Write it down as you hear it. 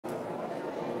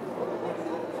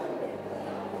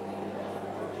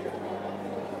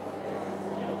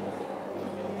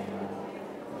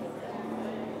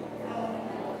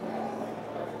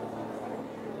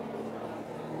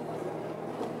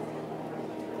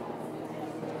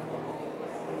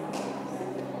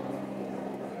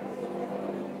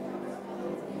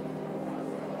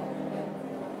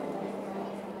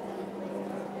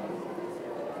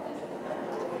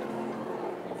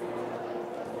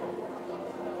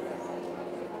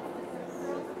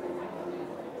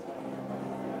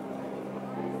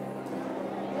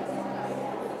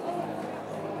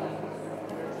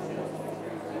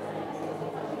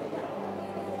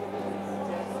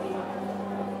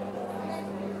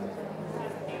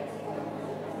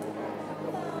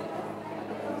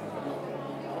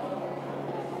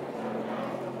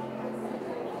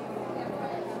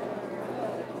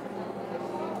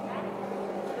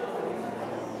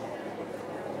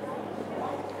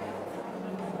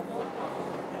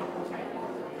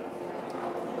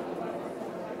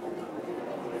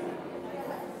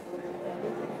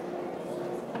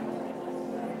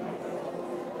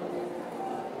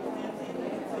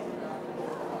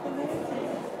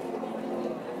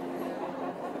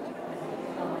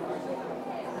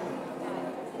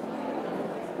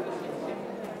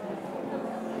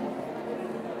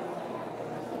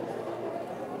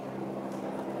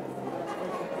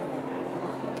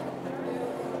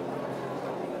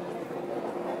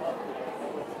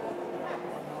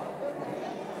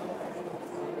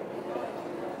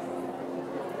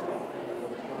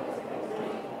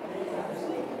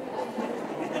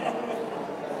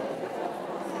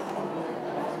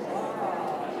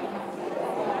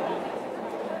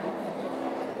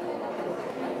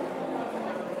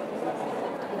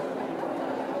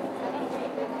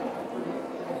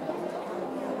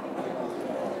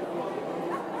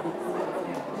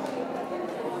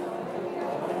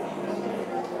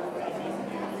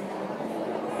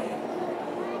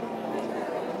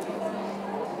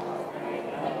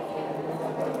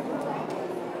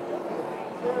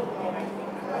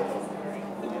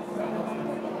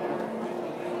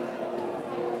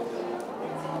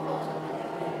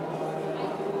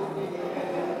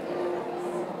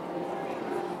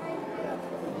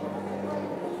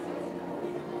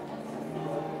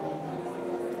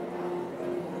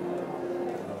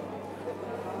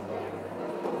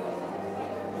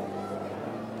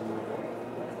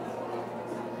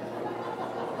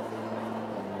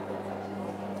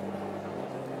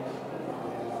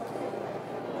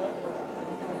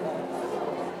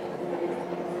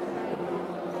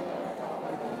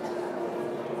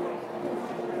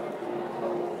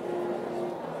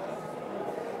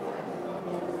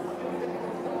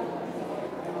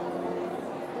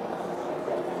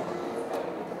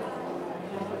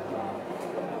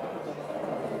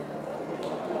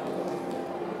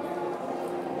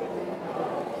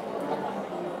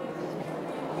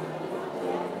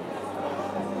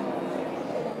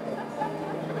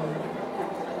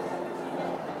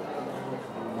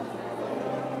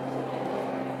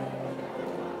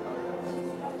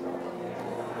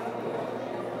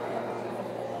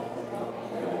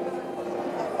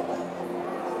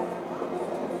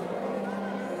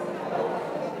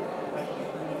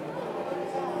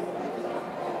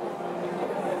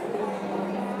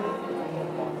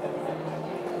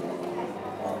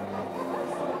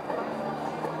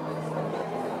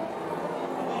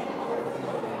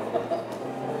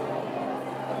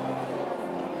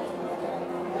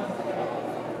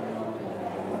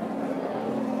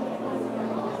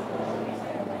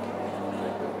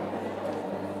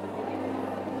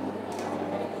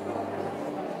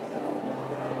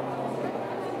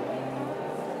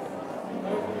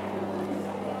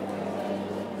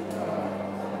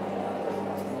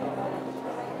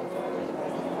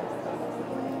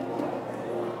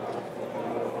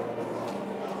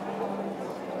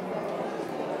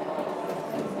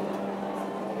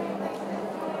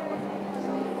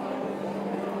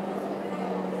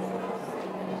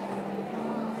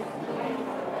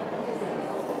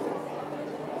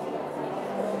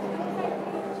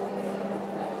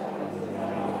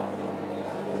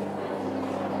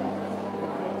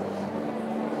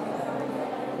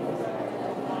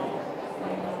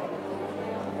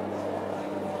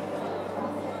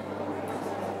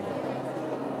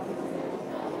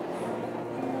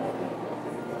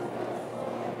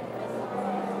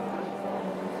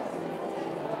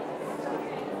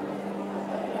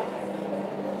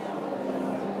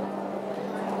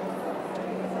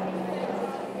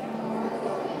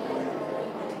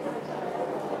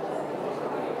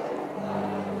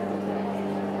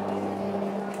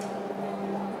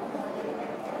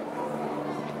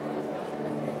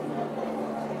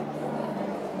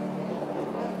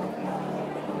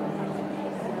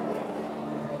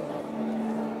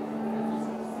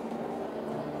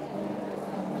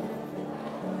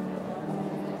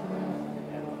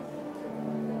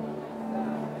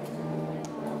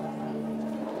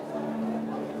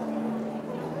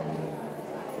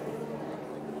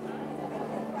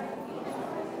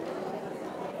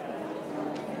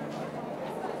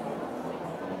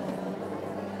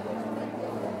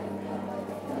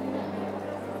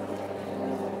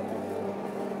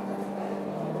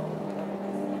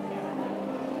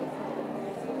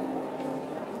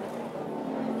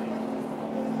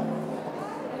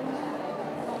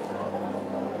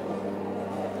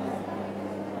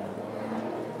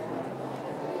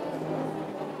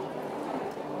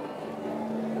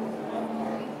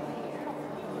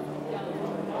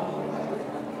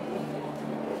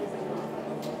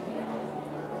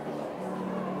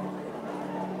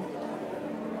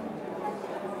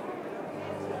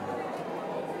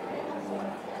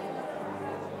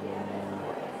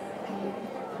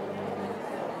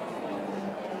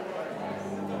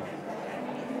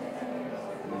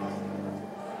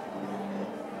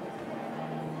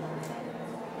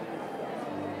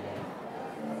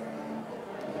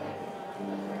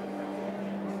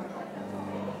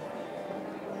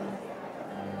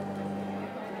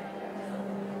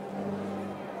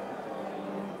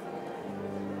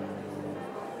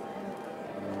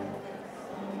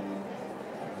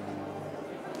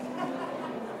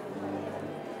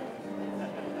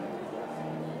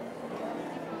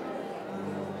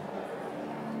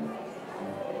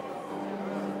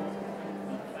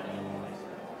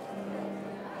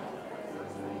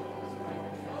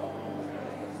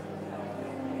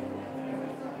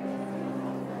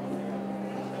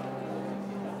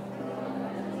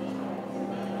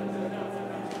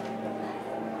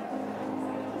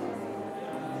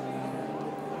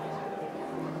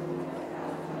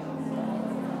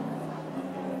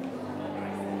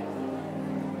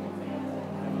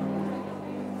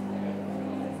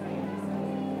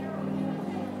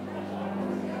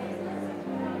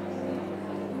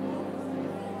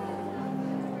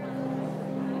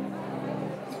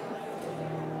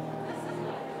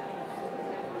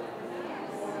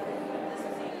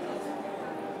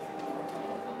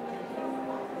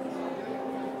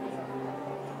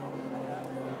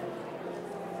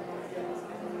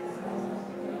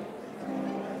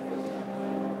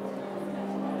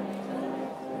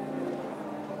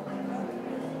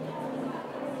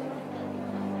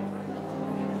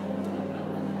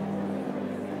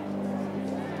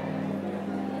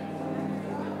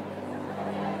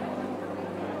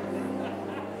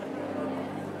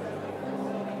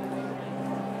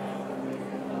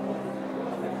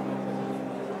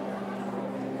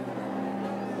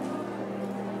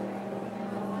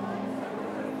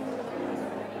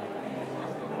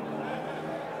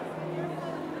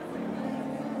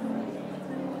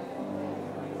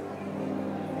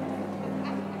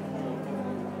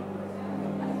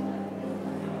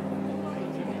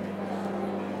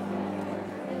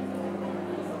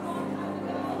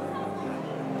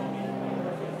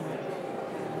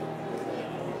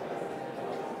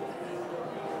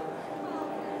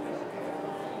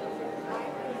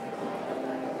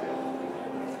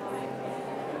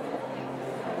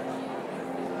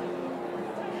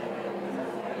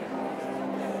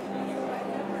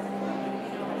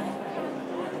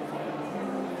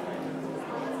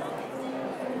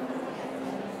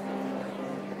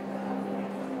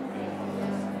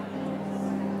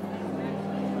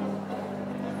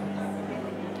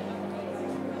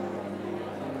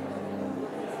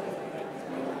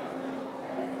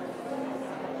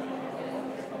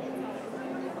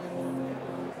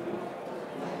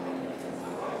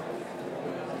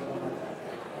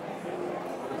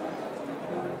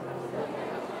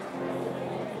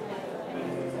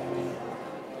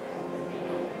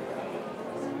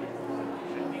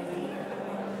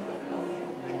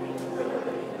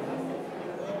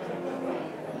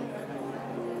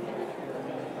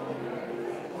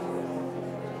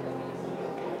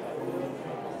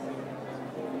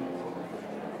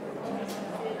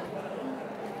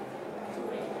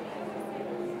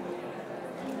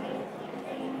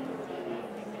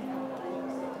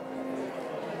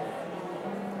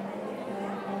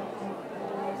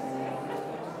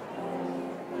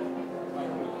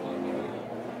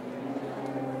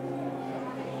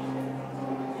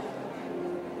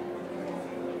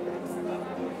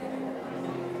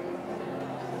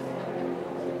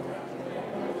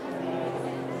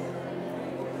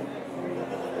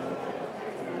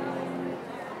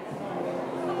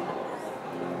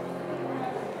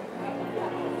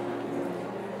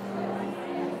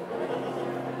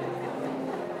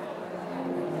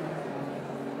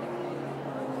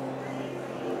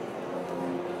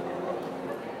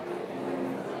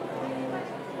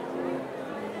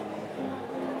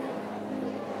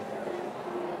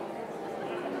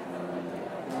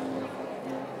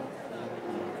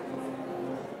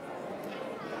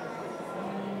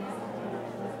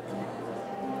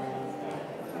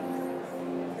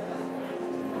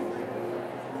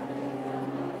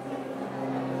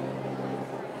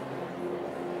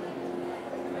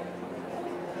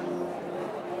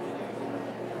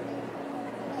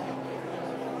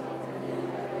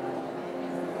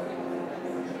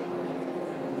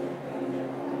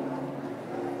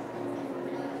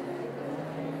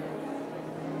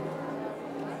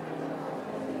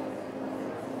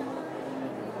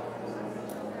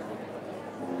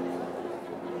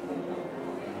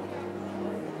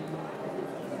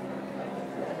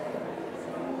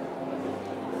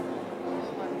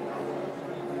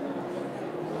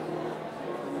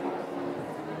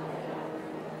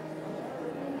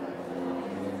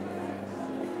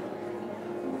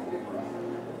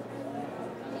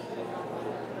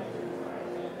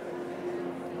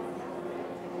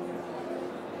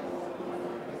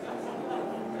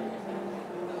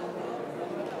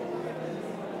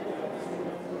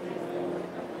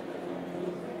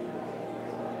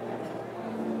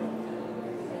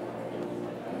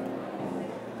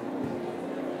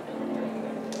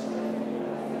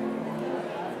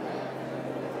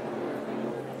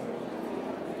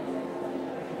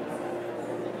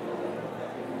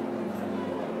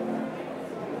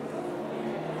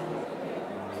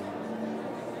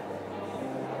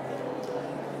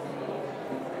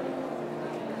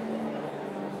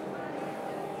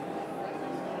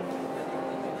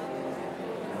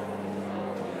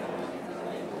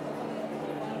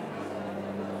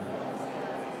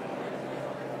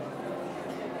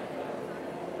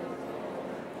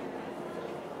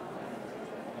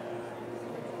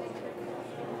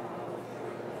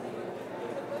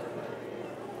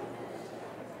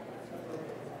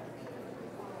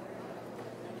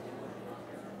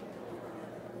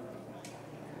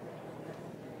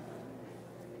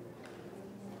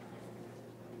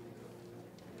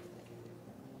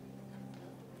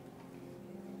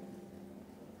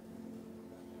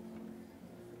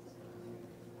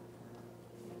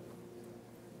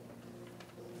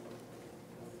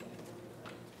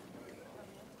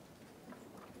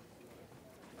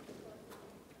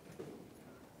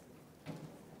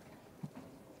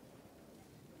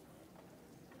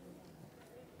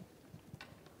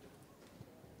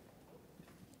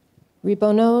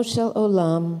Ribono shel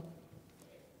olam,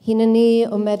 hineni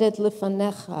omedet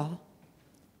lefanecha.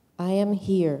 I am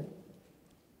here.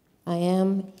 I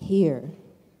am here.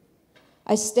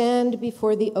 I stand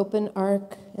before the open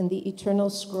ark and the eternal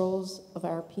scrolls of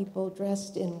our people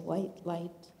dressed in white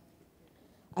light.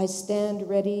 I stand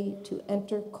ready to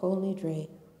enter Kol Nidre,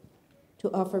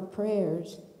 to offer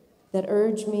prayers that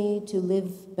urge me to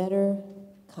live better,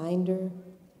 kinder,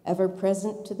 ever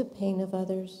present to the pain of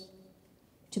others,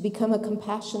 to become a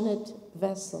compassionate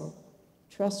vessel,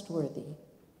 trustworthy,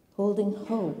 holding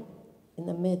hope in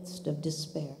the midst of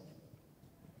despair.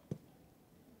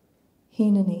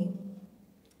 Hineni,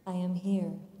 I am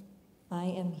here. I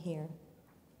am here.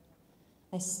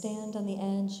 I stand on the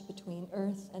edge between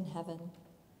earth and heaven,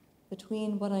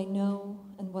 between what I know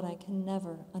and what I can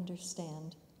never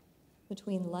understand,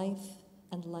 between life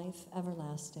and life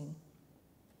everlasting.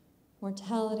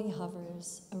 Mortality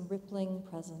hovers, a rippling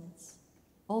presence,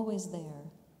 always there,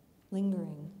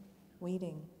 lingering,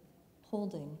 waiting,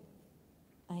 holding.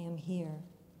 I am here.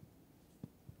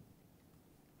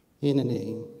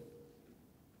 Hineni,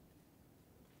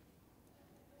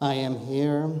 I am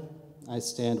here. I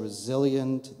stand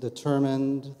resilient,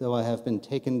 determined, though I have been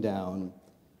taken down,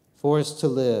 forced to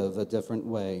live a different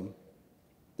way.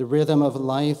 The rhythm of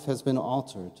life has been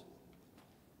altered.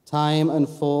 Time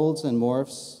unfolds and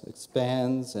morphs,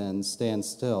 expands and stands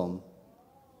still.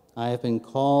 I have been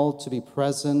called to be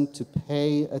present, to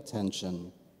pay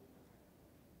attention.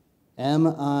 Am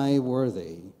I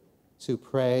worthy to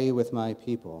pray with my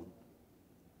people?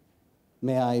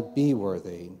 May I be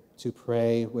worthy to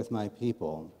pray with my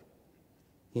people.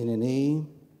 Hineni,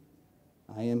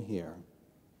 I am here.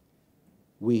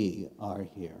 We are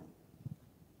here.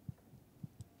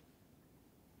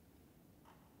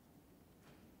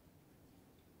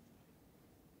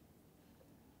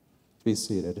 Be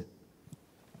seated.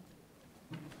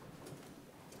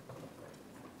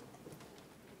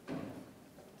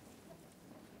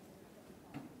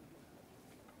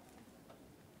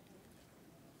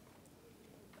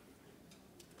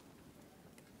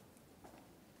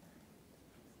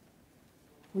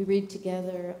 We read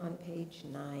together on page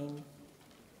 9.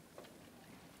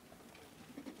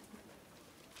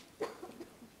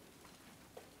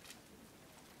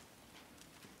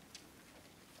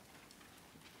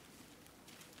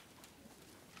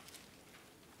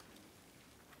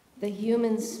 The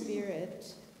human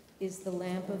spirit is the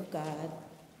lamp of God,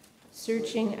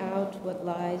 searching out what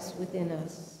lies within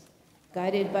us.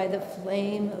 Guided by the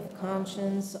flame of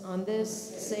conscience, on this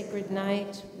sacred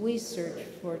night, we search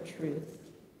for truth.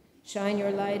 Shine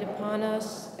your light upon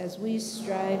us as we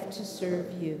strive to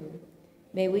serve you.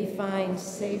 May we find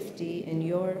safety in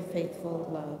your faithful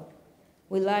love.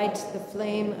 We light the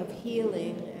flame of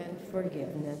healing and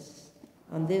forgiveness.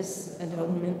 On this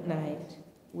atonement night,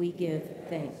 we give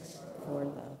thanks for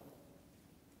love.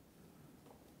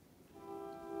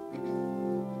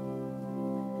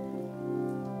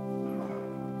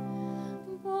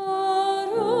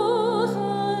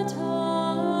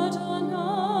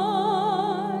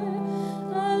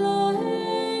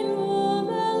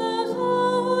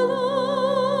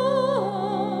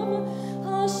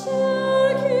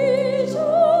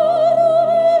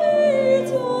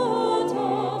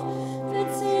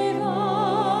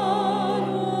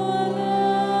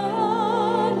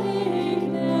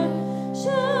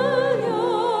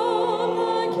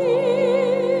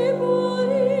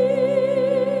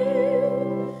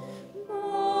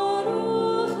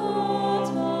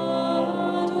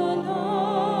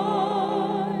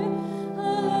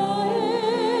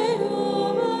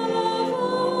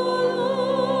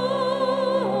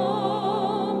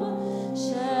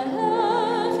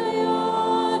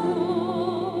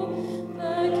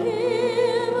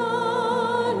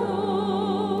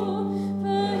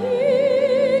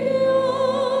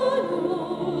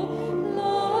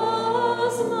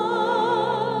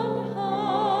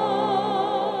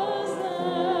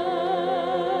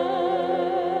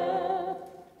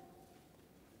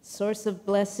 Source of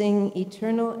blessing,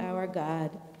 eternal our God,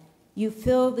 you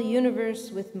fill the universe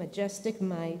with majestic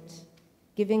might,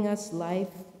 giving us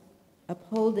life,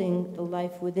 upholding the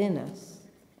life within us,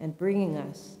 and bringing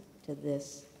us to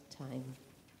this time.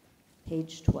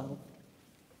 Page 12.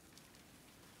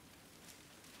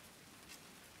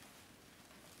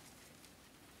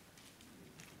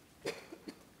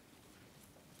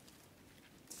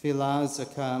 Tefillah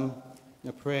Zakam,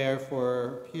 a prayer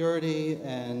for purity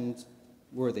and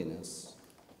worthiness.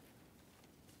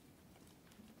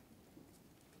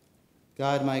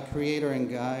 God, my creator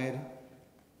and guide,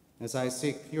 as I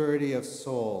seek purity of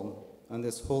soul on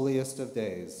this holiest of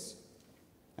days,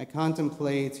 I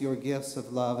contemplate your gifts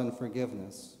of love and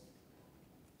forgiveness,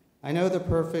 I know the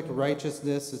perfect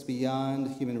righteousness is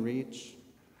beyond human reach.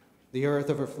 The earth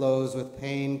overflows with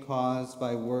pain caused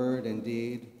by word and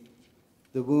deed.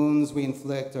 The wounds we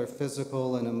inflict are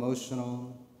physical and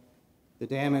emotional. The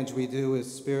damage we do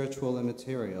is spiritual and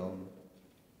material.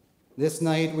 This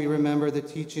night we remember the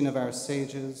teaching of our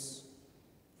sages.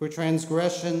 For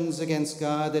transgressions against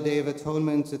God, the Day of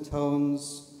Atonement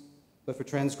atones, but for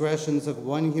transgressions of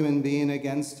one human being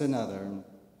against another,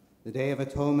 the Day of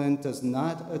Atonement does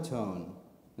not atone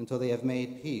until they have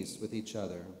made peace with each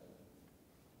other.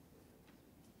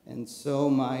 And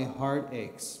so my heart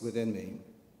aches within me.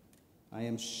 I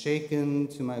am shaken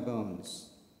to my bones,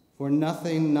 for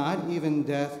nothing, not even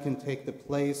death, can take the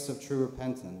place of true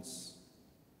repentance.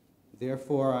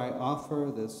 Therefore, I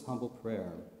offer this humble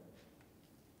prayer.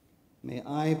 May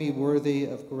I be worthy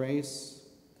of grace,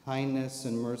 kindness,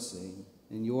 and mercy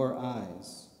in your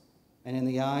eyes and in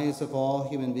the eyes of all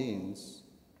human beings.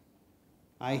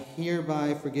 I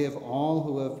hereby forgive all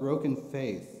who have broken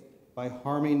faith by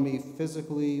harming me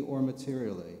physically or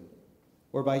materially,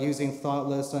 or by using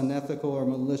thoughtless, unethical, or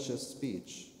malicious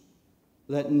speech.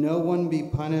 Let no one be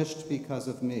punished because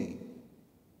of me,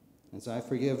 as I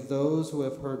forgive those who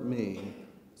have hurt me,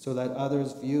 so that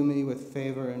others view me with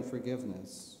favor and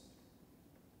forgiveness.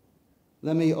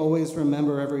 Let me always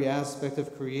remember every aspect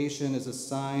of creation is a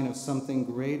sign of something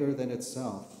greater than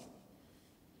itself.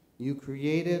 You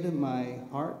created my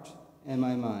heart and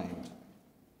my mind.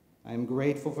 I am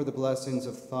grateful for the blessings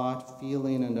of thought,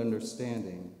 feeling, and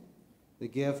understanding, the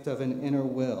gift of an inner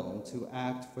will to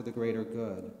act for the greater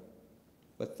good.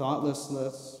 But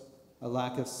thoughtlessness, a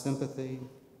lack of sympathy,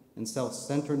 and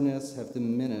self-centeredness have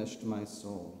diminished my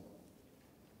soul.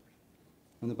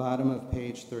 On the bottom of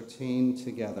page 13,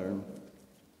 together.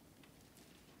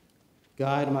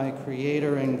 God, my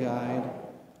creator and guide,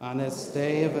 on this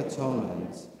Day of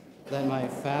Atonement, let my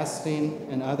fasting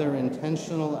and other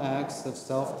intentional acts of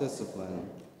self-discipline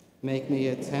make me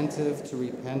attentive to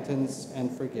repentance and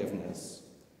forgiveness,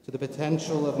 to the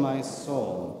potential of my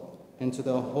soul, and to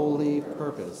the holy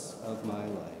purpose of my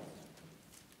life.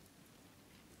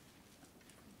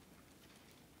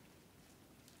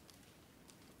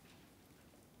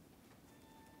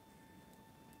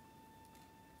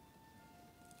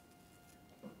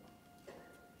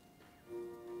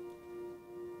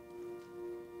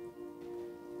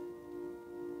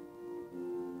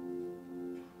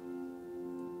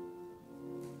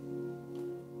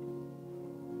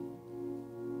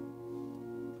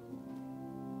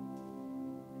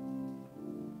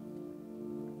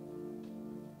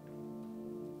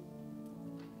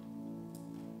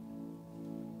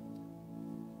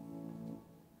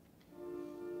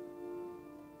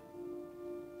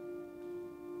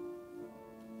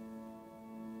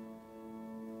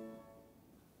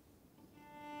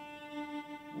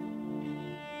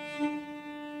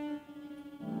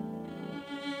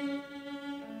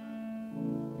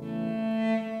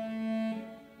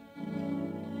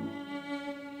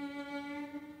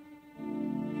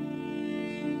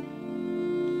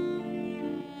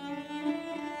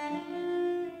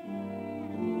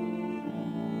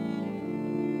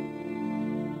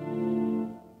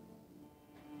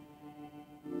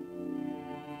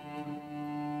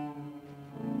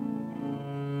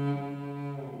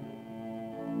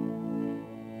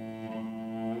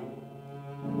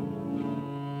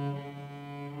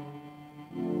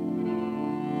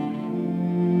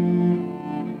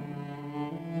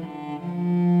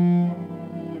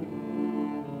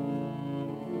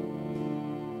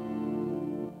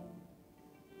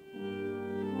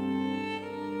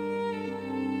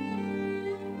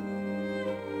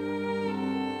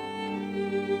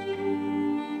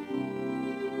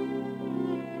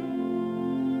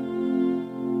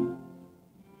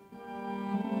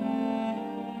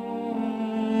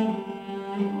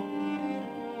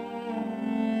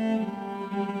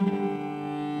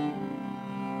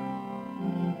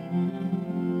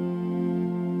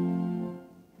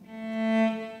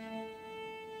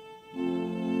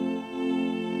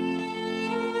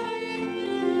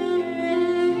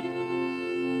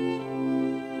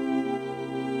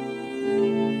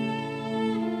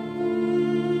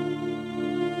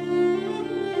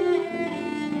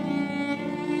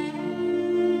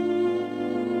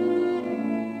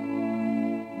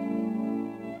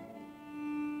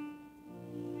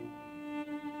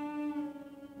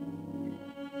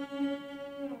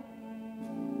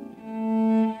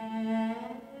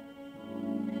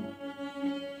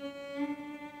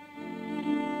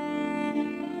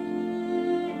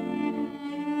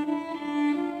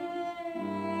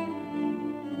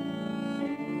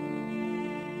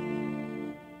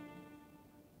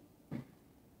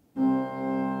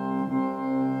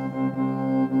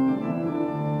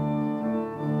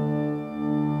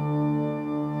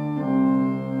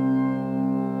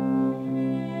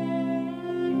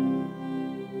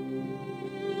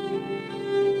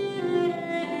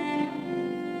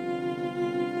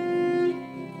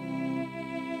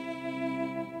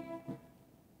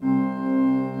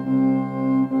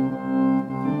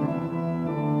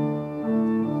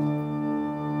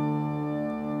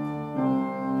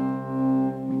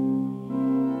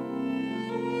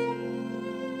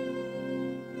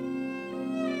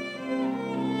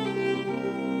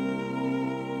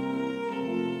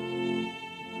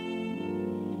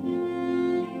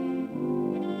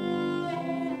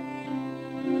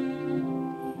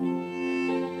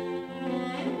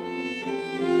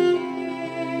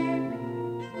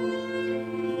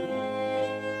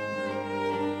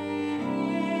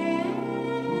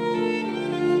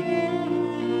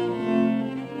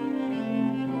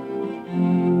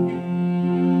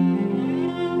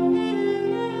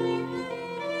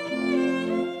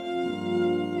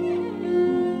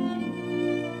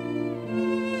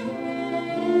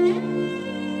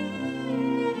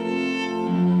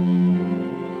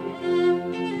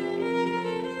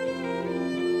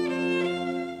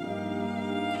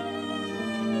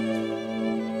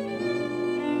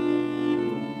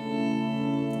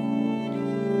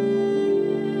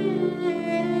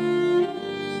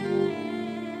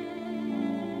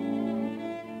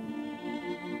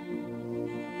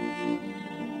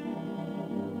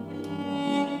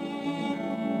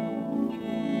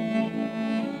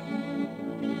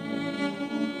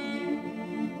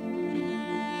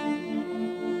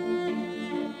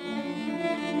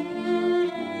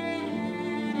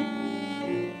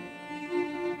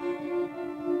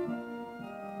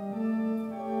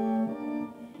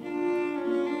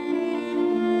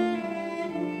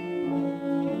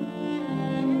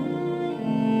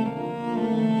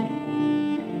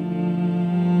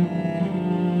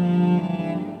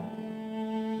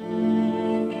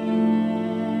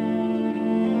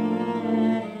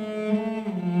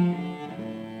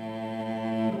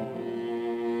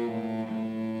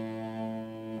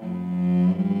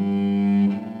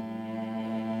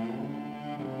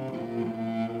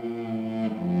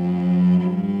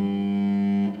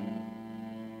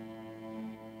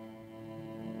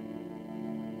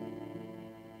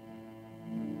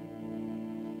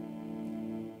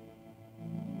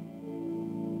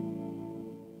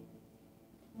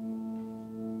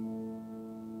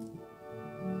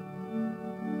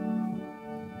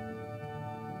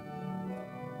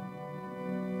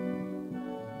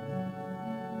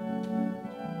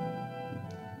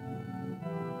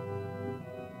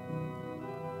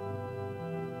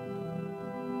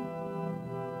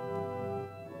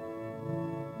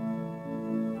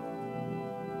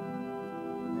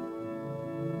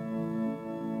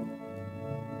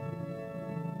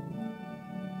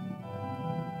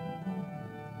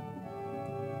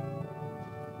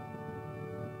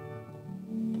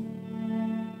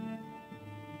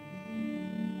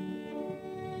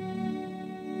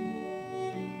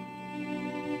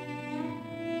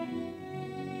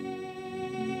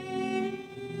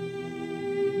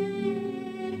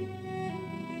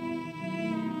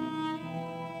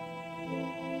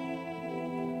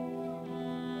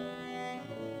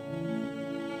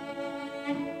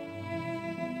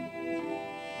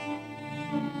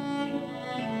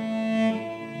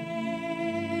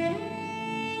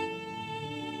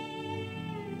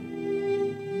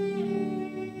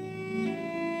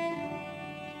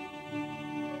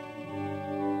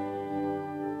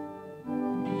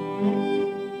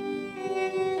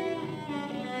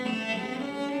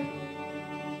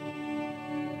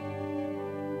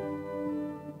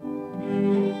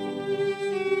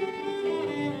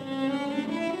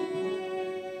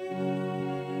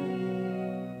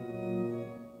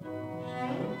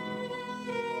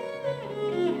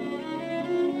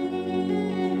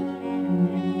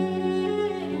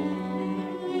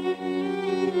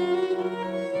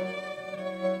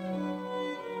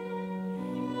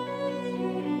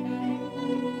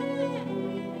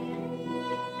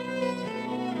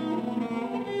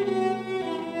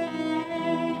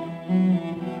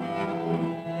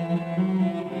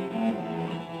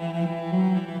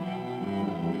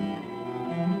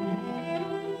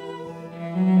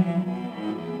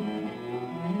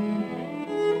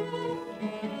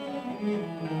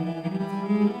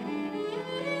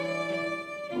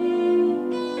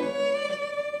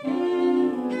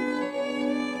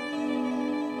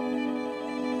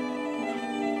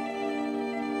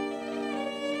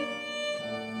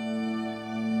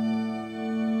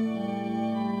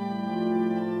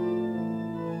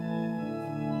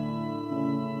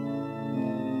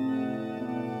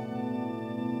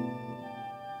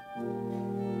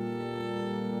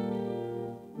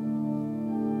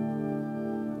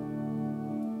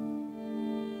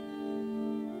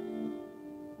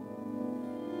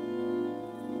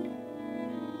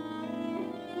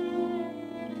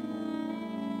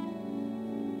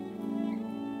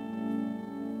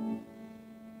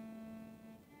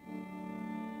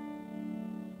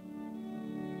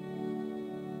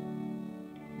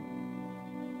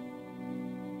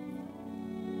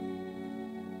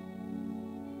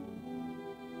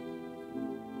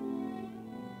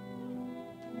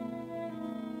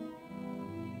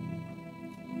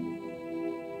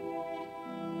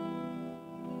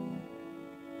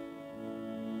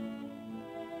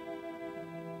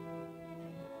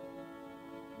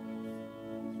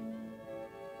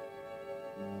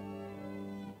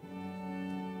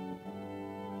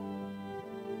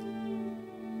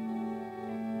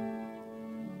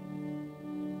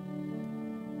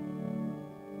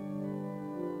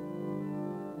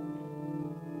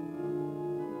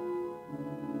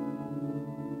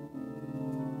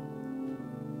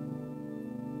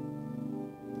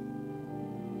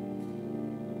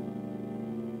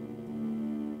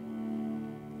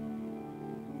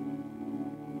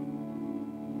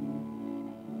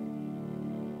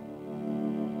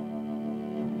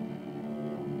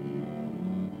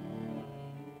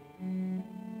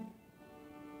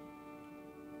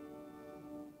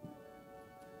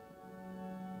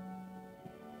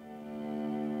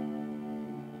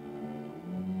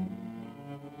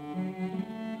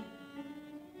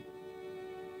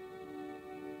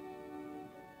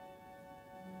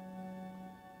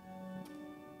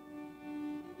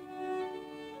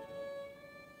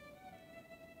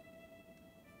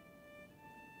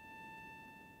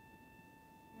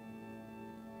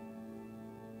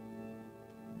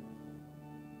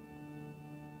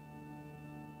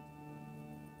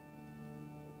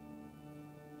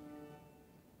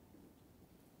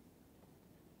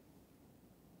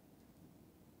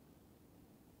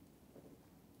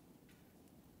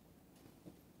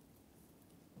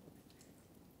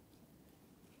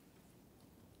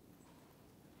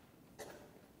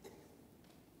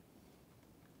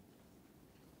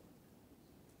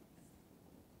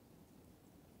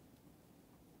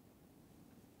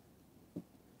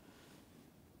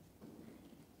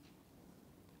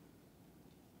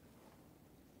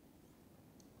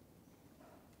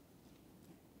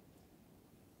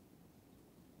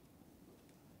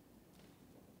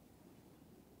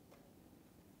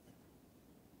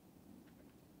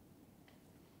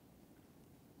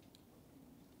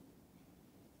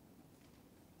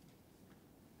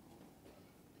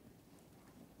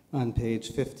 on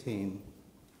page 15.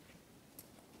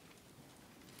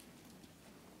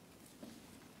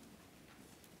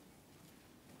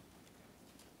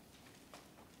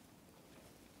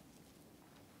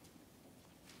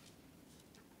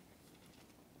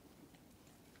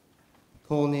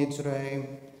 Kol Nidre,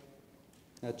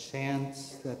 a chant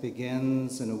that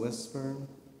begins in a whisper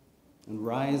and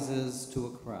rises to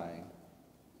a cry.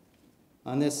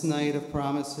 On this night of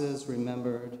promises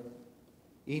remembered,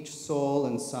 each soul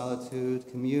in solitude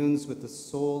communes with the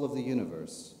soul of the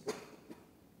universe.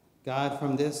 God,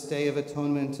 from this day of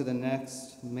atonement to the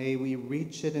next, may we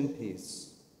reach it in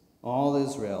peace. All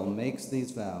Israel makes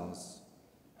these vows,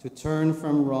 to turn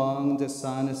from wrong,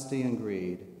 dishonesty, and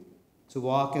greed, to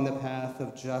walk in the path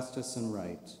of justice and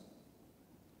right.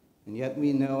 And yet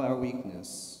we know our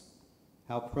weakness,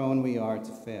 how prone we are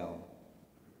to fail.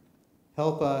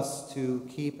 Help us to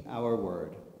keep our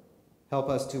word. Help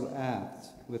us to act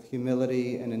with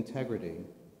humility and integrity.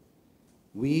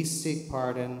 We seek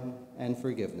pardon and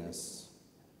forgiveness.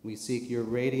 We seek your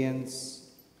radiance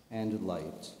and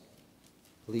light.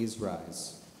 Please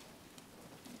rise.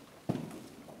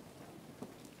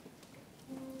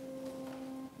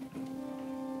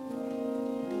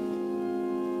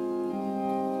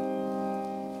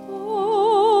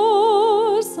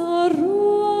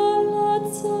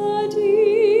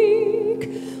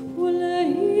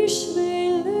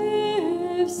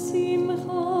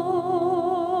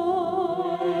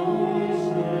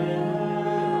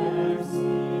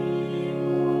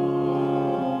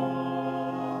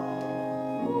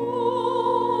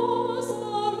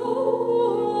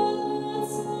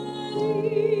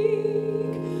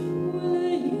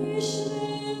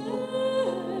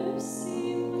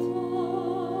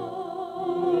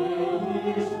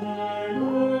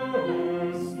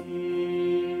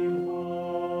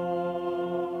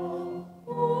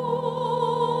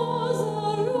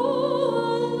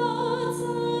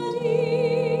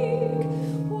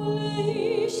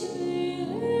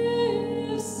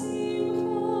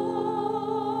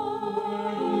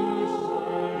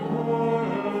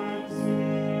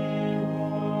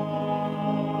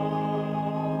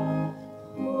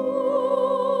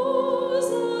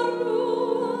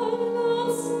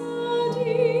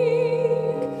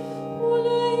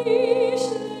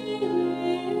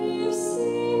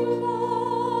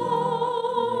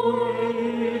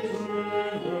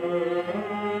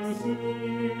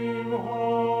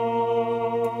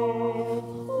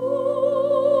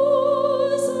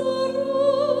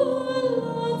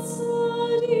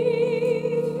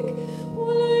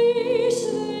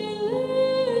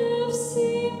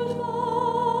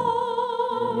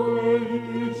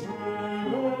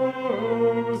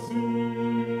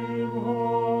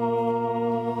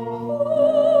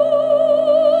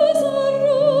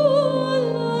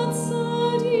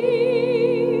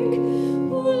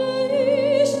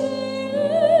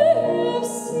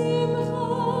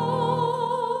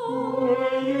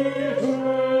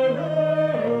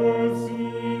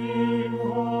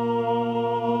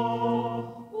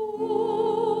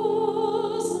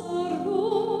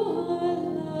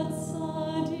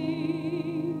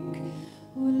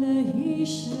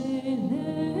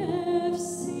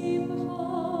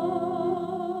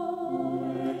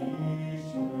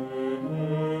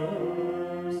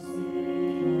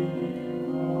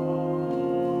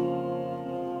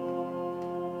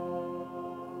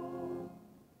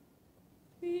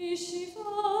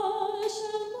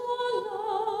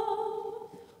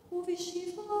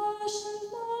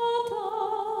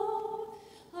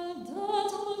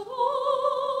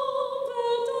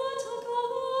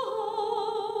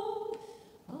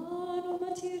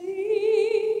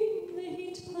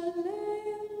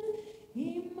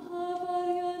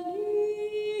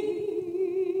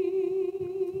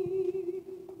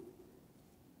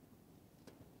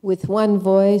 With one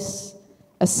voice,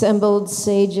 assembled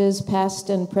sages, past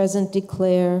and present,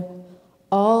 declare,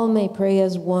 all may pray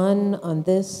as one on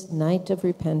this night of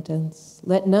repentance.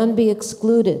 Let none be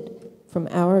excluded from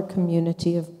our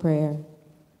community of prayer.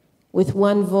 With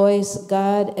one voice,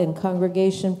 God and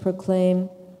congregation proclaim,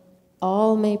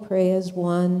 all may pray as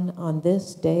one on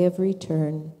this day of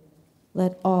return.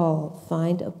 Let all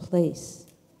find a place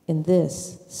in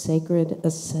this sacred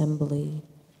assembly.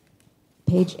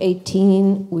 Page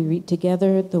 18, we read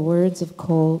together the words of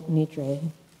Kol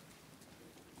Nidre.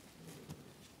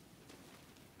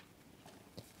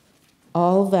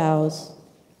 All vows,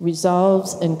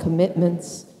 resolves, and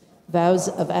commitments, vows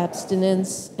of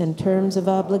abstinence and terms of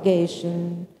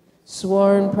obligation,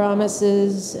 sworn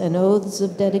promises and oaths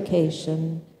of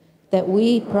dedication, that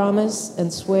we promise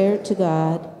and swear to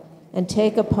God and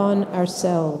take upon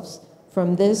ourselves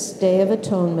From this Day of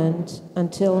Atonement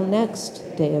until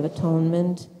next Day of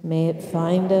Atonement, may it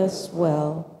find us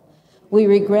well. We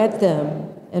regret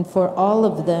them, and for all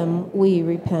of them we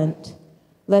repent.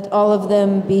 Let all of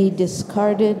them be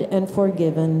discarded and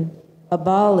forgiven,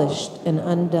 abolished and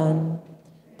undone.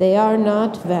 They are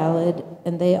not valid,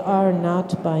 and they are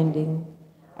not binding.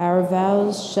 Our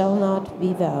vows shall not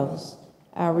be vows.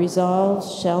 Our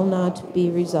resolves shall not be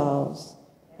resolves.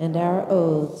 And our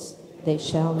oaths, they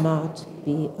shall not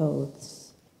be oaths.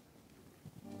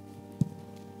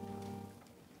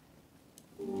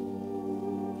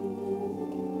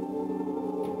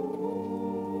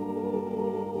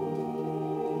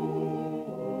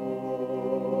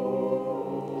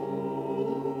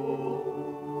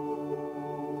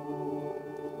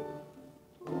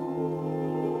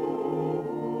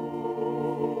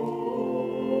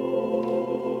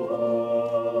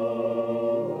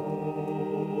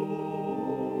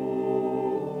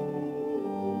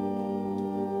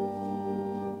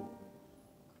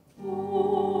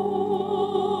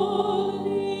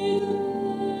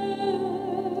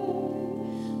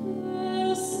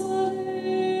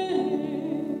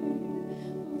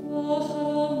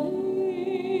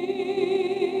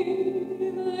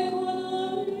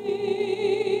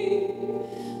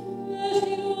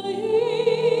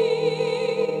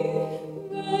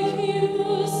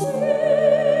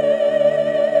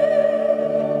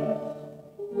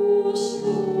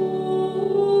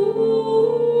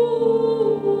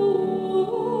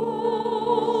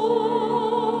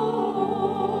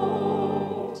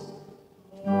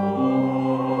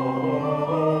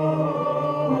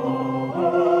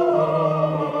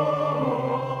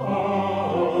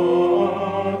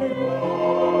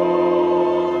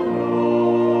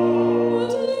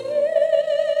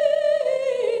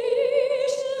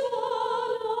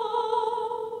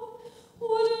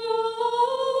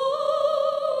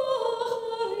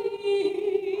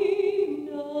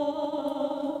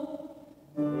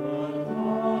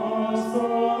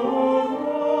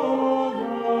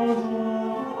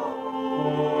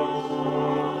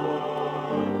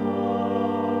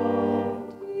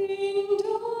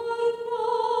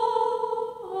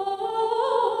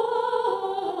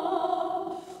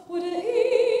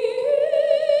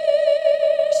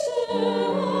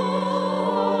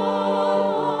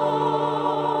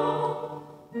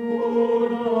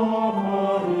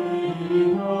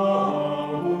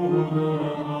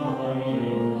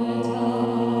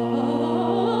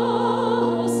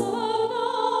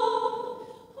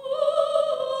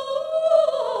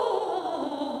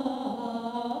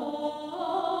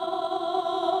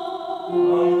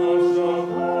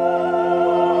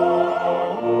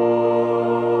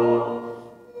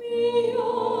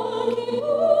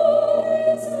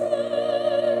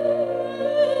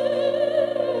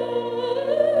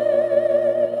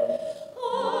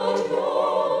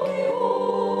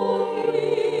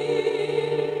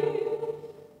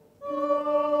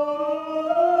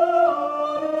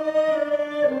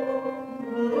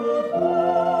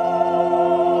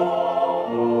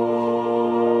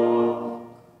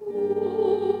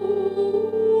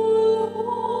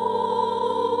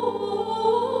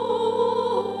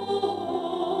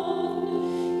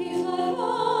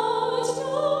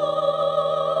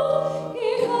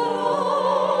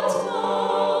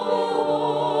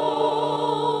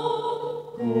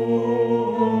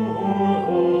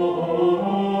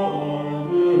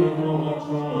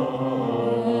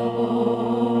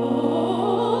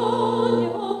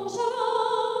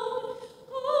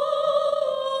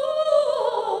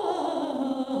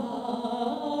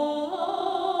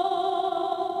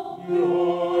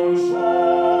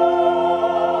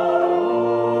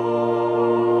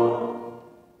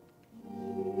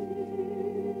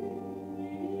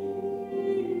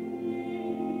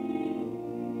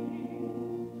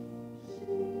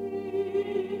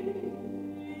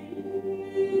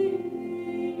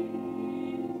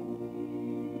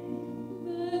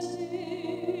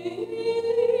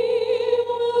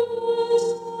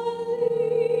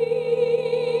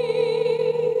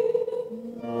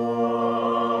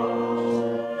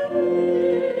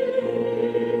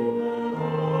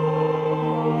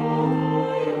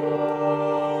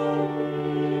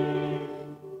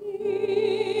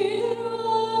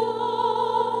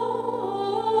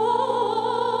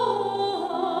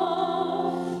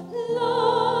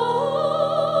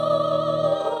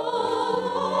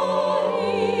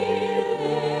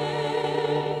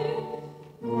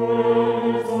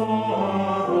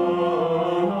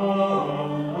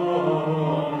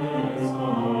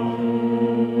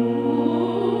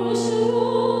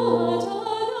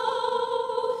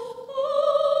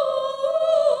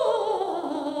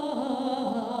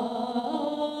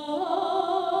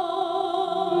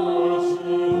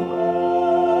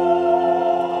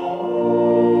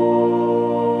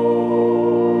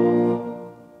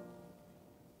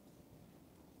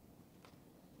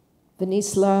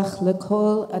 v'nislach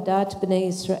lekol adat b'nei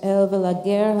Yisrael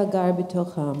v'lager hagar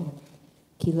b'tocham,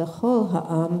 ki lechol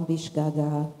ha'am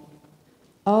bishgaga.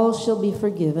 All shall be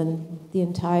forgiven, the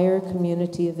entire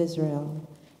community of Israel,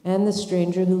 and the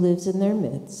stranger who lives in their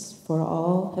midst, for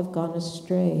all have gone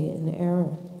astray in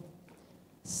error.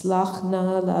 Slach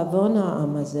na la'avon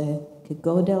ha'am hazeh,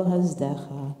 kegodel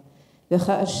hazdecha,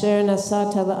 v'cha'asher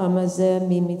nasata la'am hazeh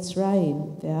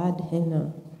mi-Mitzrayim ve'ad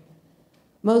hena.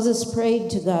 Moses prayed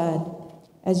to God,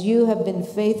 as you have been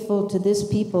faithful to this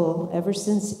people ever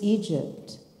since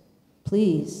Egypt,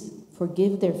 please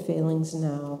forgive their failings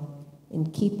now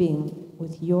in keeping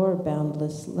with your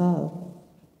boundless love.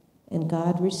 And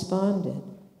God responded,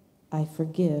 I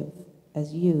forgive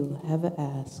as you have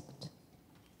asked.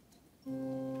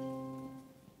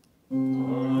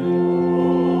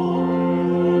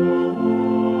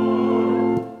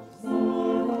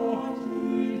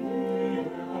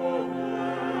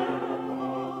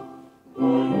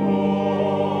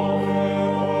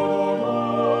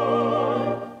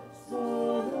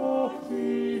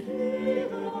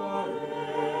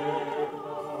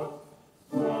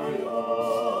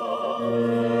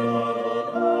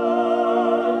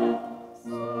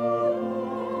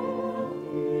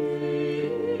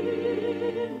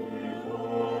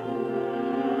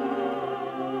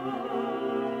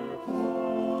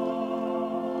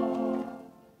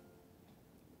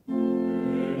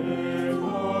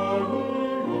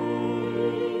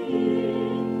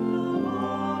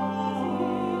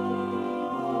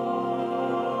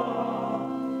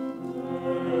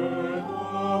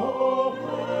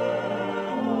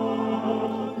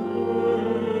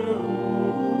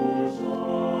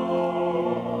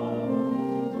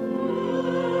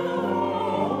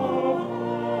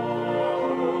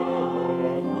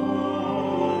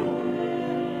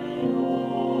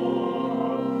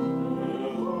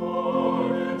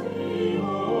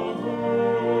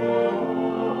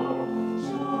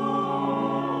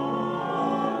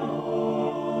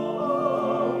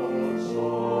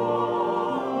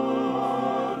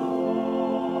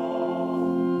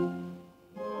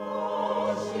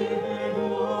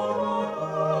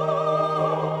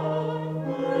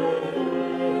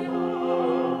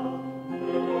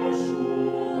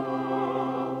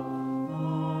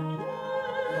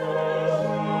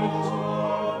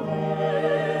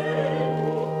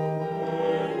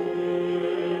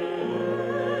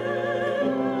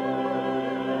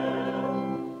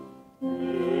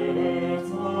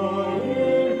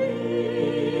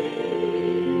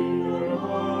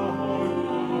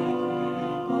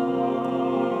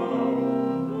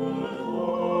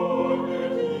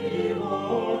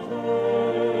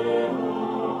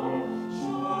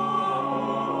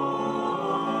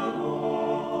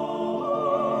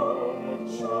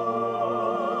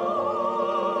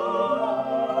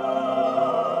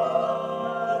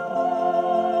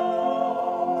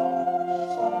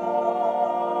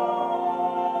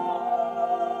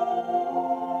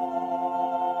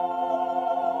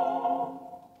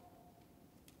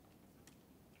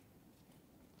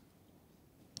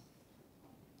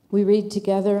 We read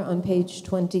together on page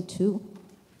 22.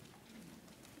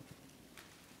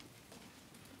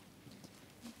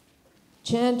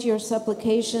 Chant your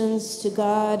supplications to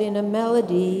God in a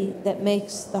melody that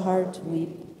makes the heart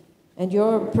weep, and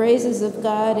your praises of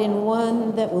God in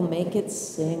one that will make it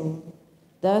sing.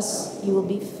 Thus you will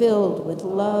be filled with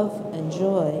love and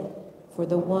joy for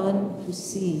the one who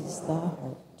sees the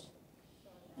heart.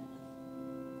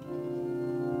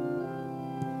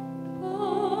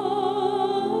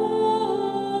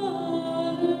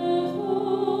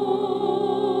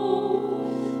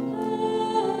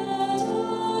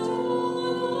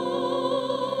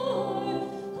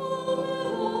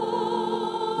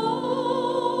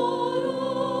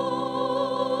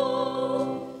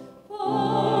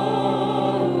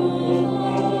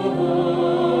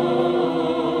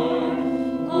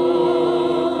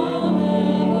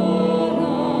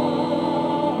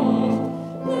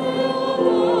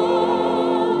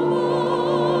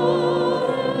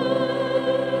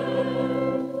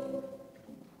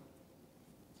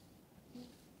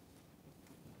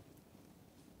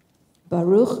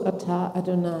 Baruch atah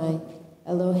Adonai,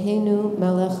 Eloheinu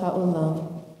melech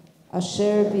haolam,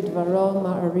 asher bidvaro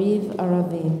ma'ariv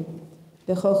aravim,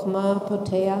 b'chokhmah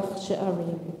poteach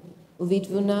she'arim,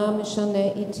 uvitvuna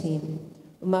meshane itim,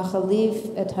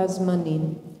 umachalif et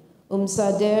hazmanim,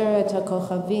 umsader et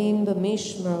hakochavim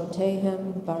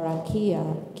b'mishmerotehem barakia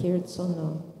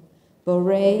kirtzono,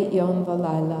 borei yom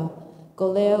v'layla,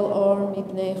 golel or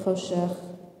mipnei choshech,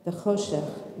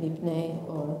 v'choshech mipnei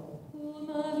or.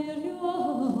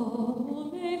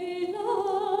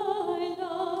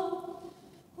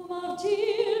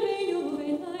 Umavtir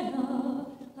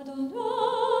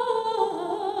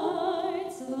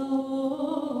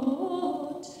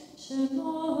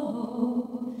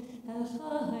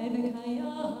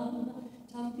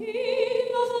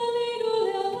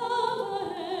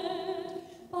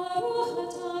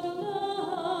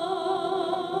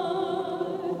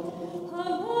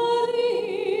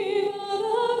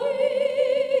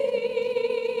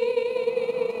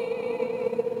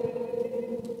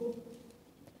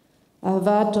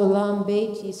Ahavat Olam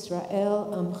Beit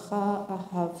Yisrael Amcha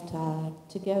Ahavta.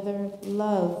 Together,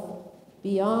 love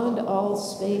beyond all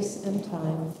space and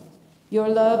time. Your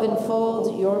love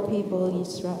enfolds your people,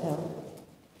 Yisrael.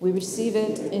 We receive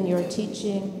it in your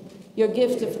teaching, your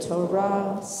gift of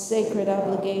Torah, sacred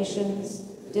obligations,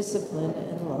 discipline,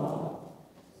 and law.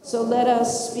 So let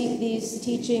us speak these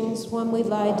teachings when we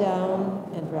lie down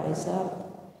and rise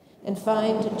up, and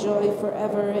find joy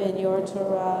forever in your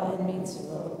Torah and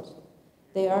mitzvot.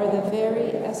 They are the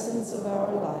very essence of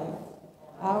our life,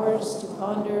 ours to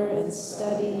ponder and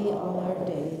study all our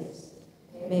days.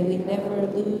 May we never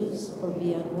lose or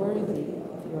be unworthy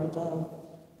of your love.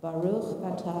 Baruch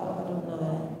atah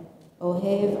Adonai,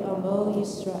 Ohev Amo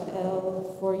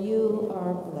Yisrael, for you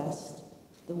are blessed,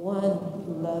 the one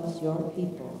who loves your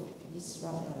people,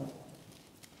 Yisrael.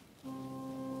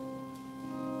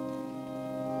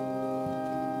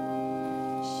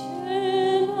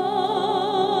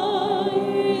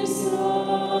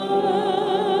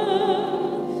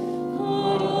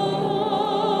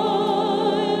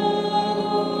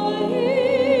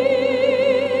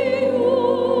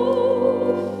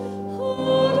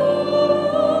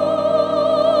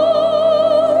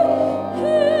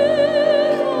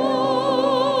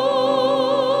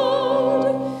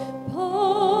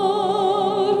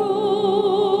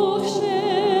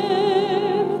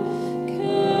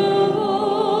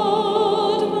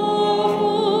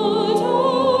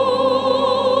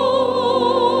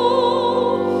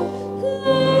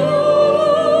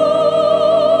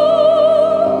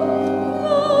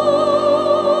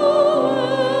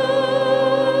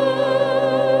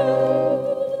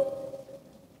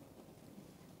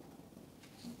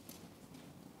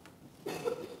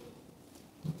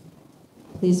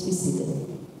 Please be seated.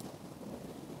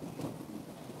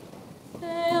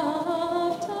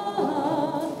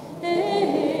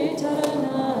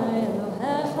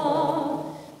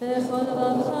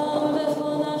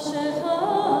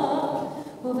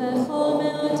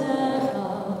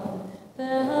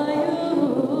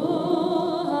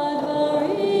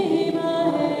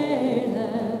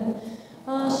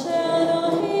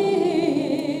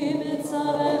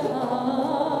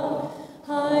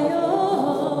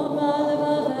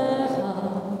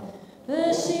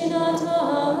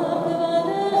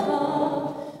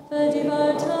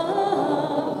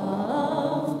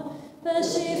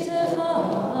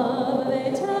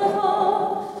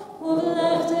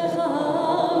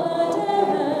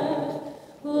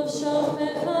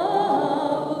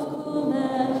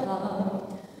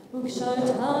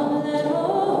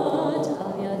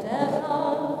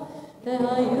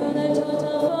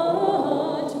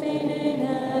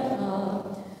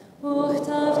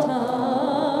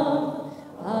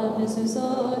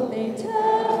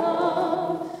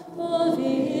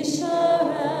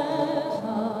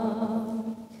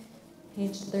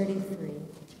 Page 33.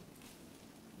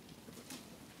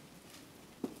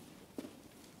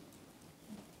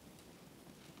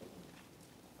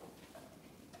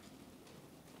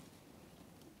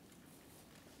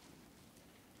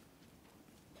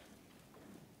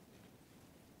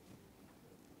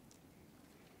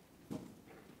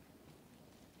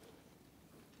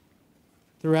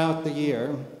 Throughout the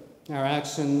year, our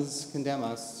actions condemn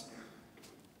us.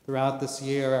 Throughout this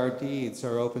year, our deeds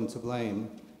are open to blame.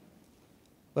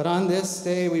 But on this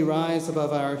day, we rise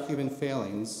above our human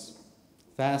failings,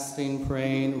 fasting,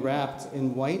 praying, wrapped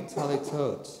in white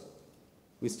talitot.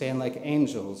 We stand like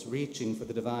angels reaching for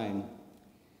the divine.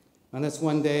 On this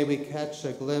one day, we catch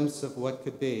a glimpse of what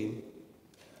could be.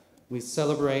 We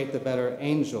celebrate the better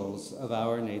angels of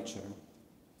our nature.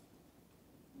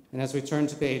 And as we turn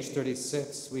to page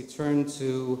 36, we turn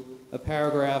to a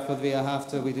paragraph of the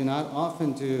Ahavta we do not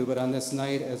often do, but on this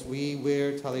night, as we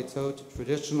wear talitot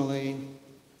traditionally,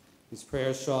 these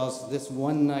prayer shawls, this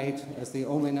one night as the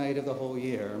only night of the whole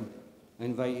year, I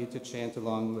invite you to chant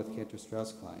along with Cantor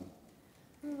Strauss-Klein.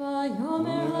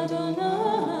 Vayomer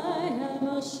Adonai el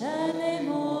Moshe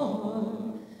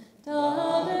lemor,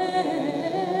 daber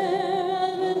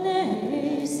el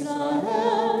bnei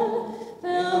Yisrael,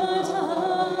 ve'amata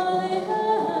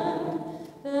alehem,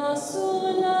 ve'asu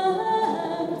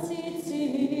lahem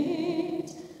tzitzit,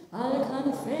 al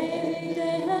kanfei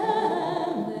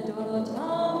vigdeihem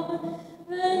ledorotam,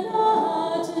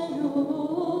 ve'natenu,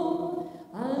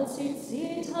 al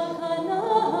tzitzit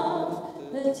hakanaf,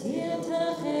 Tir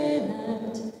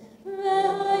tchelet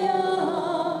ve'haya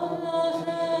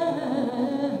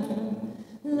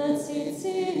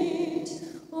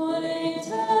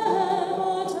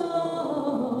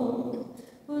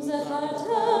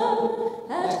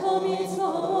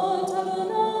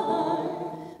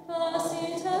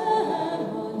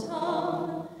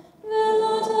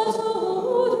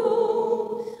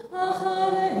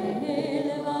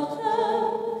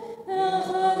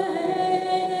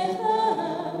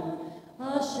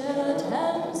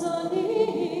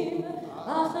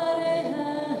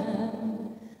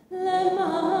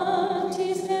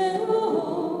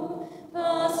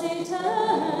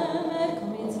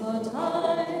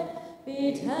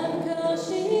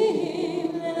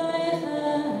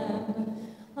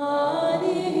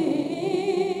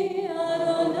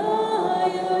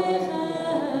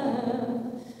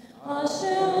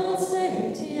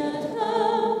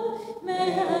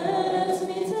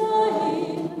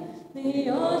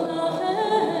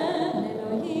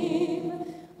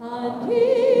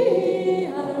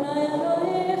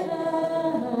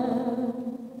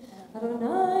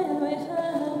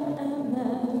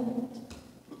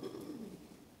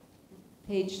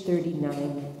Page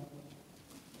 39.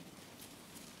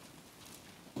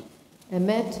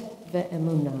 Emet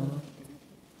ve'emunah.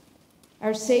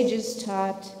 Our sages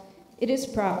taught it is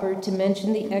proper to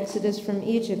mention the exodus from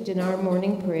Egypt in our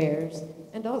morning prayers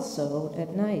and also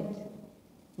at night.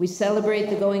 We celebrate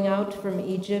the going out from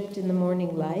Egypt in the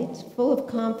morning light, full of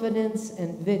confidence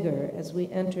and vigor as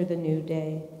we enter the new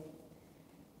day.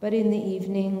 But in the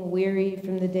evening, weary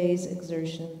from the day's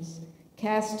exertions,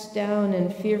 cast down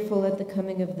and fearful at the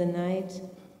coming of the night,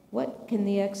 what can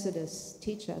the Exodus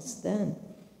teach us then?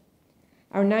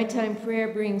 Our nighttime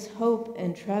prayer brings hope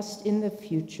and trust in the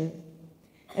future.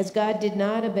 As God did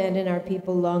not abandon our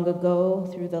people long ago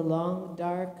through the long,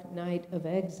 dark night of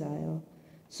exile,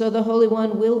 so the Holy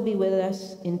One will be with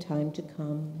us in time to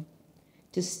come.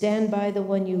 To stand by the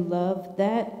one you love,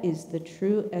 that is the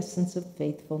true essence of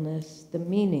faithfulness, the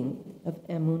meaning of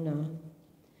emunah.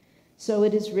 So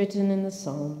it is written in the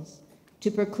Psalms,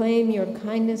 to proclaim your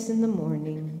kindness in the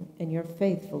morning and your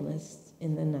faithfulness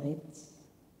in the nights.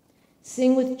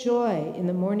 Sing with joy in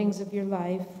the mornings of your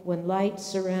life when light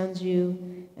surrounds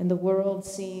you and the world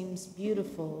seems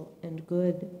beautiful and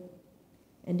good.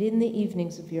 And in the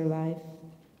evenings of your life,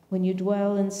 when you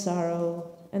dwell in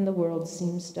sorrow and the world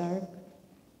seems dark,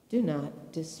 do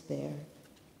not despair.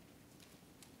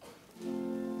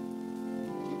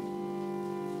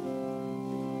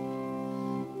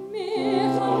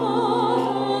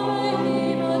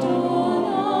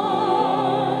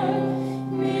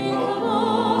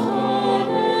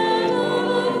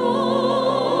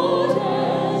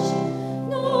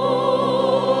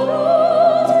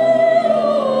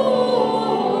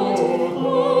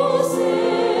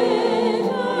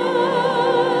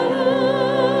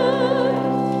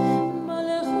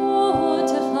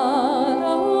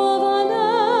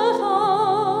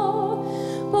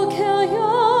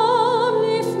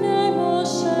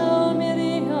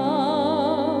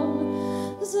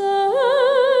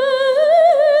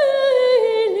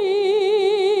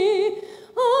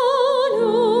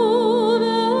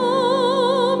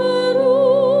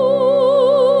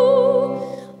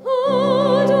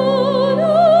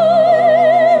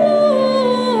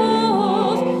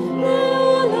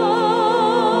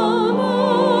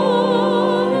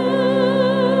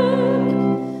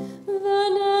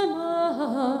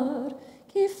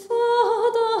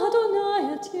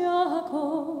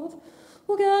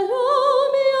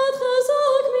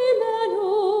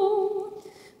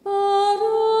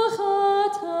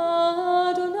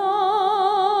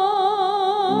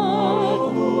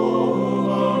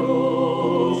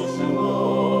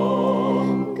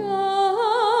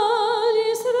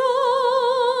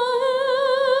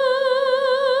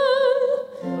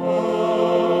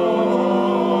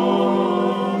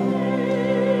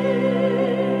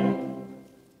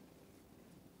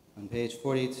 Page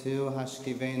 42,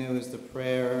 Hashkivenu is the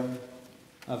prayer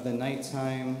of the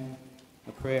nighttime,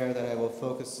 a prayer that I will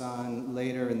focus on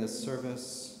later in this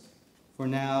service. For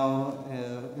now,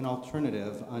 an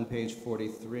alternative on page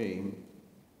 43.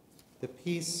 The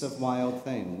peace of wild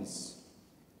things.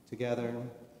 Together,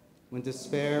 when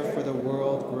despair for the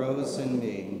world grows in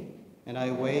me, and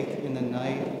I wake in the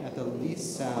night at the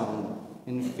least sound,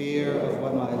 in fear of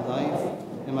what my life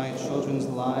and my children's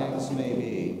lives may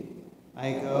be,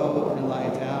 I go and lie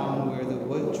down where the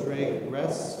wood drake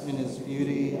rests in his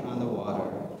beauty on the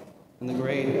water, and the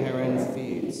great heron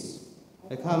feeds.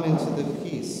 I come into the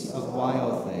peace of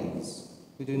wild things,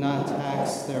 who do not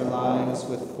tax their lives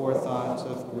with forethought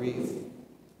of grief.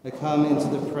 I come into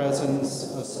the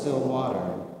presence of still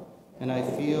water, and I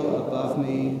feel above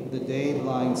me the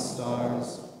day-blind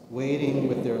stars waiting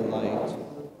with their light.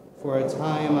 For a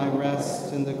time I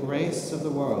rest in the grace of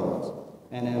the world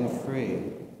and am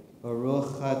free.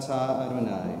 Baruch atah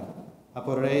Adonai,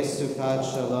 haporei sukat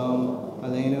shalom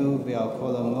aleinu ve'al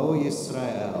kol amo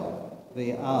Yisrael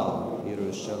ve'al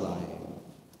Yerushalayim.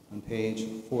 On page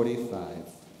 45.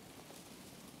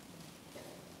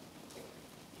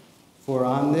 For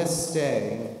on this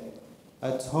day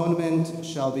atonement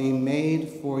shall be made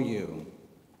for you,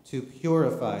 to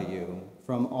purify you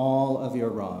from all of your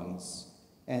wrongs,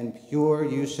 and pure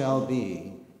you shall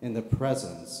be in the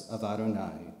presence of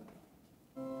Adonai.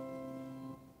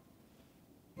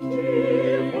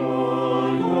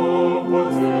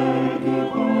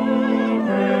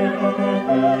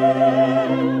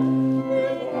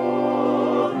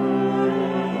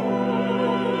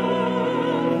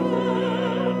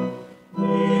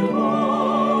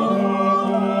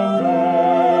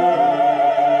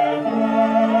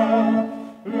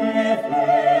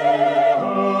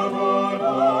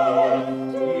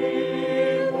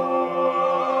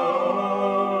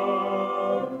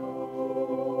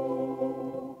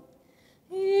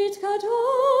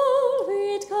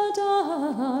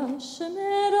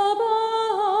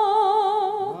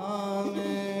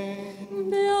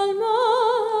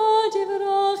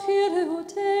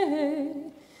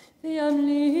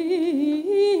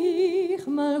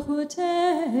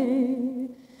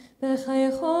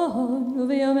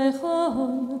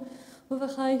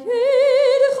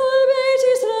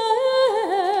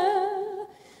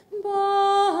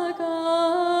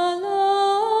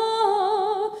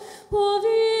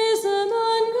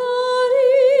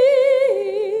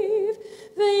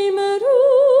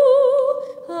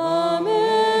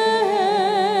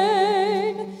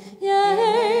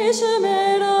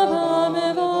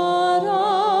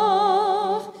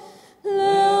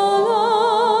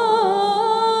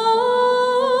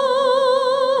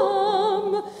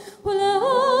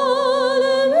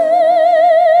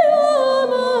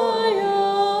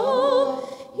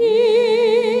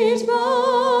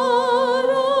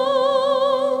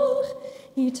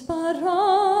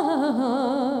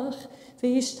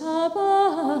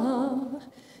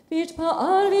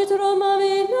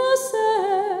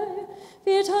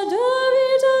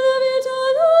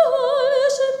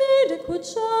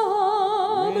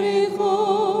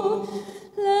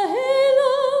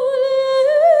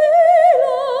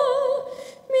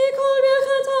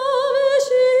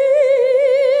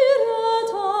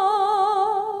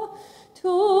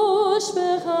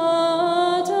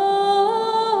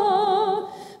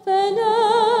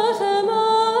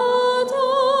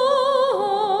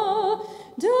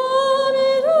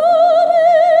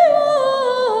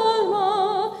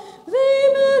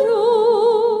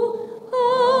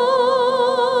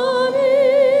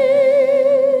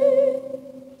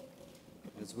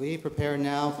 Prepare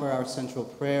now for our central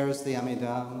prayers, the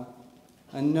Amidah.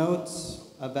 A note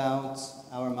about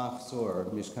our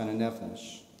Machzor, Mishkan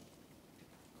Nefesh.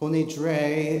 Kol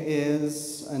Nidre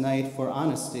is a night for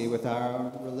honesty with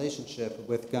our relationship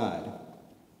with God.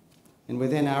 And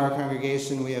within our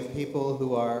congregation, we have people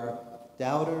who are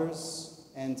doubters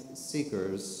and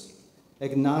seekers,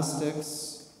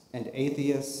 agnostics and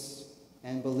atheists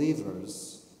and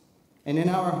believers. And in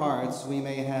our hearts, we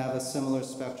may have a similar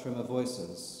spectrum of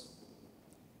voices.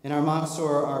 In our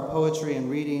Machzor are poetry and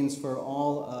readings for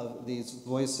all of these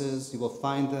voices. You will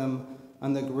find them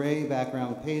on the gray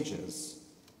background pages.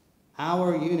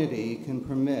 Our unity can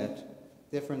permit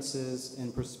differences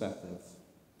in perspective.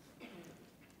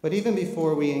 But even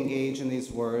before we engage in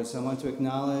these words, I want to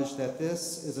acknowledge that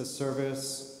this is a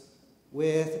service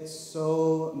with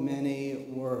so many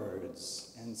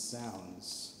words and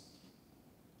sounds.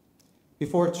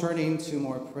 Before turning to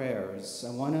more prayers, I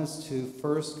want us to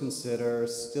first consider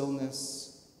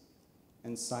stillness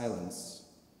and silence,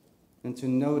 and to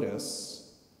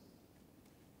notice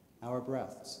our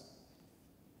breaths,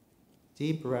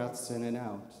 deep breaths in and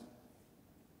out.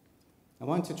 I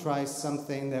want to try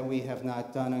something that we have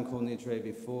not done on Kol Nidre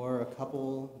before, a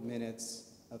couple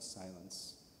minutes of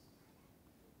silence.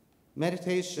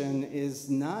 Meditation is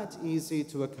not easy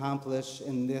to accomplish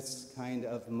in this kind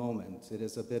of moment. It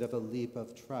is a bit of a leap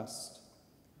of trust,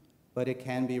 but it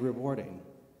can be rewarding.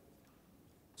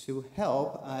 To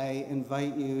help, I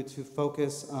invite you to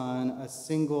focus on a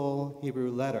single Hebrew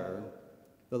letter,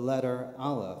 the letter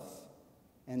Aleph,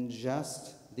 and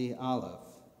just the Aleph.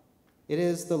 It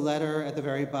is the letter at the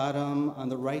very bottom on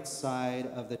the right side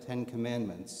of the Ten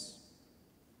Commandments.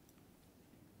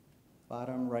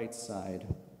 Bottom right side.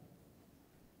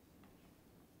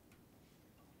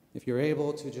 If you're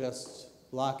able to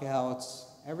just block out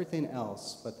everything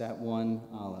else but that one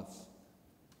Aleph.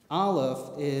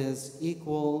 Aleph is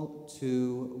equal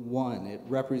to one. It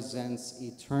represents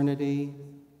eternity,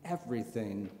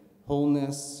 everything,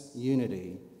 wholeness,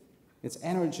 unity. Its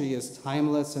energy is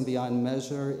timeless and beyond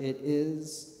measure. It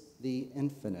is the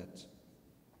infinite.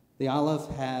 The Aleph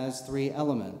has three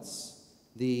elements: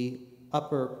 the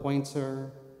upper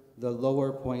pointer, the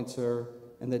lower pointer,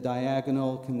 and the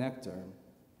diagonal connector.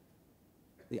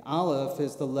 The Aleph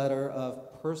is the letter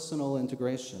of personal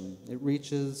integration. It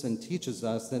reaches and teaches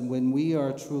us that when we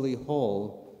are truly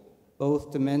whole,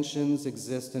 Both dimensions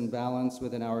exist in balance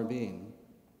within our being,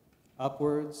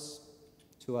 upwards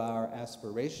to our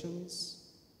aspirations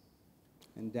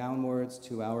and downwards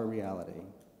to our reality.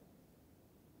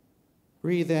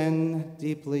 Breathe in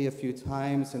deeply a few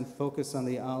times and focus on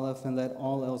the Aleph and let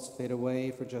all else fade away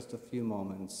for just a few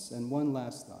moments. And one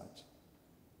last thought.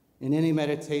 In any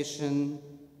meditation,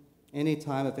 any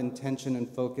time of intention and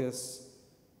focus,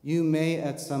 you may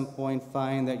at some point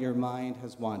find that your mind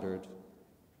has wandered.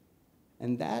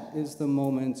 And that is the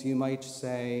moment you might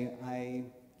say, I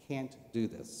can't do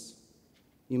this.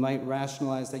 You might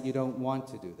rationalize that you don't want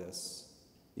to do this.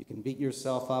 You can beat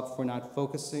yourself up for not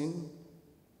focusing,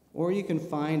 or you can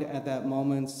find at that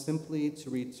moment simply to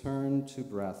return to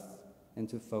breath and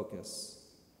to focus.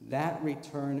 That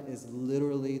return is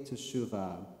literally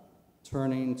teshuvah,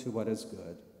 turning to what is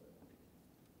good.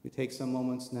 We take some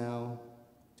moments now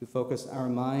to focus our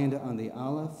mind on the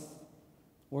Aleph,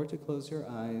 or to close your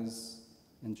eyes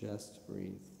and just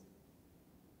breathe.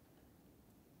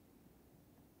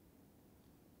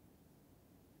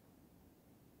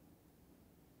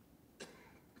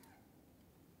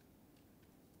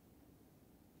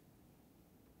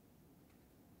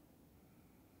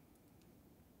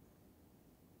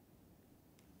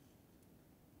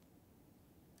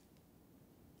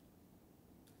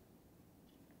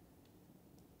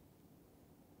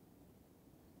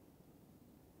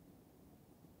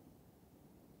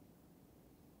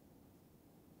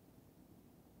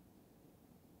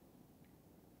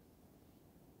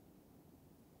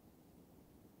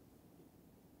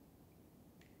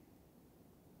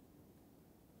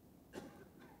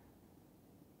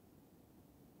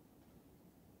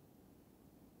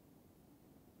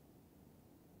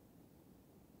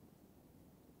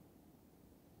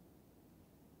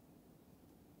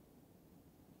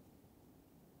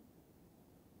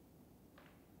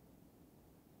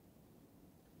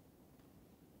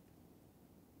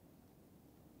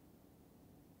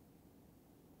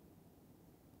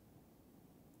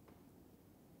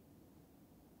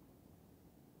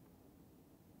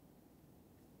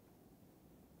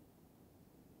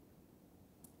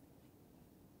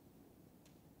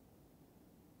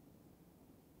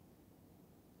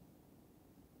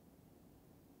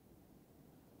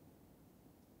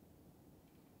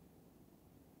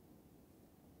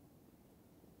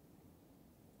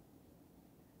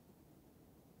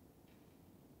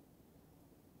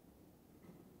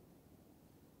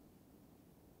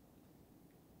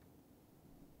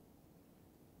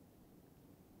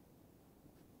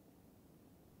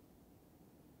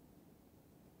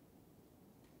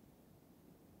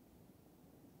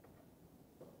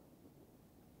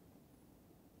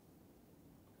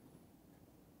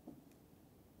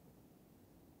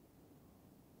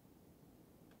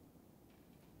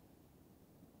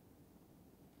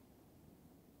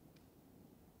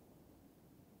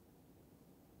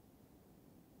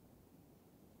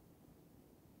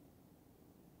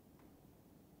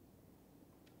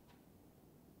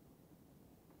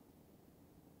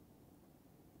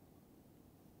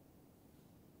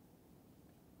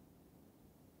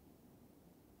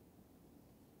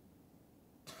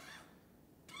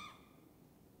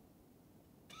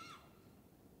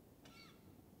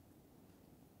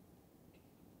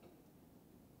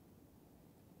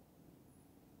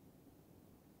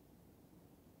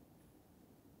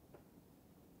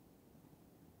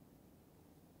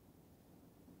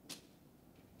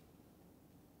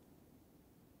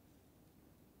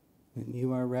 When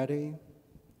you are ready,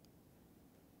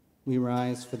 we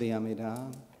rise for the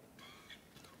Amidah,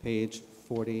 page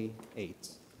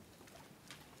 48.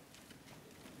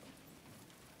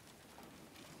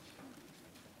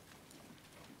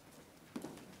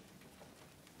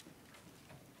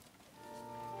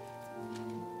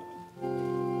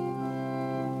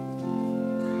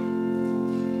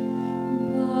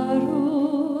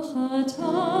 Baruch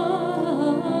atah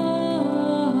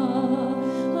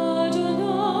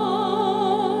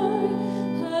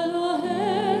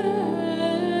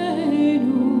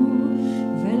Eloheinu,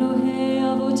 Ve'Elohei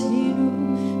Avotinu,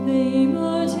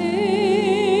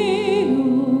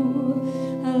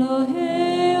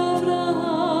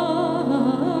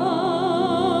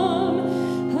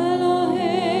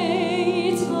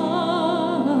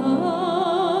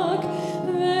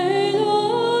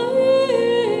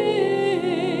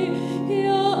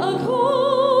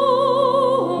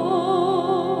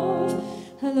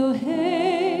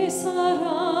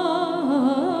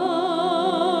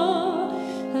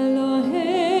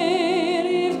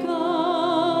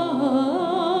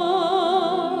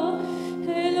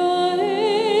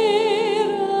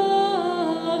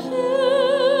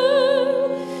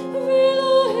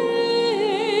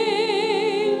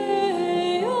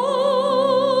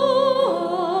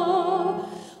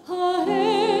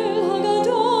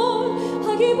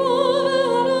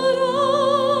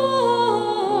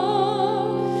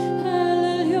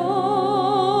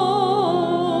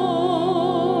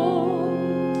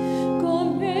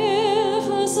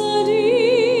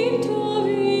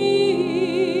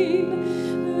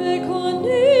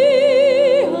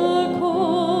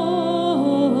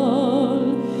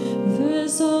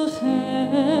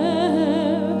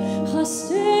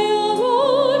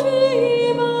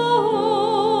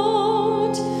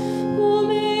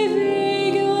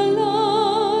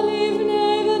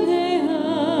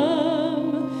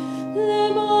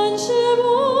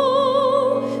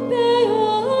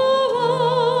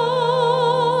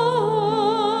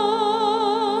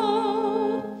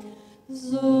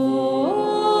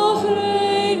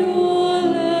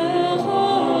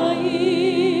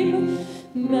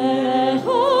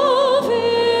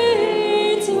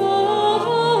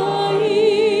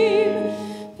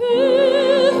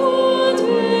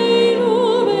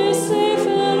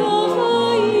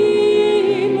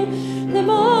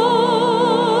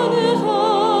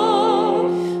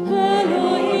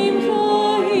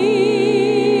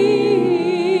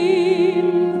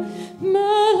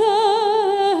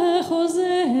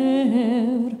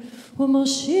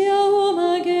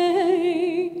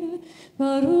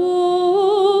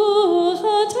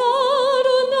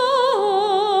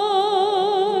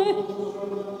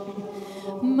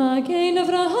 Magen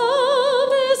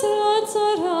Avraham Bezrat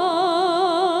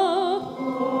Sarah.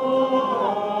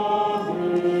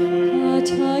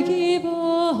 Ata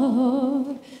Gibor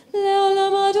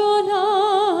Leolam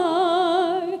Adonai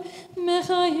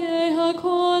Mechaye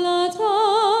HaKol Ata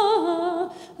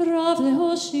Rav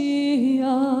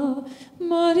Lehoshia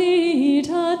Marit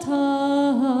Ata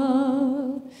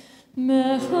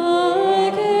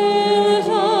Mechagel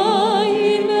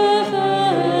Chaim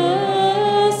Mechesed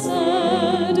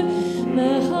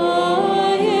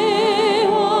Mechaye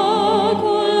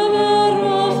HaKol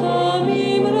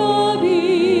Merachamim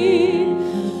Rabim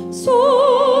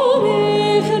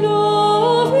Somech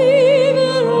Novim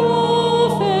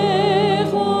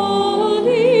Rofech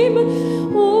Olim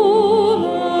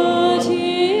Umatir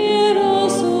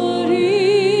Asurim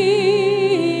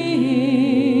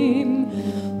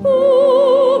Umekayem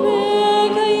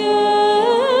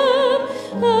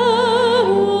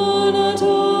Emunato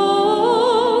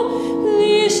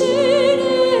Lishinei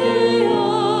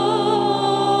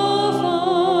Afar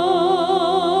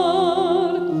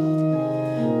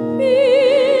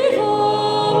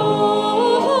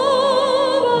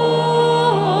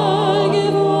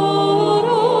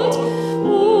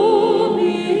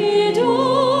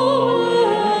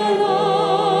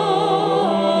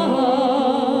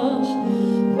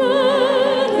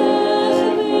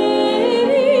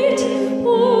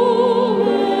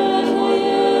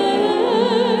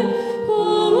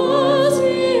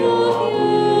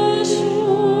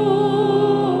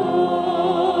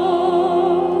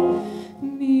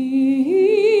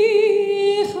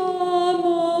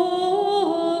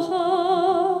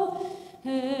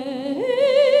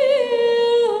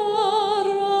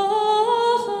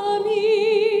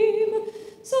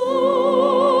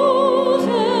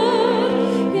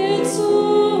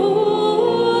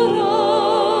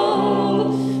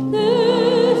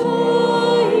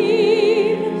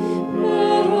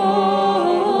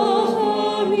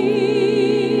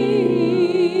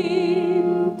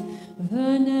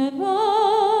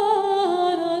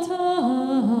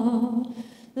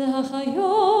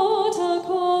L'chayot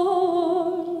hakol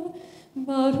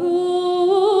Baruch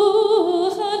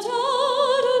atah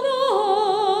Adonai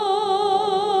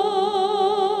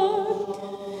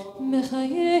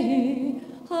Mechaye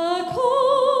hakol.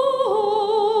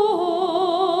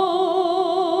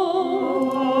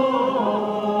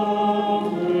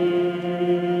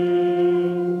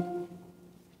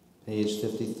 Page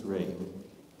 53.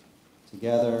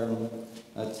 Together,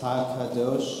 Atah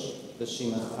Kadosh,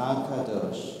 B'Shemecha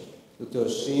Kadosh,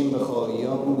 U'Kedoshim B'chol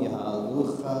Yom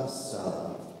Ya'alucha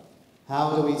Salah. How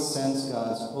do we sense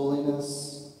God's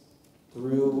holiness?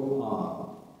 Through awe.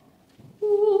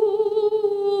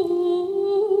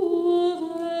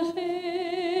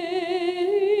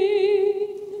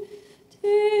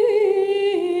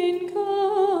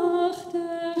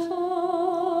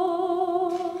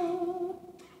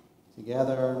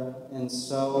 Together, and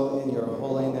so in your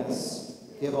holiness,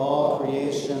 give all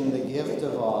creation the gift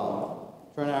of awe.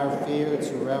 Turn our fear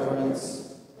to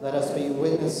reverence. Let us be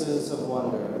witnesses of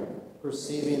wonder,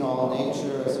 perceiving all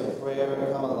nature as a prayer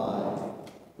come alive.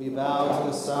 We bow to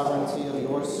the sovereignty of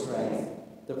your strength,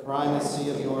 the primacy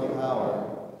of your power.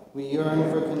 We yearn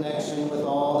for connection with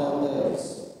all that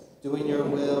lives, doing your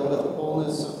will with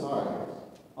fullness of heart.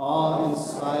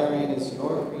 Awe-inspiring is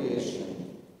your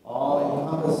creation,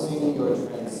 all-encompassing your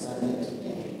transcendent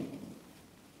being.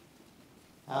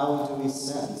 How do we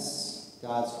sense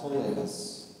God's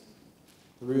holiness?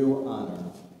 Through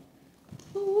honor.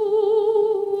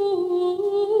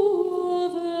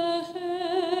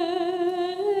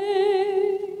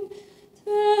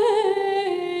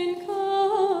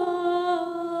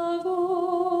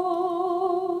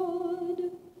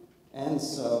 And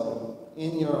so,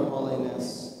 in your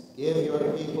holiness, give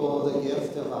your people the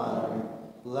gift of honor.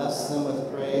 Bless them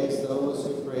with praise those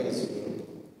who praise you.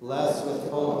 Bless with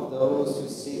hope those who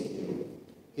seek you.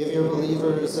 Give your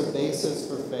believers a basis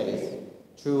for faith,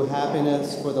 true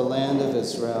happiness for the land of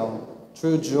Israel,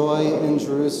 true joy in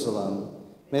Jerusalem.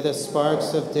 May the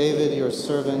sparks of David, your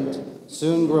servant,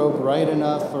 soon grow bright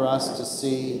enough for us to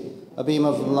see, a beam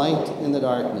of light in the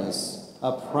darkness,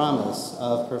 a promise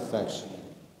of perfection.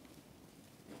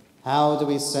 How do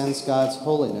we sense God's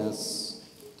holiness?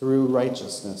 Through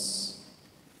righteousness.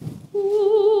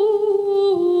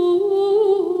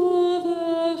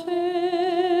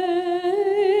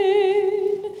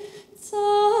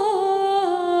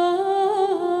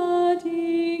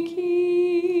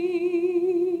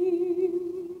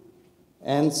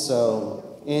 And so,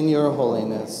 in your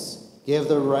holiness, give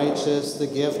the righteous the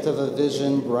gift of a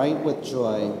vision bright with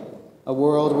joy, a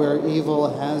world where evil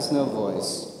has no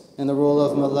voice, and the rule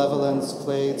of malevolence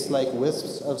fades like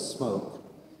wisps of smoke.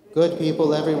 Good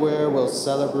people everywhere will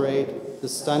celebrate the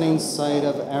stunning sight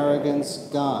of arrogance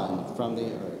gone from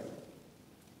the earth.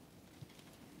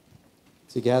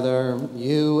 Together,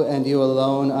 you and you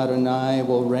alone, Adonai,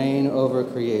 will reign over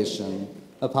creation,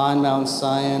 upon Mount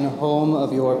Zion, home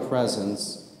of your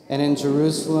presence, and in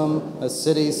Jerusalem, a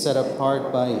city set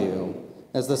apart by you.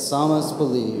 As the psalmist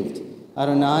believed,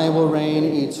 Adonai will reign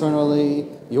eternally,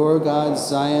 your God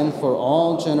Zion, for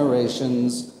all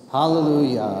generations.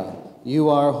 Hallelujah. You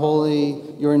are holy,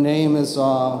 your name is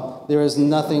awe. There is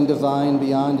nothing divine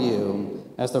beyond you.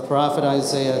 As the prophet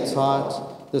Isaiah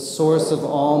taught, the source of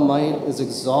all might is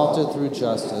exalted through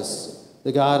justice,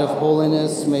 the God of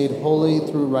holiness made holy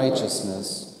through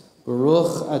righteousness.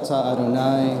 Baruch atah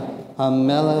Adonai,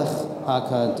 HaMelech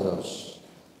HaKadosh.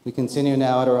 We continue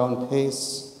now at our own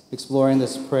pace, exploring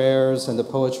the prayers and the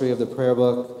poetry of the prayer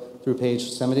book through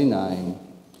page 79.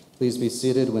 Please be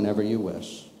seated whenever you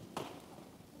wish.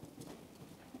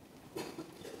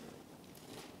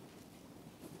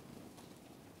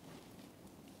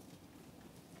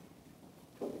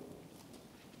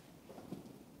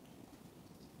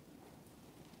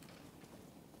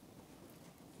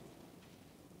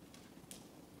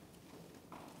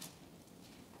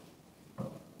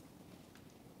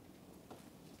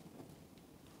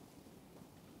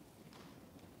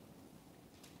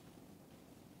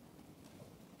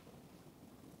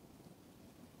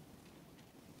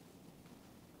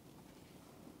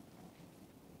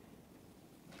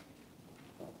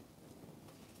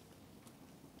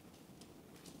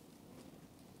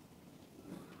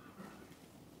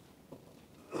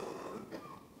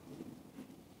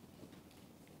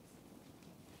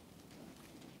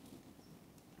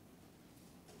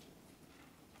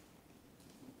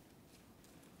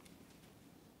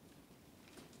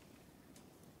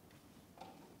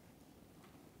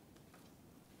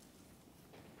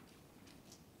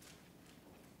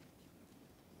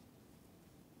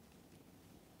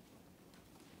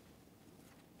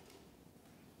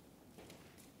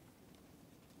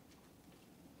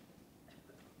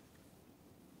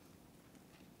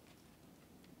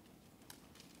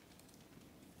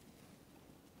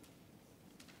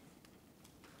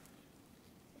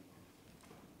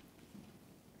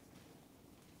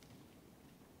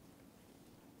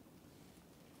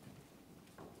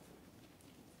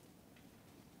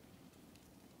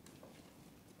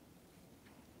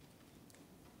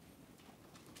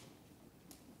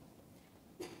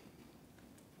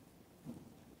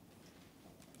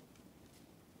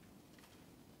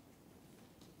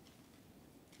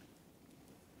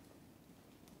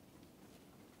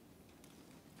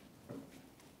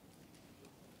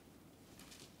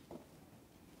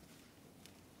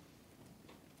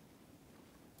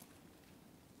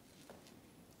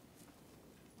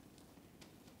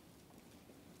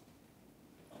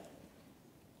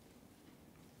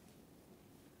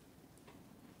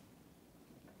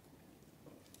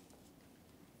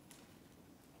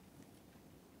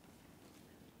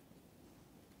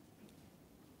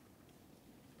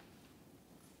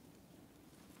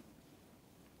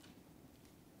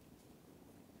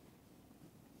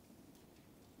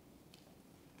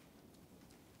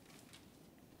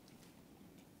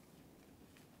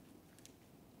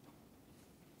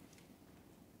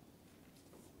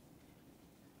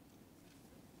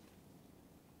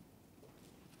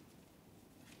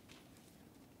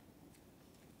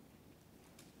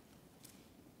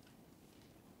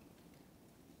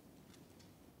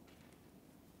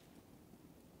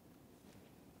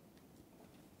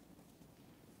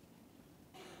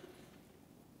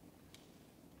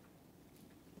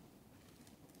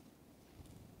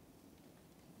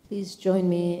 Please join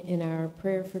me in our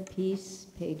prayer for peace,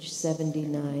 page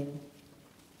 79.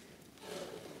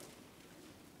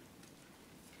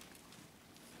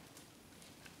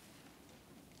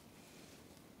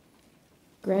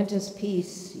 Grant us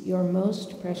peace, your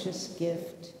most precious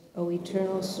gift, O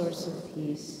eternal source of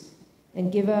peace, and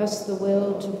give us the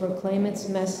will to proclaim its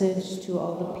message to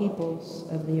all the peoples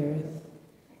of the earth.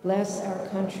 Bless our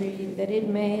country, that it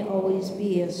may always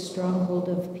be a stronghold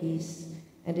of peace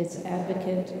and its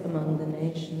advocate among the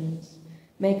nations.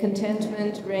 May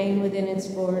contentment reign within its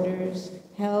borders,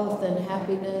 health and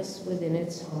happiness within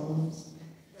its homes.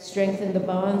 Strengthen the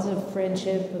bonds of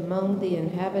friendship among the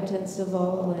inhabitants of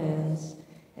all lands,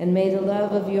 and may the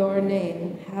love of your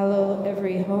name hallow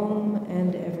every home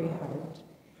and every heart.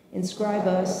 Inscribe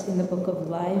us in the book of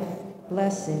life,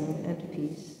 blessing, and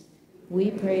peace.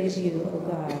 We praise you, O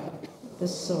God, the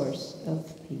source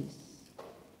of peace.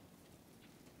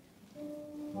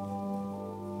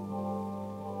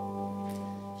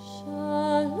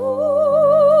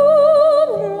 Shalom.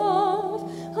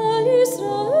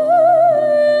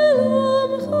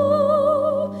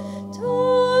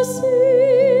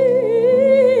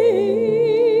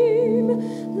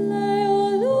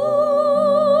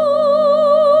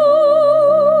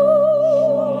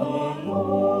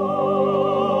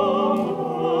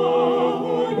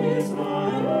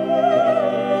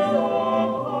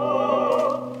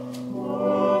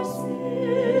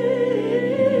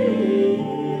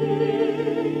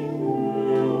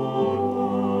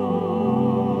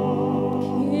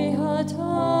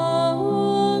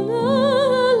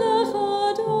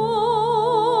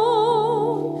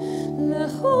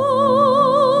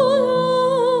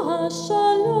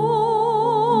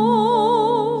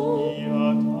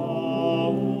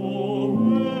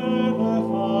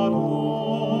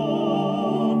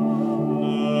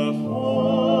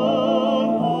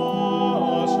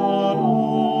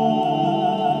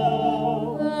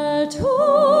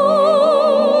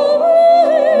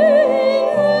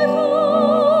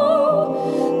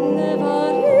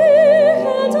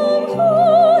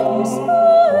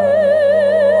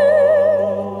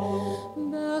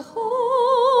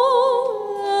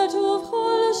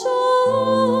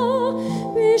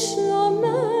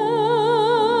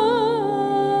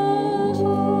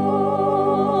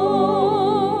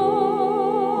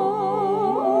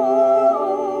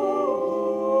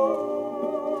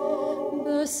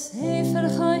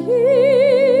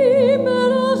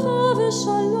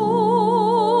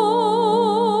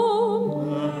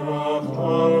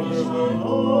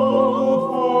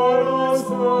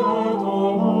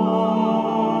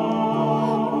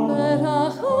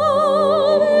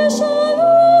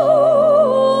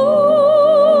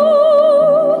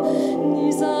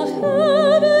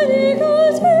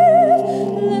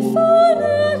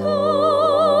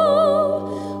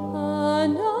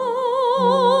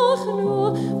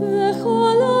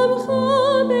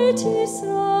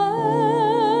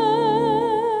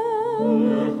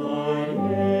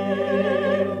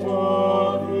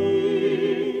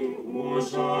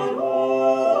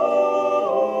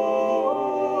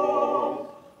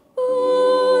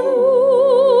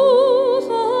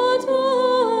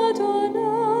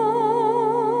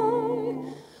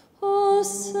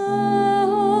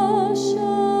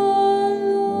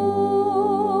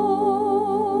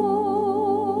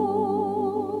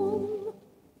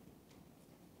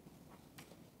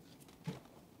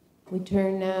 We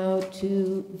turn now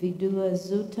to Vidua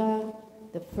Zuta,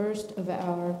 the first of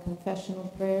our confessional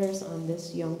prayers on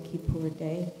this Yom Kippur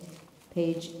day.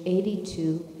 Page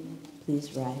 82,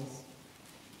 please rise.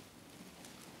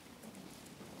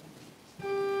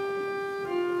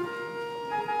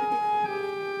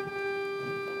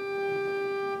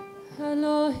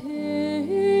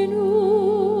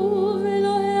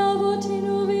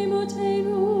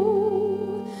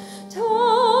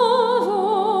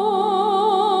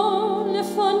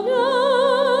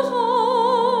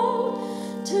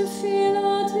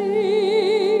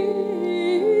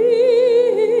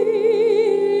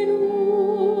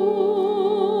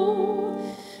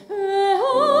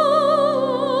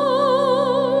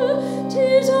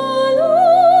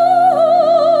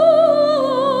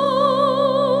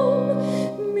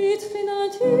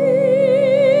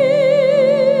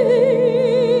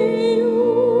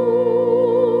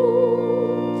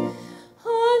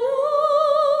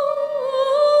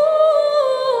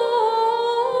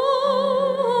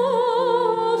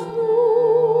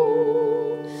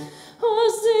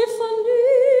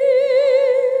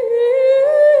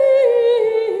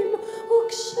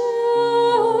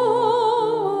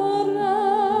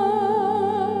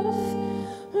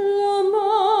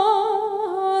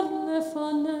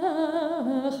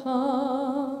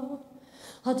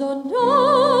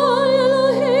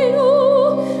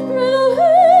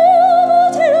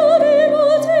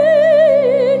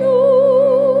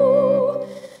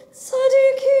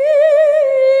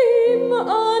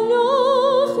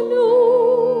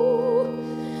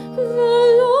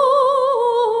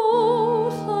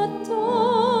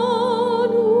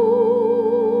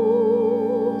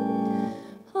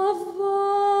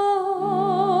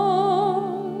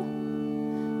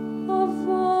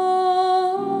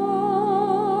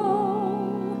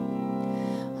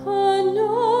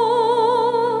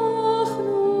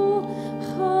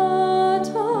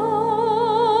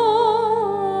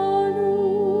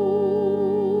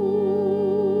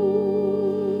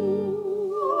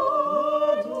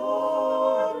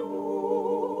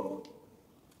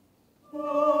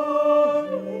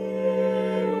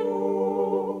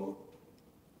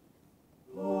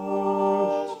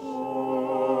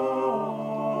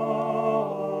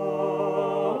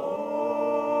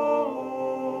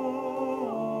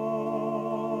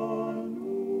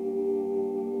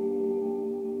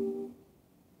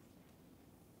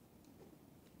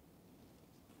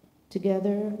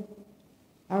 Together,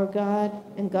 our God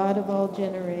and God of all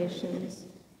generations,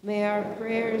 may our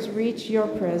prayers reach your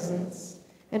presence,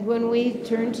 and when we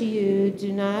turn to you,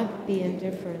 do not be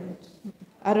indifferent.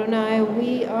 Adonai,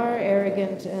 we are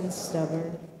arrogant and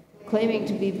stubborn, claiming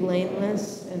to be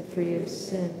blameless and free of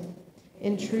sin.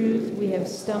 In truth, we have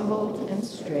stumbled and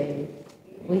strayed.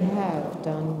 We have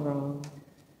done wrong.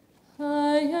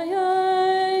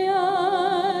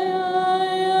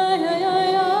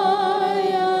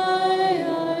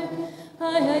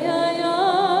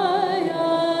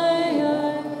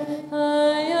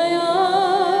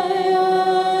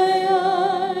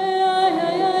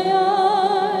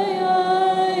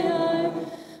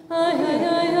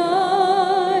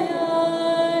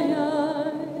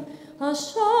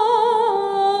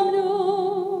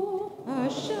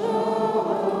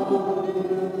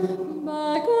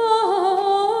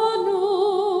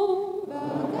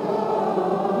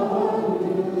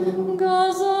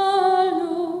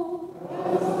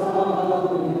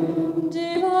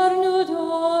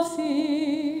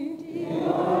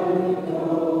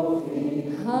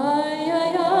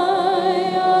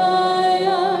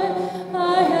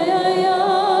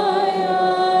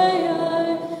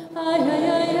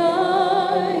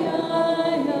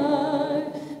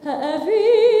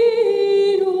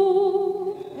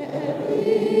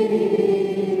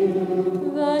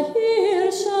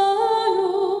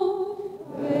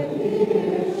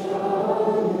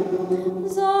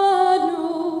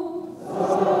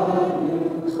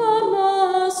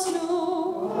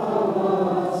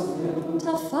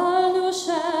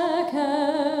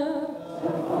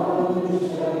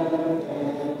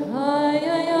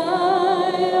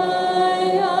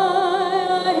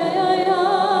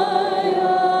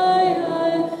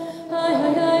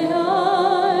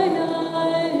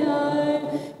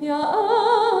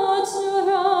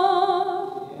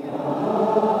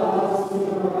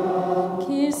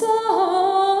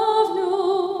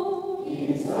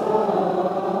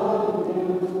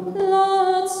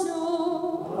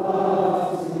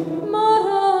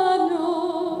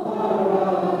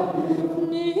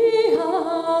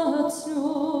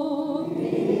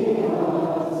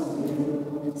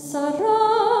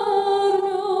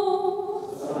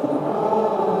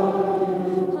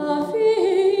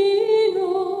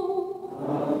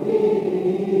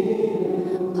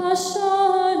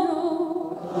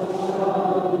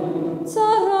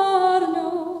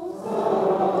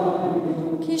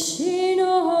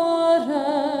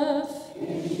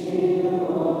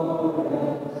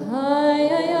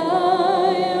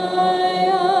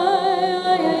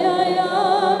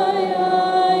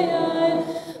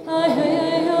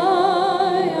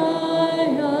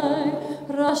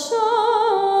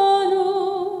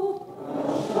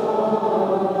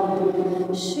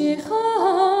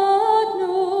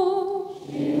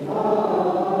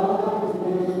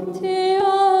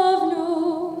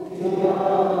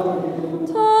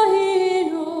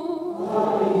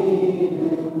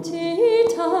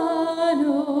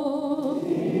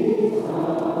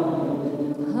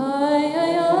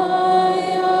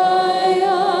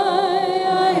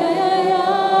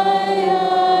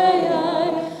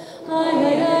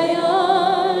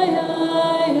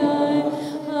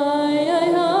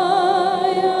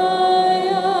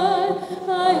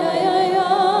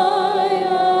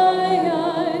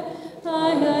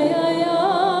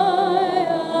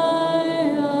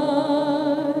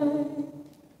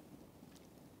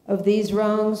 Of these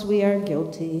wrongs we are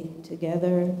guilty.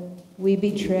 Together we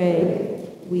betray,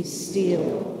 we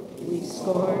steal, we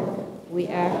scorn, we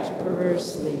act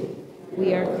perversely.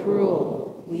 We are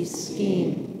cruel, we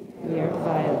scheme, we are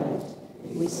violent.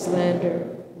 We slander,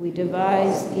 we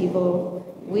devise evil,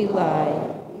 we lie,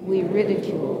 we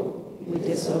ridicule, we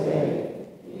disobey.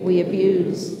 We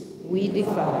abuse, we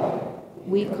defy,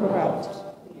 we corrupt,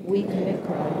 we commit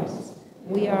crimes.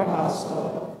 We are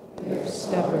hostile, we are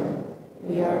stubborn,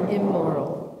 we are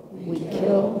immoral, we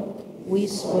kill, we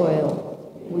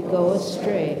spoil, we go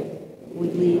astray, we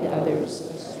lead others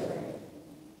astray.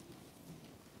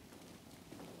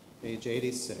 Page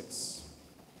 86.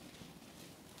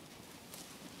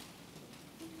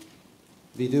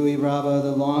 Vidui Rabba,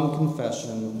 the long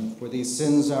confession. For these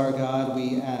sins, our God,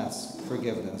 we ask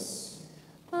forgiveness.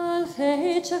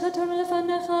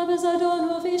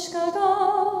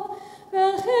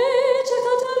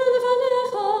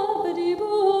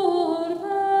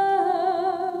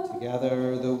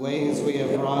 Together, the ways we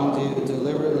have wronged you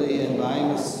deliberately and by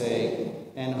mistake,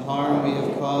 and harm we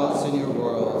have caused in your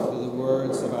world through the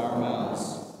words of our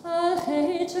mouths.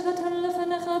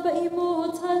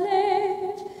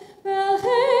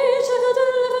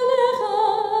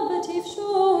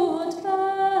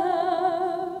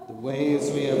 The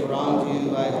ways we have wronged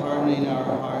you by hardening our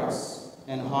hearts,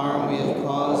 and harm we have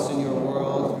caused in your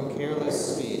world through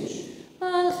careless speech.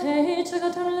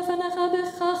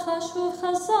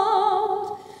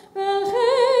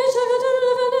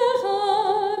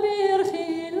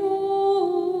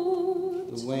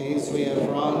 The ways we have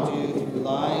wronged you through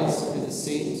lies and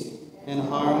deceit, and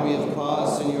harm we have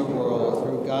caused in your world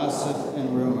through gossip and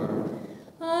rumor.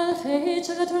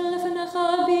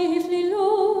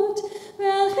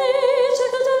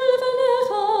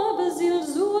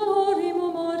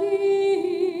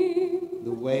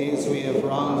 The ways we have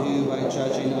wronged you by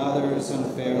judging others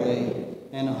unfairly,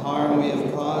 and harm we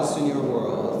have caused in your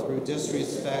world through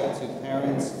disrespect to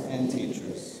parents and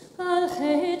teachers.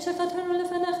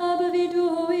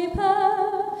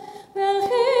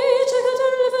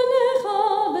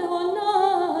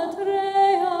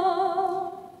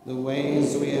 The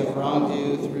ways we have wronged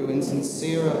you through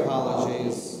insincere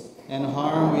apologies, and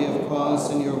harm we have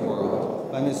caused in your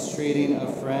world by mistreating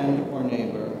a friend or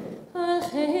neighbor.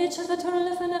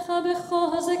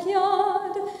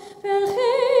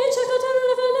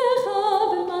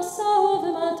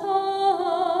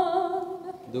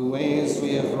 The ways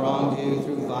we have wronged you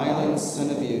through violence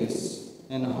and abuse,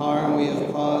 and harm we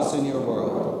have caused in your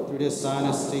world through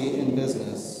dishonesty in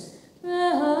business.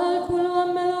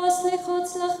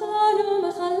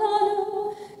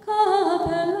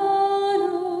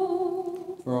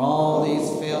 For all these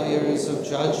failures of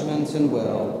judgment and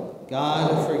will,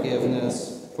 God of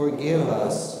forgiveness, forgive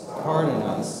us, pardon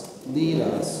us, lead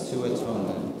us to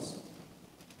atonement.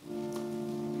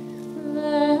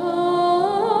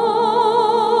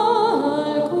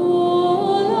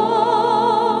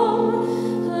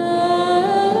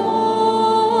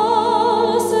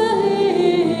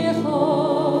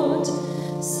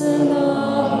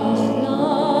 Selach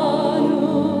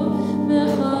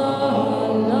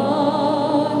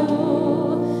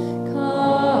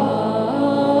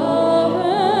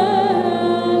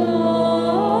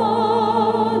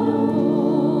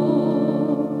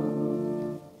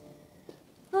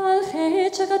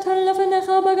חטא שכתר לפניך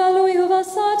בגלוי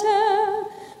ובסתר,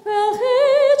 ועל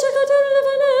חטא שכתר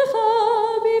לפניך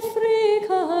בפרי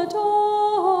כתוב.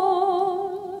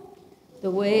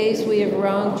 The ways we have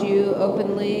wronged you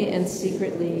openly and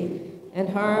secretly, and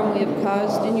harm we have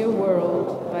caused in your world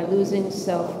by losing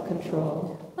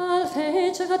self-control. על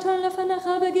חטא שכתר לפניך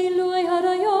בגילוי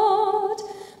עריות,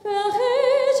 ועל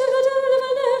חטא שכתר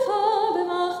לפניך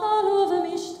במאכל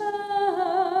ובמשתה.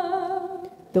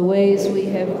 The ways we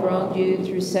have wronged you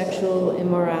through sexual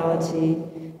immorality,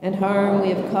 and harm we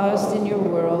have caused in your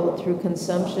world through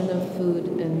consumption of food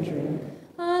and drink.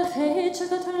 על חטא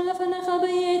שכתר לפניך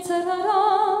ביצר הרע,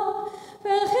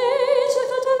 ועל חטא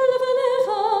שכתר לפניך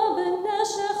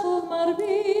בנשך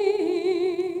ובמרבית.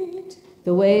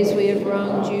 The ways we have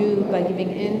wronged you by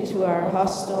giving in to our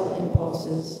hostile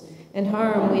impulses, and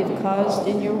harm we have caused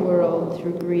in your world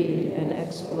through greed and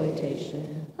exploitation.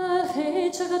 על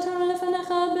חטא שכתר לפניך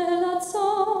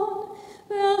בהלצון,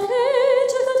 ועל חטא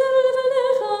שכתר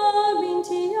לפניך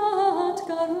בנטיית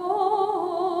גרון.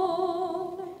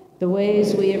 The ways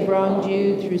we have wronged you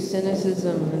through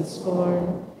cynicism and scorn,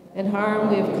 and harm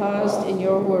we have caused in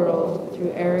your world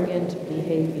through arrogant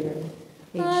behavior.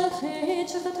 על חטא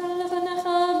שכתר לפניך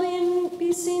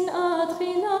בשנאת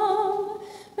חינם,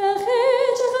 ועל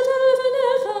חטא שכתר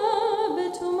לפניך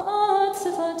בטומאת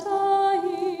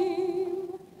שפתיים.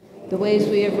 The ways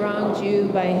we have wronged you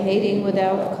by hating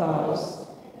without cause,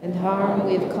 and harm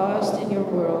we have caused in your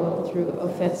world through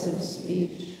offensive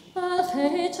speech. על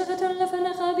חטא שכתר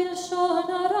לפניך בלשון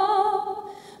הרע,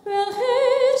 ועל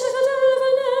חטא שכתר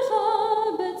לפניך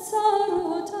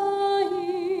בצרותיים.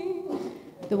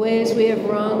 The ways we have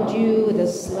wronged you with a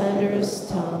slanderous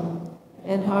tongue,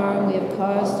 and harm we have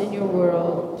caused in your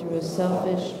world through a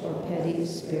selfish or petty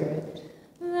spirit.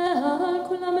 ועל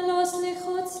כולם לא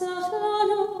סליחות סלח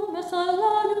לנו, מחל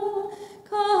לנו,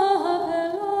 כפר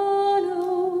לנו.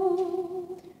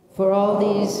 For all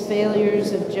these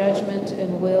failures of judgment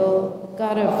and will,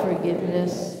 God of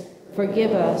forgiveness,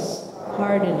 forgive us,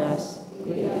 pardon us,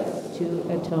 to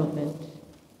atonement.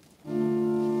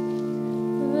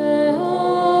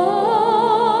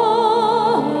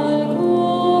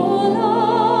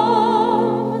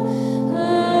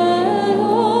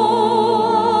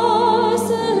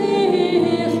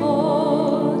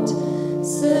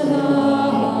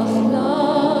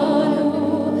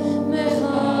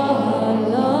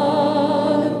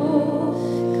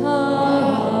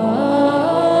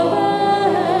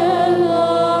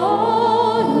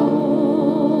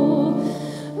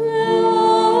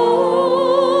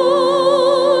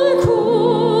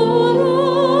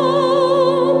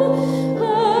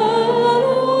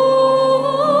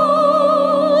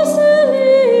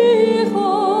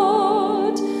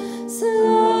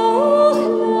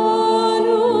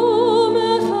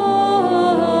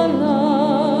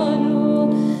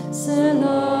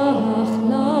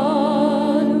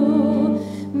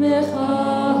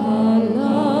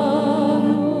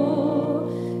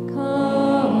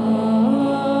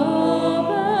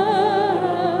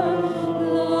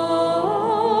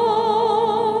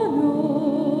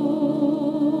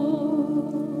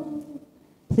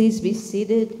 Please be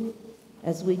seated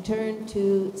as we turn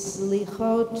to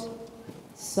Slichot,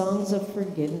 Songs of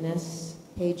Forgiveness,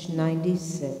 page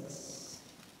 96.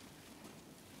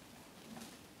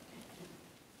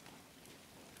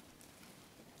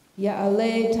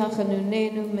 Ya'aleh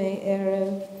tachanunenu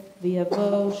me'erev,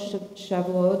 v'yavo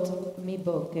shavuot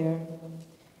miboker,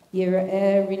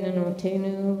 yira'eh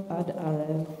rinanotenu ad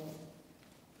alev.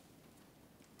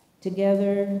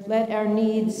 Together, let our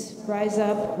needs rise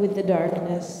up with the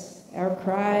darkness, our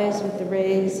cries with the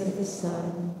rays of the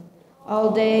sun.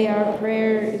 All day our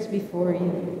prayer is before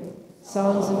you,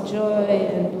 songs of joy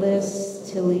and bliss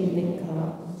till evening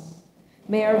comes.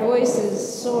 May our voices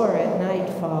soar at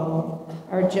nightfall,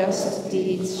 our just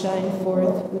deeds shine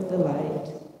forth with the light.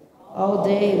 All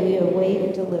day we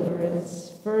await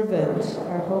deliverance, fervent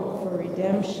our hope for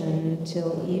redemption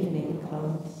till evening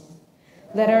comes.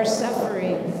 Let our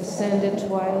suffering ascend at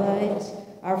twilight,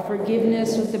 our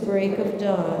forgiveness with the break of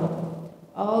dawn.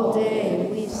 All day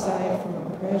we sigh from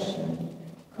oppression,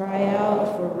 cry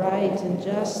out for right and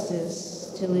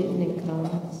justice till evening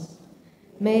comes.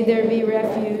 May there be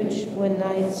refuge when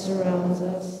night surrounds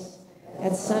us,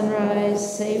 at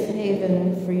sunrise safe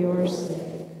haven for your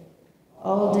sake.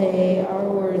 All day our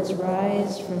words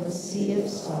rise from a sea of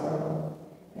sorrow,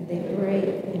 and they break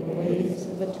in waves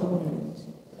of atonement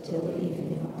till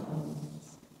evening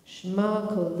comes. Shema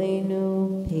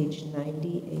Kolenu, page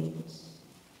 98.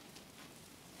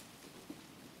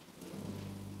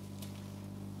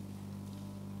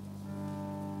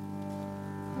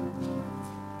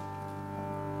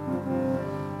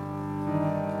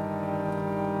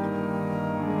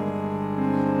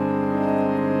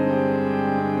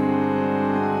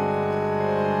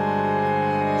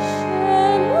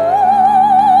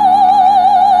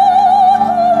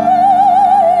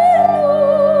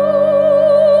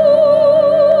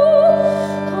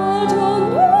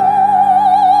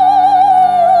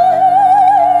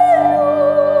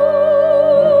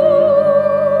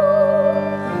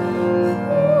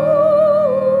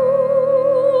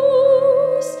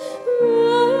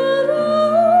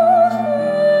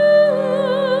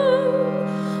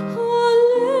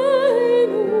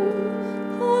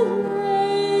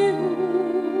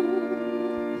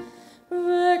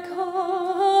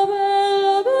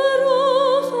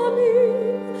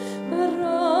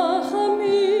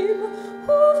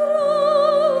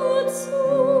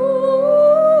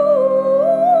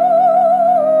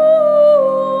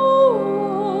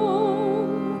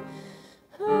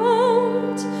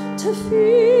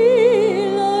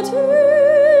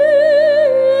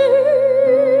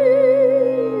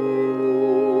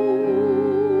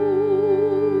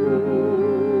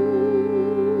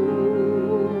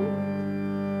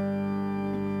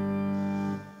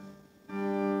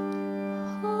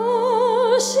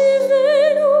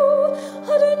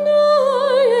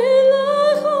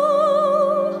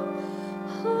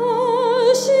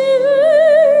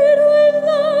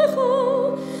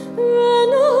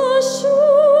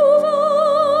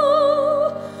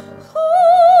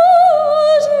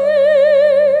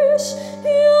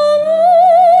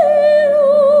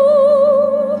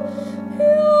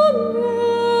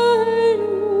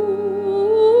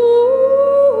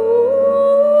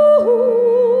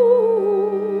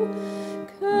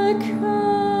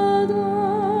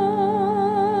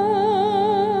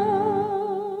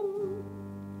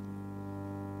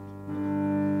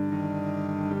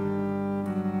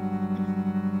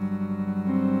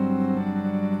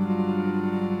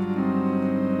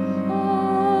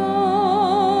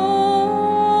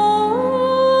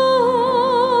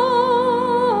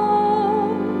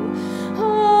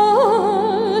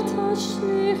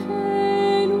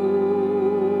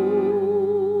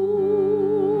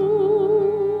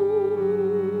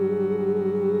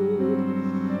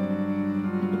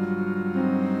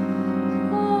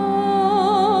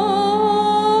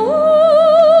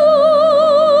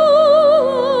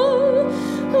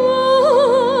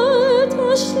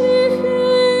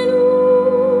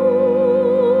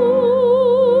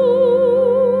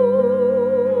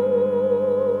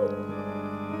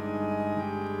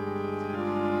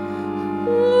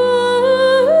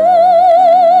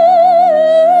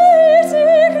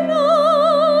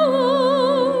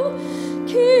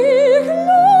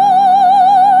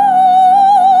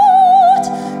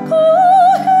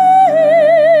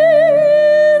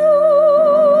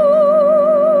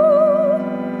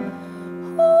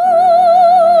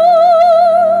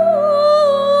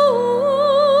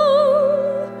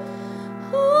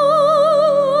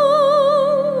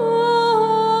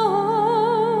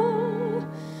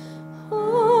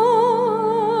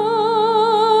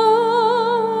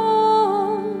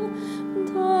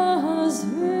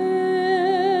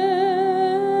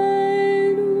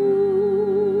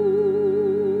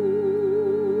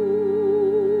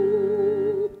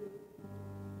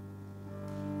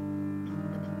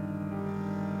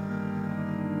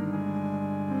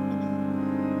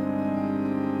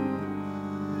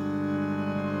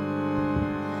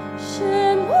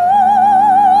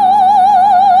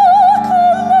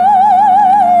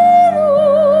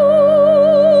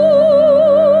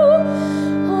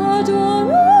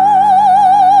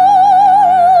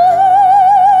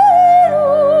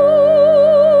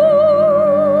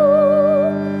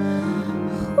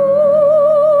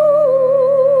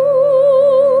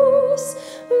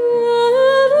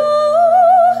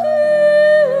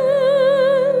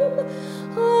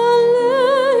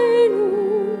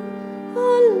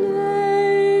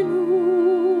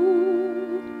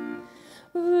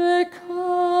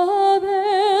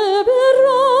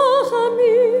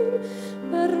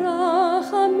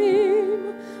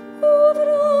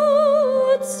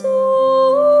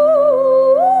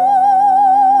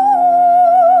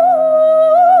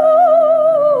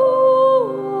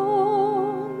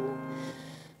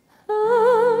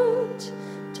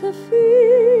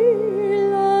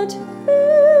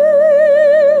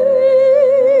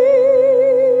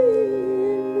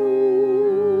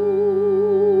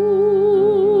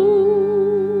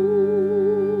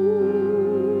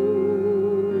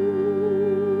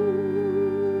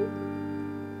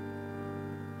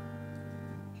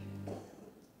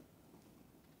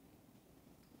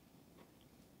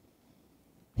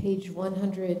 Page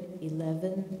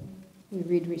 111, we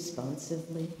read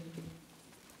responsively.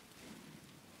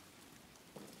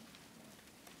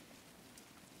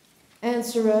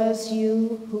 Answer us,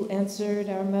 you who answered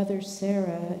our mother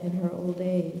Sarah in her old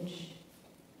age.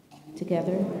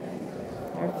 Together,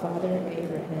 our father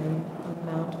Abraham on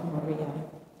Mount Moriah.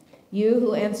 You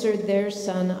who answered their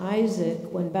son Isaac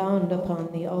when bound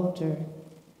upon the altar.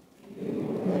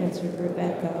 Who answered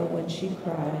Rebekah when she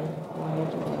cried, why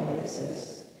do I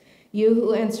exist? You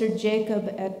who answered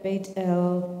Jacob at Beit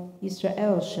El,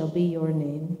 Israel shall be your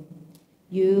name.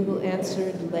 You who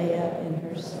answered Leah in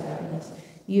her sadness.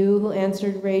 You who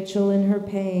answered Rachel in her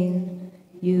pain.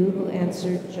 You who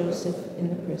answered Joseph in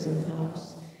the prison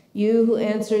house. You who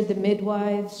answered the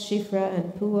midwives, Shiphrah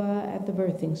and Puah at the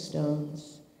birthing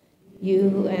stones. You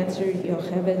who answered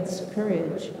Yocheved's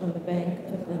courage on the bank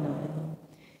of the Nile.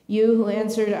 You who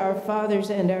answered our fathers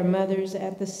and our mothers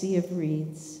at the Sea of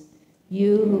Reeds.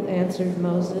 You who answered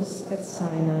Moses at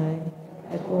Sinai,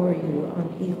 I bore you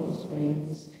on eagle's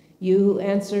wings. You who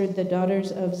answered the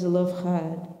daughters of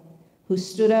Zelophehad, who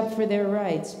stood up for their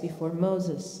rights before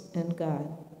Moses and God.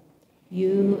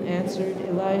 You who answered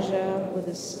Elijah with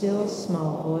a still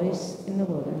small voice in the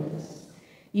wilderness.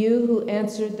 You who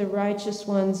answered the righteous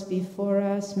ones before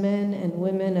us, men and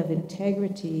women of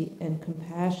integrity and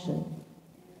compassion.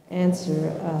 Answer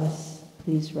us,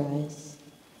 please rise.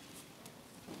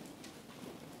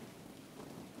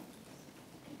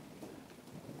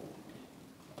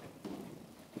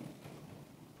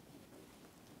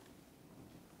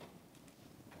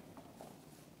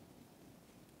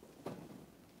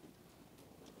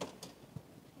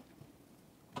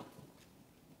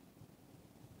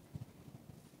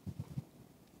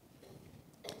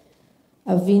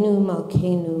 Avinu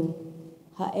Malkeinu,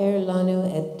 ha'er lanu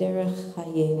et derech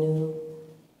hayenu.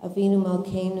 Avinu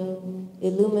Malkeinu,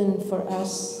 illumine for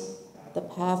us the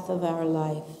path of our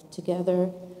life.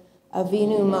 Together,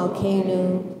 Avinu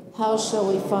Malkeinu, how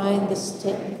shall we find this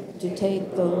to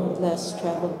take the less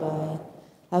traveled by?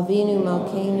 Avinu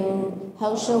Malkeinu,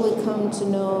 how shall we come to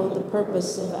know the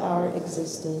purpose of our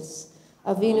existence?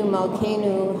 Avinu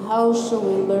Malkeinu, how shall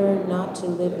we learn not to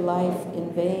live life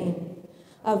in vain?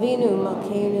 Avinu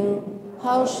Malkeinu,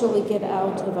 how shall we get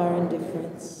out of our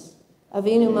indifference?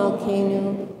 Avinu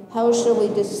Malkeinu, how shall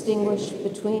we distinguish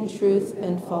between truth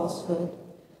and falsehood?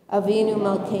 Avinu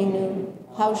Malkeinu,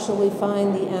 how shall we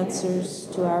find the answers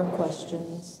to our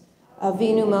questions?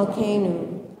 Avinu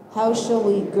Malkeinu, how shall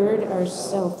we gird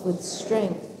ourselves with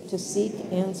strength to seek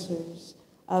answers?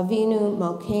 Avinu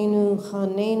Malkeinu,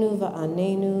 chanenu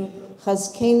va'anenu,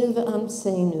 chazkenu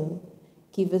va'amsenu,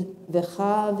 ki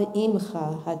v'cha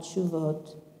v'imcha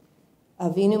hatshuvot.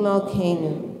 Avinu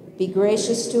Malkeinu, be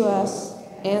gracious to us,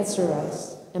 answer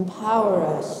us, empower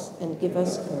us, and give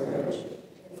us courage.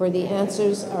 For the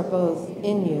answers are both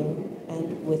in you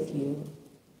and with you.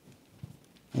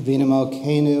 Avinu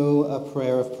Malkeinu, a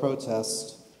prayer of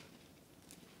protest.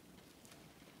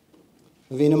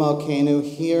 Avinu Malkeinu,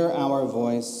 hear our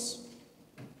voice.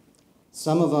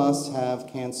 Some of us have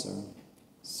cancer.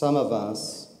 Some of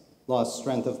us lost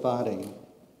strength of body.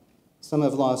 Some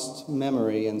have lost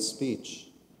memory and speech.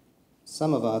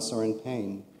 Some of us are in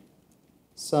pain.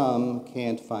 Some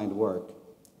can't find work.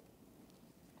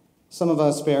 Some of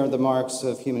us bear the marks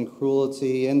of human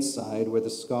cruelty inside where the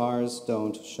scars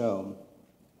don't show.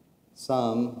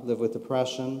 Some live with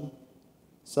depression.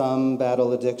 Some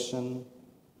battle addiction.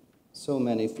 So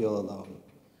many feel alone.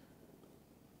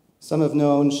 Some have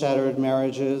known shattered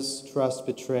marriages, trust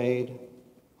betrayed,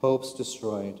 hopes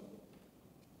destroyed.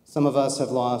 Some of us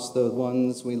have lost the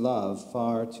ones we love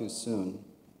far too soon,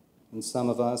 and some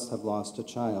of us have lost a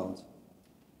child.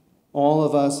 All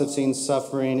of us have seen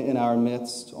suffering in our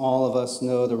midst. All of us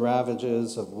know the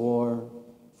ravages of war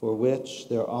for which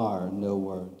there are no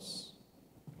words.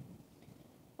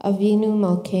 Avinu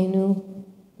Malkeinu,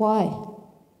 why?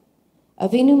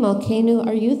 Avinu Malkeinu,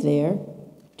 are you there?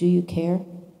 Do you care?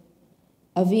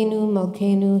 Avinu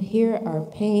Malkeinu, hear our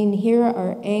pain, hear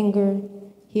our anger,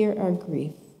 hear our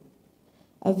grief.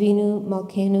 Avinu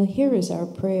Malkeinu, here is our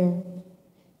prayer.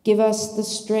 Give us the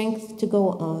strength to go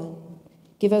on.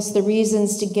 Give us the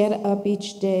reasons to get up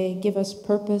each day. Give us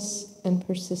purpose and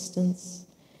persistence.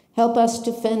 Help us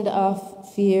to fend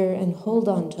off fear and hold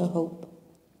on to hope.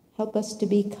 Help us to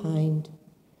be kind.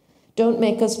 Don't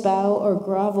make us bow or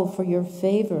grovel for your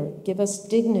favor. Give us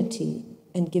dignity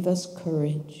and give us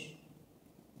courage.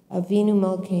 Avinu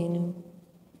Malkeinu,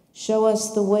 show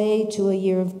us the way to a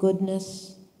year of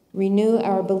goodness. Renew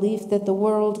our belief that the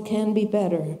world can be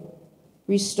better.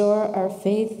 Restore our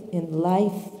faith in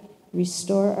life.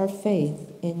 Restore our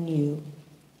faith in you.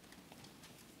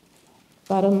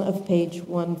 Bottom of page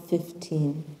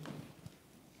 115.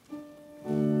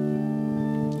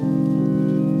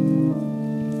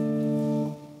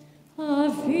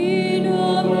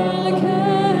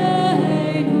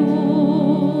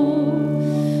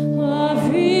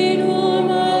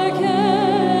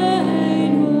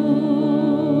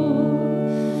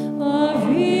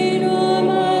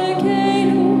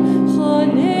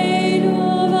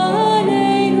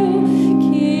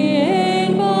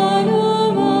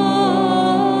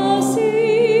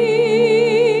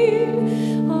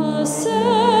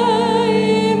 Say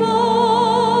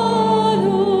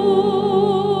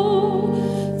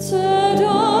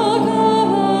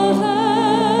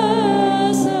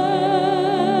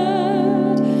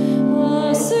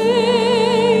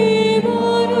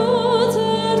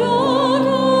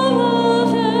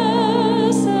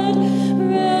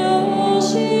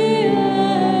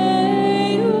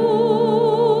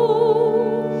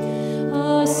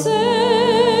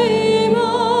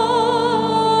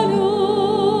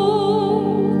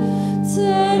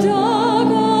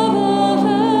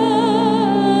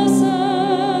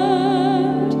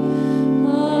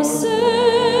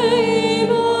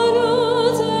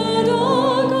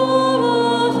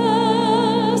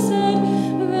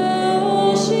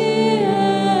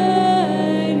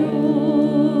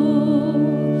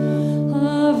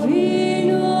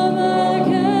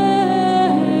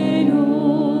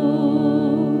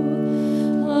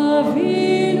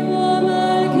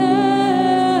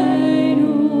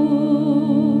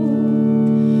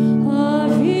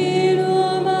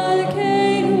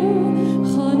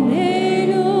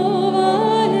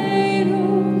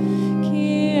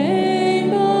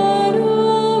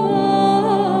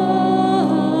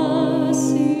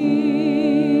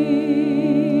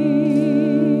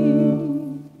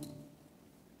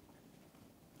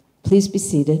Please be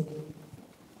seated.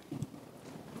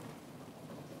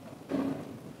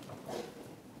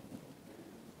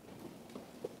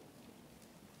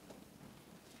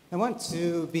 I want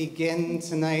to begin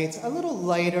tonight a little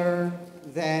lighter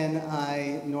than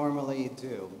I normally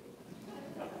do.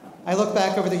 I look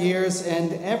back over the years,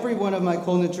 and every one of my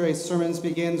Kol Nidre sermons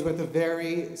begins with a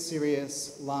very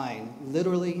serious line.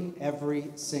 Literally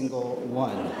every single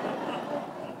one.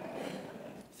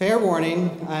 Fair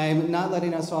warning, I'm not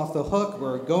letting us off the hook.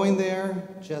 We're going there,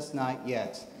 just not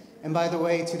yet. And by the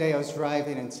way, today I was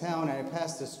driving in town, and I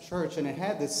passed this church, and it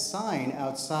had this sign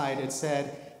outside. It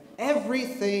said,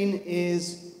 "Everything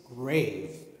is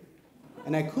grave."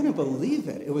 And I couldn't believe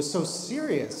it. It was so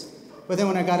serious. But then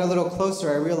when I got a little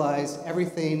closer, I realized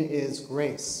everything is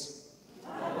grace.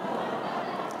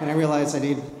 And I realized I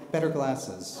need better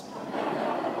glasses.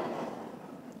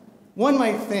 One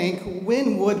might think,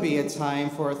 when would be a time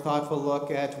for a thoughtful look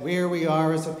at where we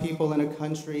are as a people in a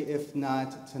country, if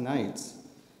not tonight?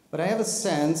 But I have a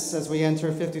sense, as we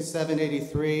enter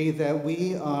 5783, that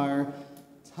we are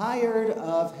tired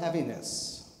of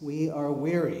heaviness. We are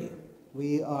weary.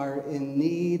 We are in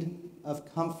need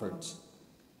of comfort.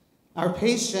 Our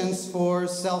patience for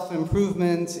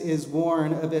self-improvement is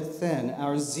worn a bit thin.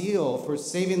 Our zeal for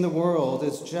saving the world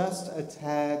is just a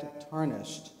tad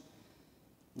tarnished.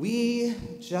 We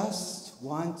just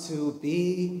want to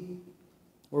be,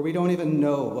 or we don't even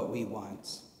know what we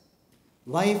want.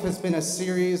 Life has been a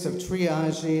series of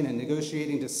triaging and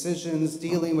negotiating decisions,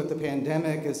 dealing with the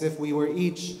pandemic as if we were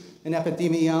each an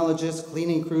epidemiologist,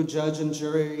 cleaning crew, judge, and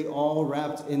jury, all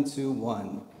wrapped into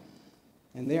one.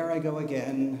 And there I go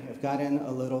again. I've gotten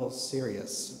a little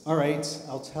serious. All right,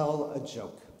 I'll tell a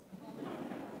joke.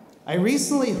 I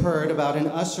recently heard about an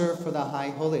usher for the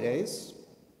High Holy Days.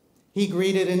 He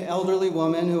greeted an elderly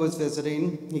woman who was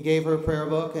visiting. He gave her a prayer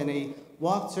book, and he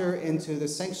walked her into the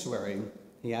sanctuary.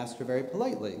 He asked her very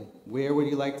politely, "Where would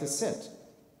you like to sit?"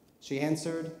 She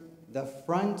answered, "The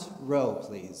front row,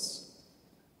 please."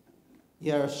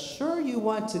 "You're sure you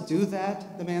want to do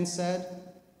that?" the man said.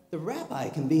 "The rabbi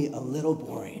can be a little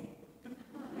boring."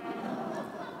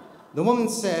 The woman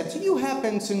said, "Do you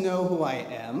happen to know who I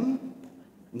am?"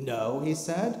 "No," he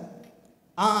said.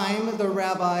 "I'm the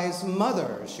rabbi's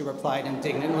mother," she replied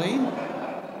indignantly.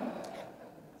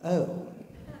 "Oh,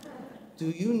 do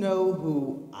you know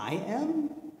who I am?"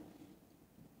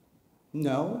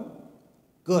 "No."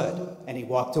 "Good," and he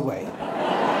walked away.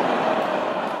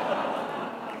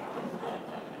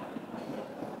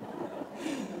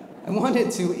 I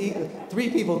wanted to eat. 3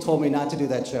 people told me not to do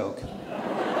that joke.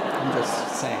 I'm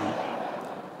just saying.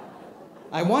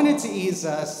 I wanted to ease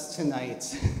us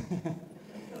tonight.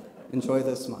 Enjoy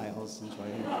the smiles, enjoy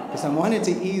it. Because I wanted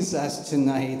to ease us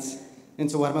tonight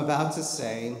into what I'm about to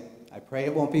say. I pray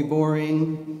it won't be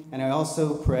boring, and I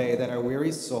also pray that our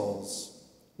weary souls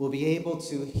will be able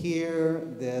to hear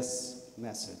this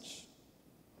message.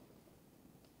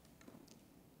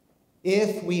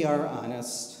 If we are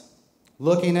honest,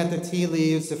 looking at the tea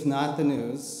leaves, if not the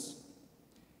news,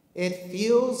 it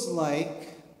feels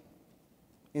like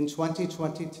in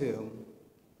 2022,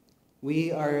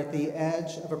 we are at the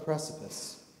edge of a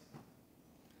precipice.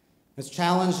 As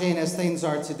challenging as things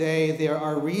are today, there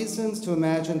are reasons to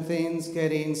imagine things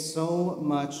getting so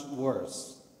much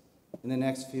worse in the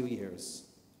next few years.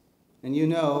 And you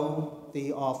know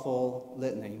the awful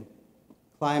litany: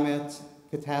 climate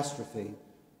catastrophe,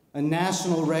 a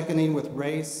national reckoning with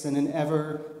race, and an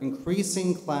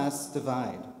ever-increasing class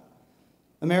divide.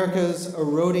 America's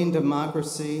eroding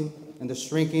democracy and the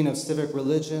shrinking of civic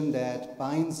religion that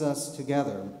binds us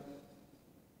together.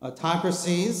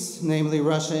 Autocracies, namely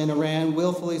Russia and Iran,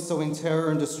 willfully sowing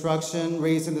terror and destruction,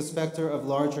 raising the specter of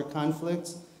larger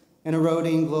conflict, and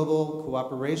eroding global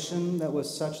cooperation that was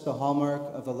such the hallmark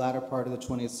of the latter part of the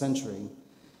 20th century.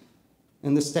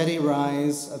 And the steady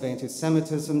rise of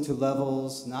anti-Semitism to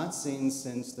levels not seen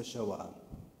since the Shoah.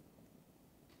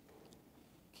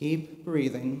 Keep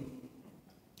breathing.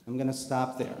 I'm going to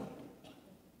stop there.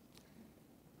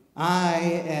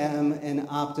 I am an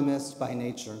optimist by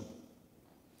nature,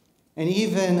 and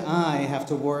even I have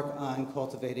to work on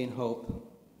cultivating hope.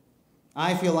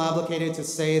 I feel obligated to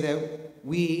say that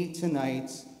we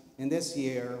tonight, in this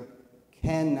year,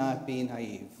 cannot be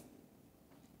naive.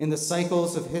 In the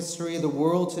cycles of history, the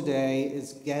world today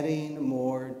is getting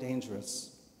more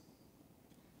dangerous.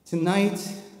 Tonight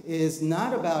is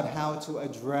not about how to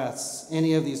address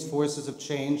any of these forces of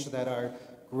change that are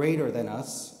greater than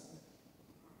us.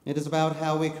 It is about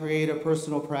how we create a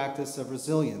personal practice of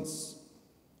resilience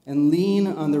and lean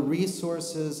on the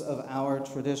resources of our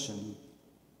tradition.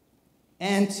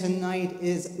 And tonight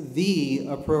is the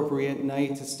appropriate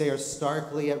night to stare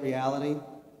starkly at reality.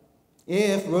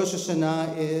 If Rosh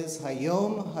Hashanah is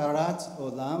Hayom Harat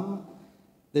Olam,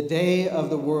 the day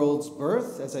of the world's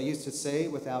birth, as I used to say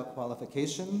without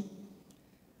qualification,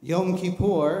 Yom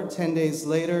Kippur, 10 days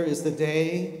later, is the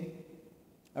day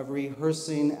of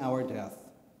rehearsing our death.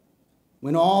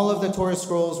 When all of the Torah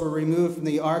scrolls were removed from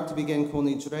the ark to begin Kol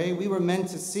Nidre, we were meant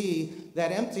to see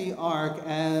that empty ark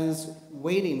as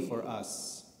waiting for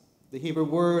us. The Hebrew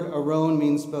word aron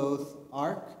means both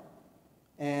ark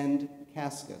and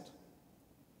casket.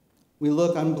 We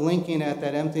look unblinking at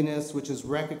that emptiness, which is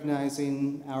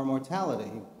recognizing our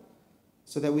mortality,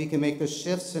 so that we can make the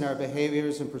shifts in our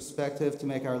behaviors and perspective to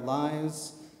make our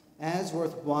lives as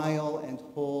worthwhile and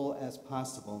whole as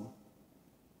possible.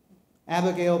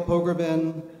 Abigail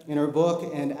Pogrebin, in her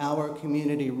book And Our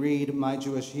Community Read, My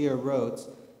Jewish Year, wrote,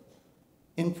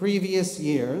 "In previous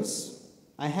years,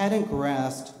 I hadn't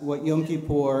grasped what Yom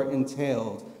Kippur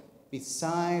entailed,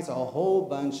 besides a whole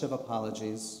bunch of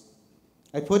apologies.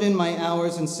 I put in my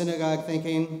hours in synagogue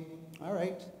thinking, all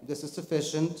right, this is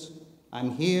sufficient.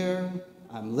 I'm here,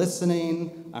 I'm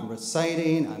listening, I'm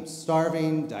reciting, I'm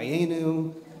starving,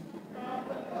 Dayenu."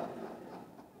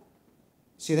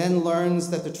 She then learns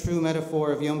that the true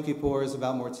metaphor of Yom Kippur is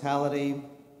about mortality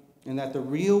and that the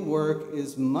real work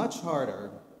is much harder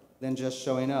than just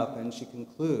showing up. And she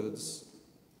concludes,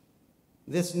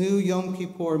 this new Yom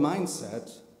Kippur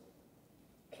mindset,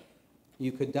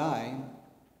 you could die,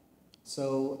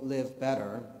 so live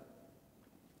better,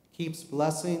 keeps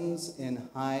blessings in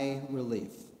high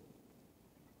relief.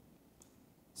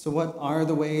 So what are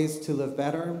the ways to live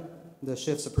better? The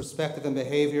shifts of perspective and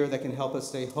behavior that can help us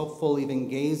stay hopeful, even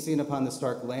gazing upon the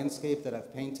stark landscape that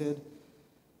I've painted.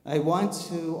 I want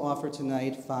to offer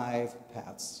tonight 5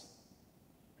 paths.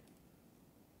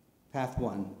 Path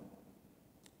 1,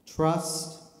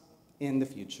 trust in the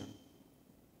future.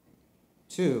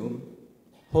 2,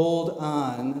 hold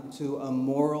on to a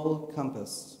moral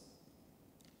compass.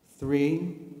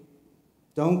 3,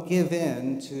 don't give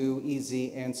in to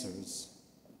easy answers.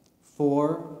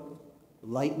 4,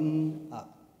 lighten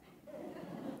up.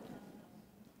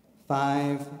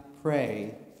 5,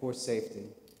 pray for safety.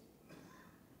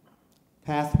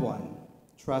 Path 1,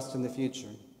 trust in the future.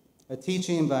 A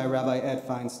teaching by Rabbi Ed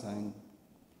Feinstein.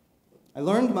 I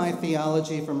learned my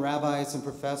theology from rabbis and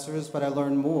professors, but I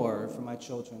learned more from my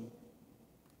children.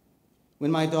 When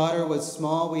my daughter was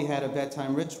small, we had a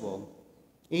bedtime ritual.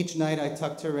 Each night I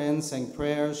tucked her in, sang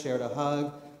prayers, shared a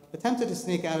hug, attempted to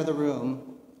sneak out of the room,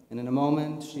 and in a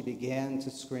moment, she began to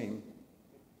scream.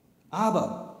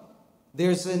 "Abba,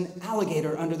 there's an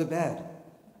alligator under the bed,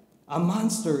 a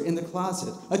monster in the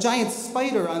closet, a giant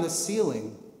spider on the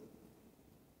ceiling."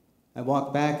 I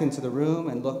walked back into the room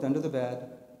and looked under the bed.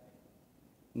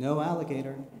 No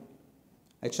alligator.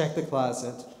 I checked the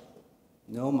closet.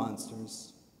 No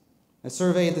monsters. I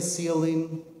surveyed the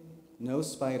ceiling. No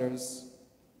spiders.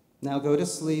 Now go to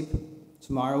sleep.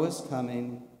 Tomorrow is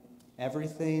coming.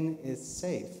 Everything is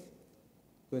safe.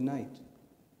 Good night.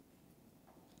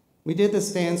 We did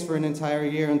this dance for an entire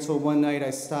year until one night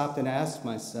I stopped and asked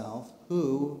myself,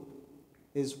 who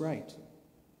is right?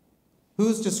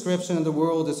 Whose description of the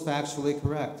world is factually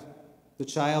correct? The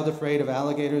child afraid of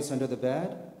alligators under the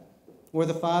bed? Or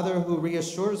the father who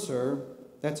reassures her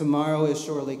that tomorrow is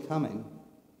surely coming?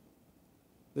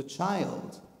 The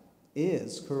child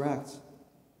is correct.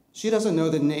 She doesn't know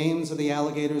the names of the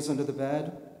alligators under the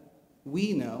bed.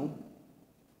 We know.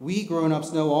 We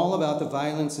grown-ups know all about the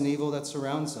violence and evil that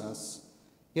surrounds us,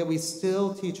 yet we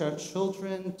still teach our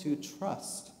children to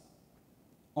trust.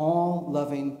 All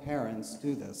loving parents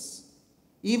do this.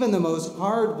 Even the most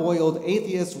hard-boiled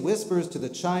atheist whispers to the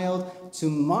child,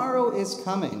 tomorrow is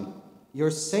coming.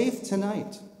 You're safe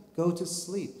tonight. Go to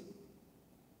sleep.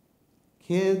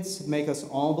 Kids make us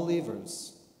all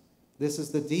believers. This is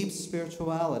the deep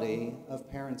spirituality of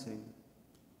parenting.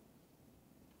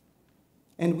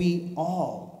 And we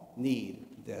all need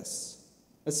this,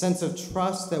 a sense of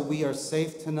trust that we are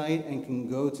safe tonight and can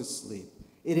go to sleep.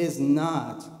 It is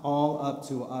not all up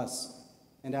to us,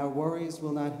 and our worries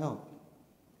will not help.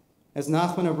 As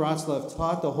Nachman of Wroclaw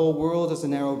taught, the whole world is a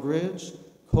narrow bridge.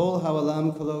 Kol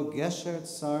ha'olam kolo gesher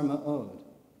tsar ma'od.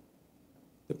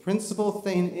 The principal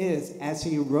thing is, as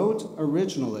he wrote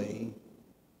originally,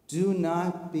 do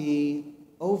not be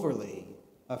overly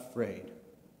afraid.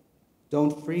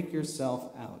 Don't freak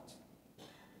yourself out.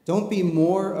 Don't be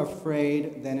more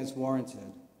afraid than is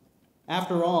warranted.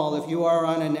 After all, if you are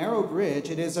on a narrow bridge,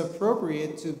 it is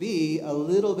appropriate to be a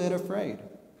little bit afraid.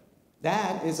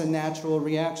 That is a natural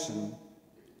reaction.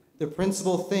 The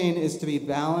principal thing is to be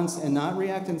balanced and not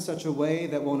react in such a way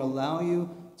that won't allow you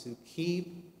to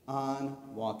keep on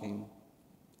walking.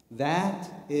 That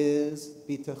is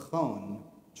bitachon,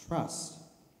 trust.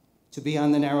 To be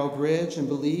on the narrow bridge and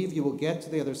believe you will get to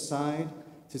the other side,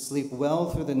 to sleep well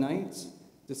through the night,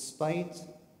 despite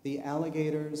the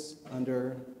alligators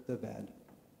under the bed.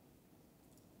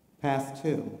 Path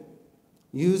 2,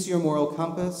 use your moral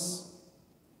compass,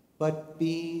 but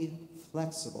be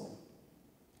flexible.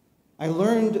 I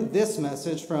learned this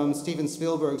message from Steven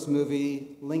Spielberg's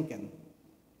movie, Lincoln.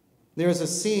 There is a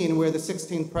scene where the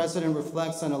 16th president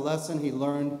reflects on a lesson he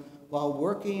learned while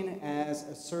working as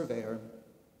a surveyor.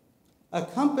 A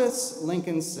compass,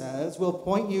 Lincoln says, will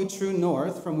point you true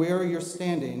north from where you're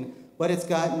standing, but it's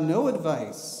got no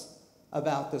advice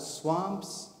about the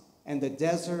swamps and the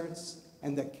deserts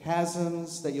and the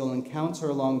chasms that you'll encounter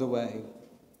along the way.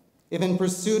 If in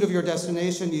pursuit of your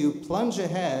destination you plunge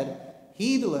ahead,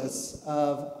 heedless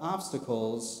of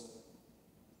obstacles,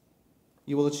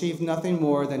 you will achieve nothing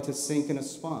more than to sink in a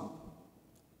swamp.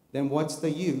 Then what's the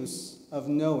use of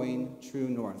knowing true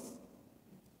north?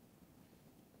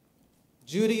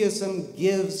 Judaism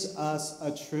gives us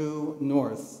a true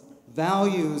north,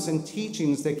 values and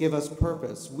teachings that give us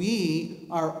purpose. We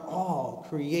are all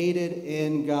created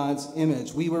in God's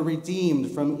image. We were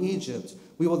redeemed from Egypt.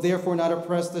 We will therefore not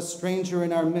oppress the stranger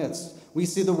in our midst. We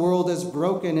see the world as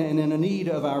broken and in need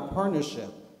of our partnership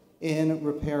in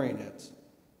repairing it.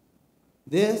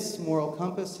 This moral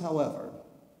compass, however,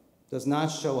 does not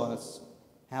show us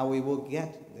how we will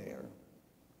get there.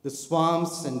 The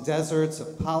swamps and deserts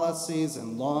of policies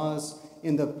and laws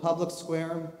in the public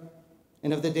square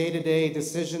and of the day-to-day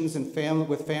decisions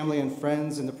with family and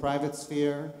friends in the private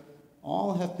sphere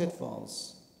all have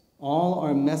pitfalls. All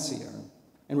are messier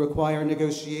and require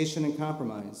negotiation and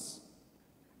compromise.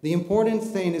 The important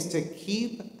thing is to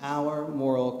keep our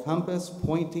moral compass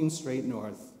pointing straight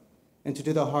north and to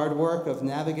do the hard work of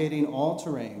navigating all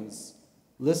terrains,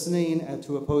 listening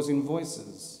to opposing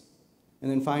voices, and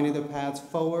then finding the paths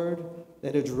forward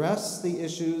that address the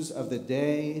issues of the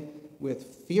day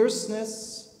with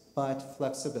fierceness but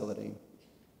flexibility.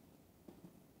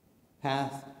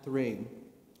 Path 3,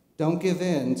 don't give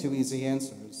in to easy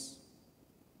answers.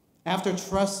 After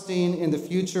trusting in the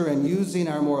future and using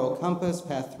our moral compass,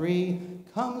 path 3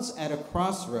 comes at a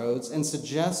crossroads and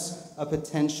suggests a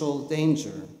potential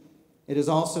danger. It is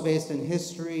also based in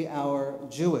history, our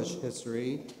Jewish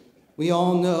history. We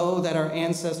all know that our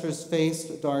ancestors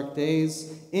faced dark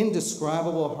days,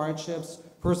 indescribable hardships,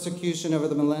 persecution over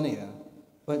the millennia.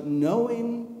 But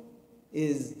knowing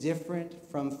is different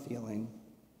from feeling.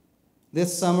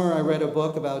 This summer, I read a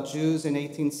book about Jews in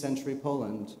 18th century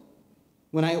Poland.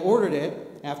 When I ordered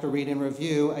it, after reading a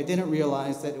review, I didn't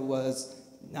realize that it was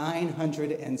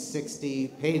 960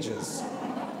 pages.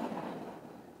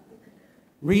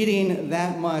 Reading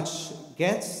that much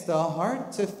gets the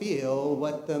heart to feel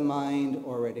what the mind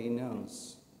already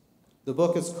knows. The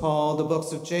book is called The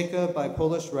Books of Jacob by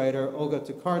Polish writer Olga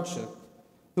Tokarczuk,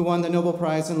 who won the Nobel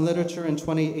Prize in Literature in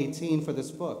 2018 for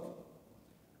this book.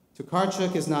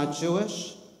 Tokarczuk is not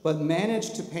Jewish, but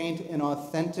managed to paint an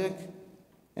authentic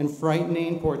and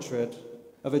frightening portrait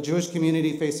of a Jewish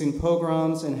community facing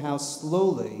pogroms and how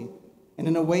slowly, and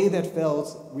in a way that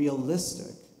felt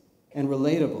realistic and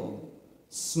relatable,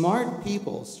 smart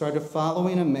people started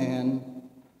following a man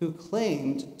who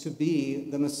claimed to be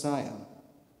the Messiah.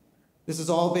 This is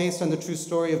all based on the true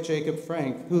story of Jacob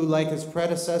Frank, who, like his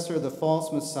predecessor, the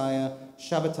false Messiah,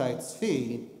 Shabbatai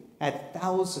Tzvi, had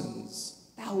thousands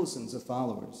of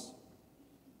followers.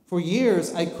 For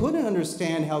years, I couldn't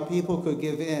understand how people could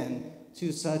give in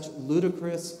to such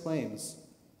ludicrous claims.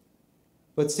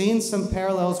 But seeing some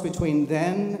parallels between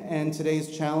then and today's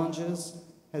challenges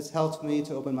has helped me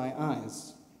to open my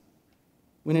eyes.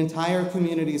 When entire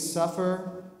communities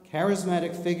suffer,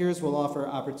 charismatic figures will offer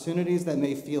opportunities that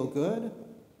may feel good,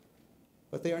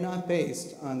 but they are not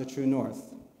based on the true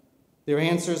north. Their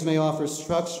answers may offer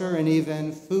structure and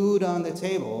even food on the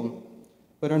table,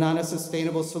 but are not a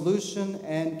sustainable solution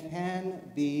and can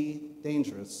be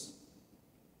dangerous.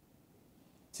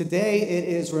 Today, it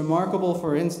is remarkable,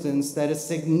 for instance, that a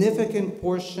significant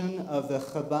portion of the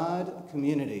Chabad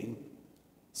community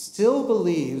still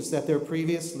believes that their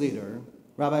previous leader,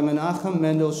 Rabbi Menachem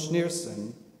Mendel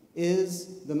Schneerson,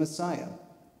 is the Messiah.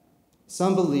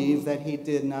 Some believe that he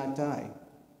did not die.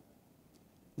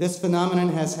 This phenomenon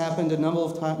has happened a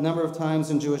number of times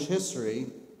in Jewish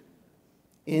history.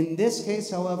 In this case,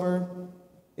 however,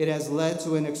 it has led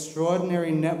to an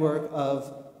extraordinary network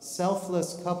of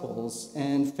selfless couples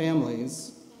and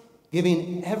families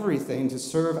giving everything to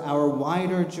serve our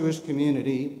wider Jewish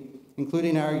community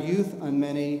including our youth on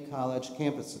many college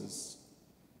campuses.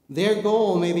 Their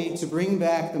goal may be to bring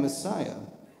back the Messiah,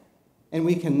 and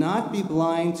we cannot be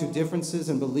blind to differences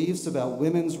in beliefs about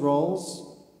women's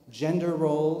roles, gender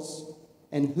roles,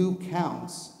 and who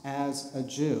counts as a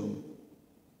Jew.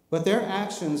 But their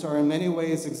actions are in many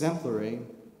ways exemplary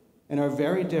and are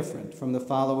very different from the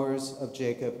followers of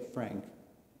Jacob Frank.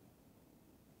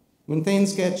 When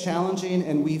things get challenging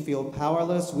and we feel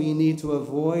powerless, we need to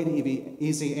avoid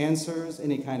easy answers,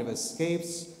 any kind of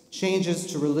escapes, changes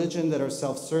to religion that are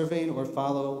self-serving, or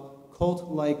follow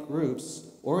cult-like groups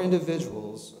or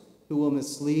individuals who will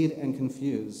mislead and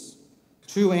confuse.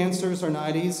 True answers are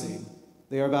not easy.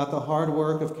 They are about the hard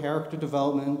work of character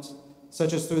development,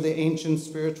 such as through the ancient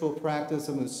spiritual practice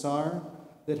of Musar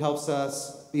that helps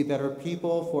us be better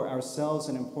people for ourselves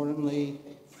and, importantly,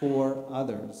 for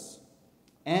others.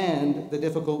 And the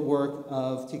difficult work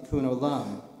of Tikkun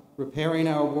Olam, repairing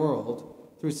our world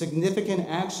through significant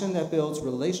action that builds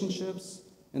relationships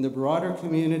in the broader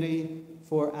community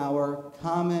for our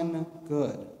common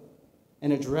good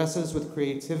and addresses with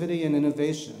creativity and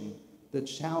innovation the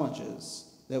challenges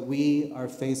that we are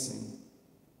facing.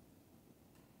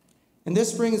 And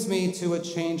this brings me to a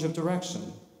change of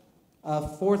direction, a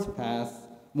fourth path,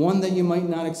 one that you might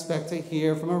not expect to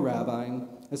hear from a rabbi,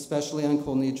 especially on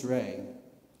Kol Nidre.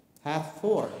 Path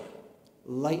 4,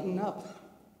 lighten up.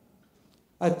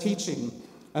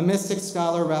 A mystic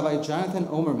scholar, Rabbi Jonathan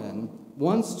Omerman,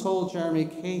 once told Jeremy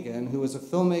Kagan, who was a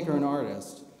filmmaker and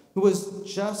artist, who was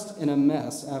just in a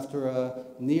mess after a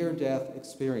near-death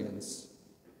experience,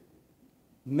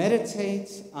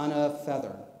 meditate on a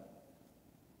feather.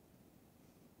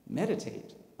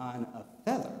 Meditate on a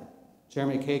feather,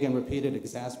 Jeremy Kagan repeated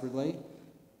exasperately.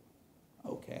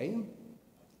 Okay.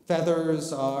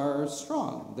 Feathers are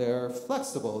strong, they're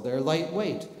flexible, they're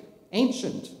lightweight,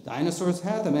 ancient. Dinosaurs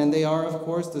had them, and they are, of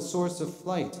course, the source of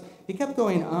flight. He kept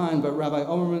going on, but Rabbi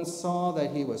Omerman saw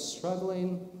that he was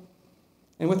struggling,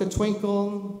 and with a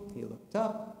twinkle, he looked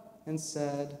up and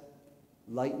said,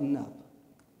 "Lighten up."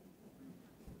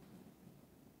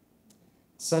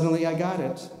 Suddenly, I got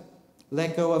it.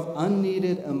 Let go of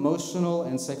unneeded emotional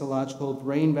and psychological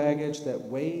brain baggage that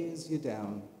weighs you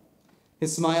down.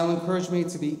 His smile encouraged me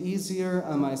to be easier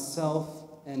on myself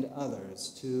and others,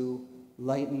 to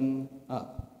lighten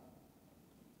up.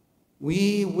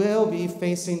 We will be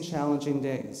facing challenging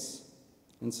days,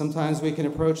 and sometimes we can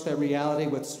approach that reality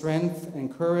with strength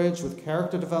and courage, with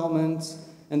character development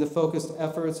and the focused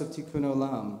efforts of Tikkun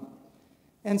Olam.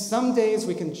 And some days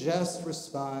we can just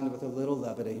respond with a little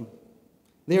levity.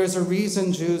 There is a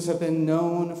reason Jews have been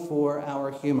known for our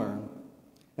humor.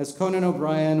 As Conan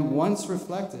O'Brien once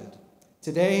reflected,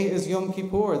 today is Yom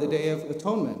Kippur, the Day of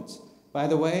Atonement. By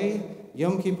the way,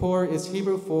 Yom Kippur is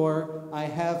Hebrew for I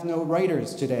have no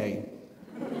writers today.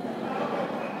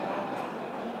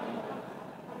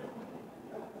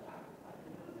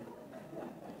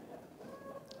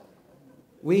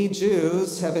 We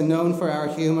Jews have been known for our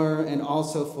humor and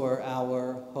also for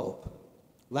our hope.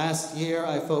 Last year,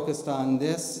 I focused on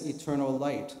this eternal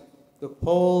light. The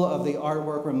pole of the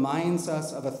artwork reminds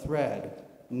us of a thread,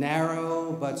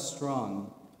 narrow but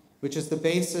strong, which is the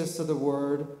basis of the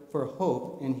word for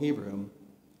hope in Hebrew.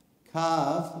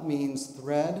 Kav means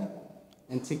thread,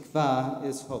 and tikva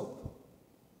is hope.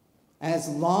 As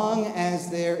long as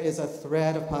there is a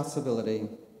thread of possibility,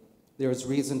 there is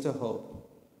reason to hope.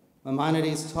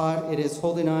 Maimonides taught it is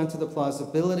holding on to the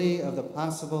plausibility of the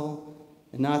possible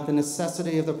and not the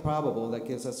necessity of the probable that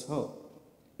gives us hope.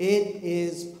 It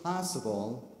is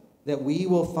possible that we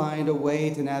will find a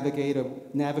way to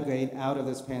navigate out of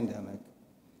this pandemic.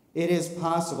 It is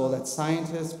possible that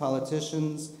scientists,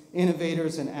 politicians,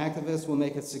 innovators, and activists will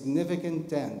make a significant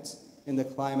dent in the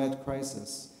climate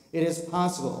crisis. It is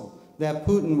possible that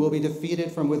Putin will be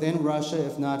defeated from within Russia,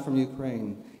 if not from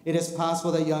Ukraine. It is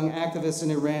possible that young activists in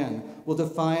Iran will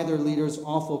defy their leaders'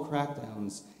 awful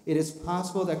crackdowns. It is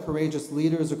possible that courageous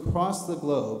leaders across the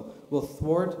globe will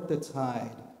thwart the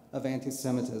tide of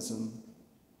anti-Semitism.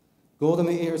 Golda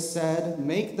Meir said,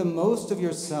 "Make the most of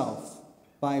yourself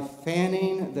by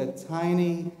fanning the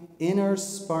tiny inner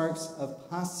sparks of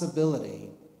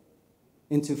possibility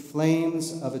into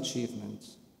flames of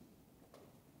achievement."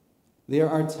 There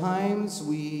are times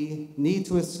we need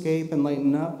to escape and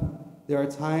lighten up. There are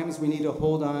times we need to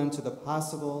hold on to the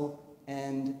possible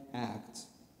and act.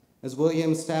 As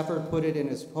William Stafford put it in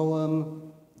his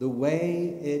poem, "The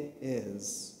way it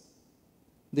is."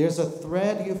 There's a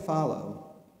thread you follow.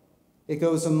 It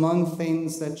goes among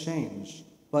things that change,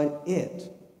 but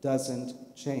it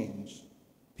doesn't change.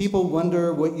 People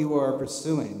wonder what you are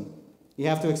pursuing. You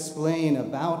have to explain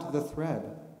about the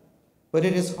thread. but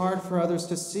it is hard for others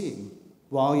to see.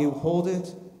 While you hold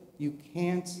it, you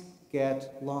can't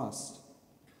get lost.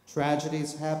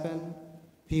 Tragedies happen,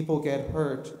 people get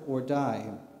hurt or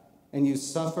die, and you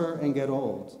suffer and get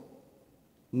old.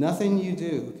 Nothing you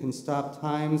do can stop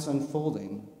time's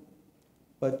unfolding,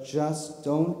 but just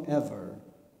don't ever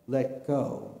let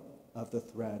go of the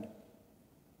thread.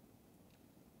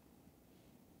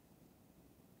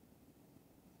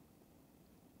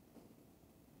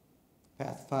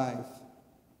 Path 5.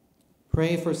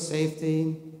 Pray for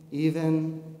safety,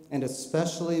 even and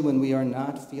especially when we are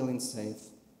not feeling safe.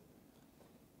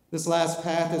 This last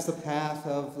path is the path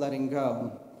of letting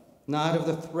go, not of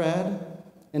the thread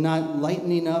and not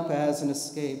lightening up as an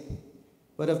escape,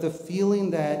 but of the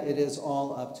feeling that it is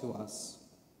all up to us.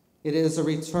 It is a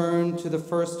return to the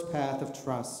first path of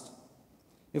trust.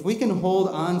 If we can hold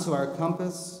on to our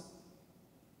compass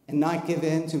and not give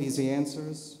in to easy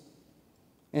answers,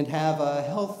 and have a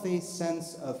healthy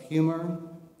sense of humor,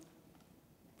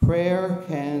 prayer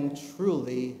can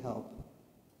truly help.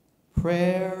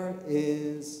 Prayer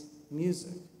is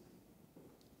music.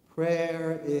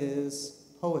 Prayer is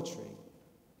poetry.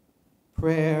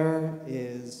 Prayer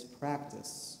is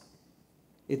practice.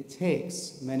 It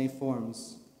takes many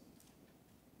forms.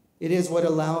 It is what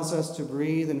allows us to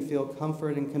breathe and feel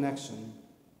comfort and connection.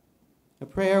 A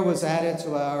prayer was added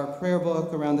to our prayer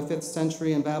book around the 5th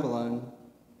century in Babylon,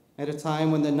 at a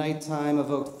time when the nighttime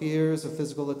evoked fears of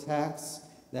physical attacks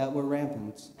that were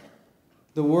rampant.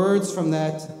 The words from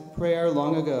that prayer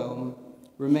long ago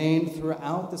remained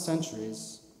throughout the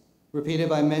centuries, repeated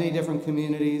by many different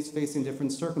communities facing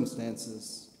different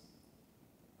circumstances.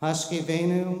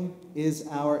 Hashkivenu is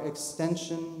our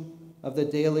extension of the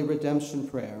daily redemption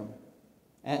prayer.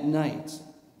 At night,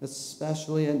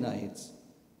 especially at night,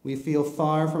 we feel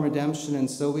far from redemption, and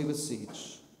so we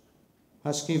beseech.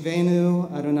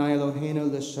 Hashkivenu Adonai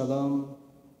Eloheinu l'shalom,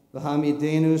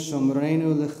 v'hamidenu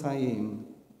shomreinu l'chaim,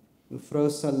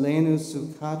 ufrosalenu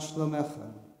sukat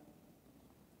shlomecha.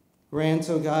 Grant,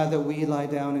 O God, that we lie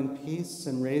down in peace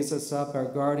and raise us up, our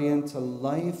guardian, to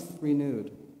life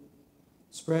renewed.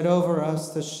 Spread over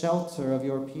us the shelter of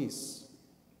your peace.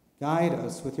 Guide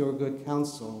us with your good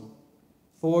counsel.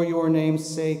 For your name's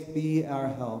sake, be our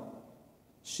help.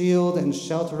 Shield and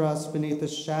shelter us beneath the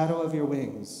shadow of your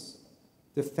wings.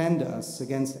 Defend us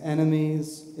against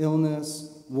enemies,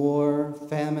 illness, war,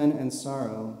 famine, and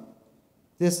sorrow.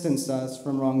 Distance us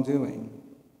from wrongdoing.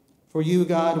 For you,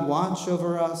 God, watch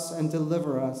over us and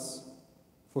deliver us.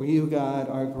 For you, God,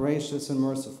 are gracious and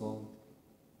merciful.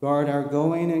 Guard our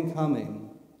going and coming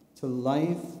to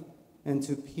life and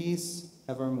to peace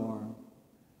evermore.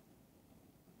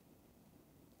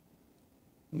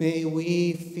 May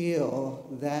we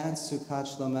feel that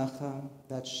Sukat Shlomecha,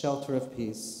 that shelter of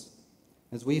peace,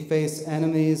 as we face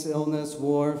enemies, illness,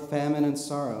 war, famine, and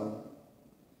sorrow,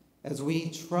 as we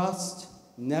trust,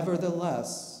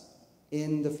 nevertheless,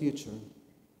 in the future,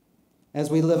 as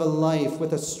we live a life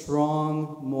with a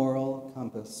strong moral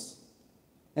compass,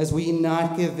 as we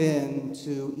not give in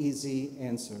to easy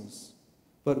answers,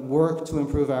 but work to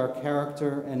improve our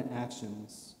character and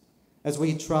actions, as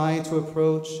we try to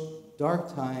approach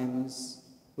dark times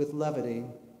with levity,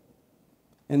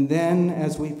 and then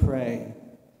as we pray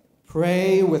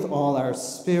with all our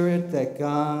spirit that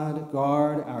God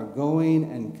guard our going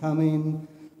and coming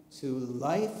to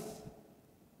life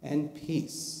and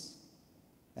peace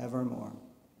evermore.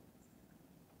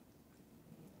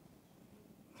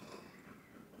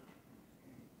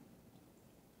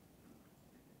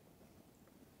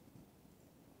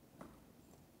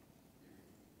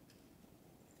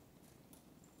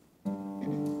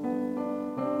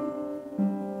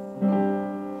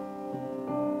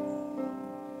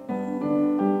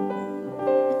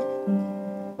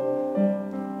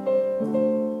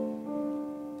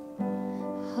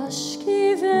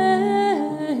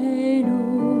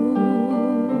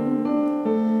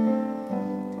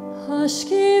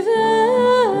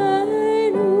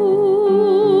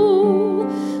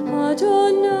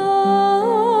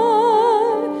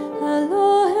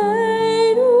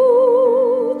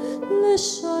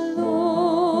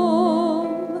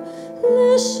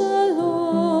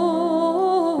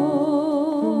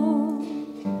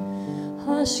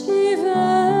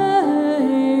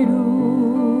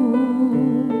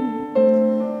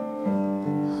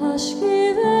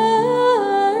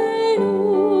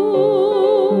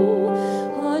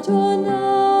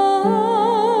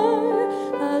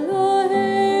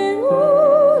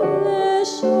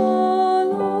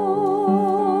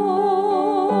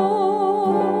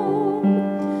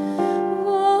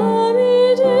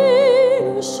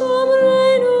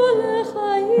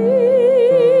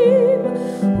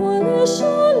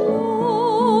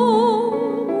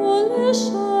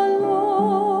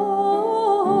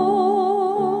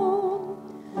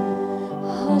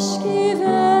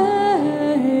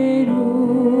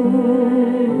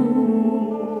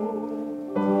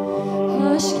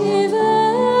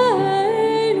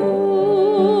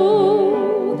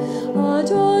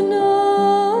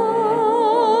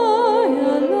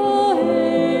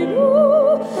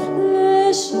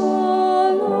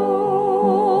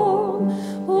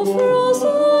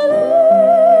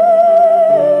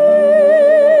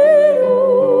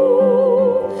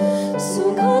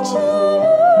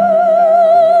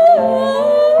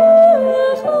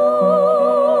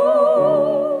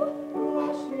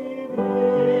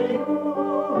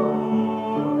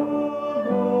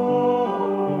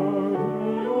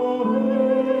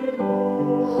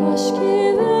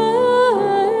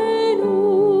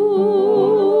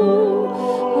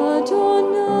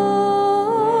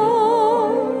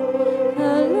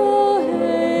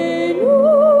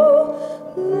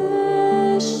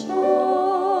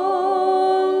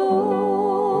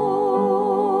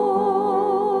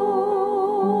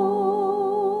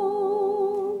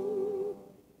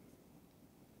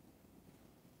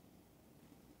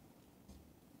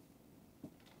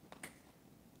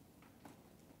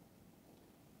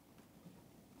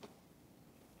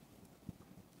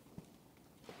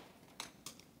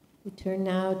 We turn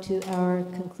now to our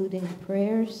concluding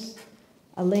prayers.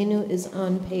 Aleinu is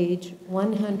on page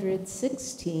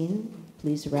 116.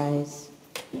 Please rise.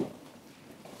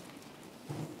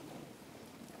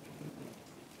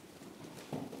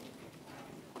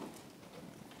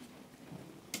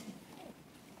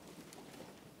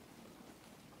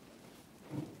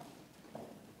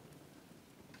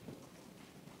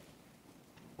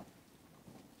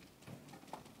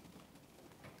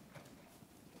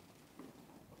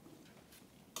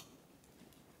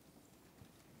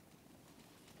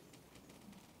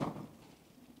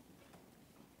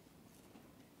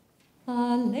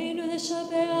 Aleinu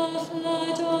לשבח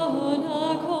לאדון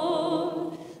הכל,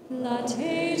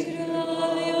 לתת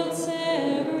גדולה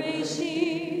ליוצר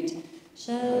בראשית,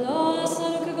 שלא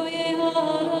עשנו כגויי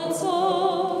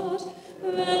הארצות,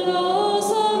 ולא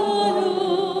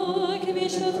שמנו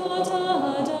כמשפחות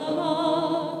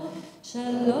האדמה,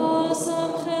 שלא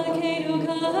שם חלקנו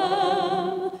כהם,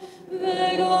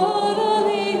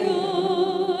 וגורלנו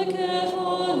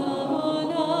ככל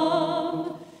המונם,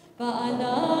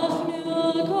 ואנחנו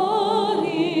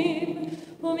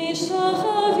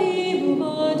ומשתחווים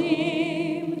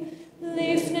ומודים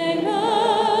לפני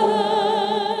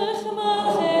מלך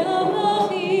מלכי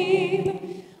המלכים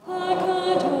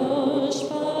הקדוש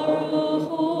ברוך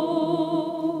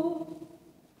הוא.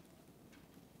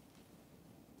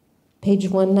 Page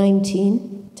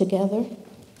 119, together.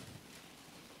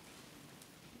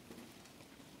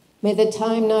 May the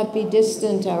time not be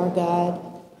distant, our God,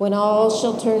 when all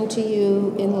shall turn to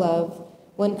you in love,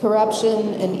 when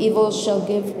corruption and evil shall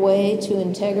give way to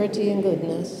integrity and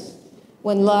goodness,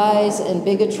 when lies and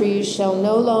bigotry shall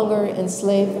no longer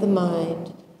enslave the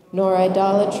mind, nor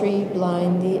idolatry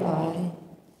blind the eye.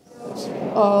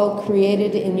 All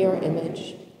created in your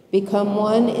image, become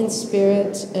one in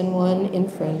spirit and one in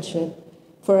friendship,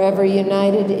 forever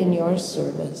united in your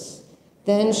service.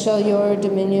 Then shall your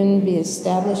dominion be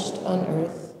established on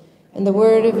earth, and the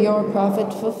word of your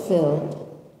prophet fulfilled.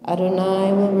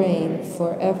 Adonai will reign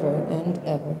forever and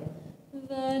ever.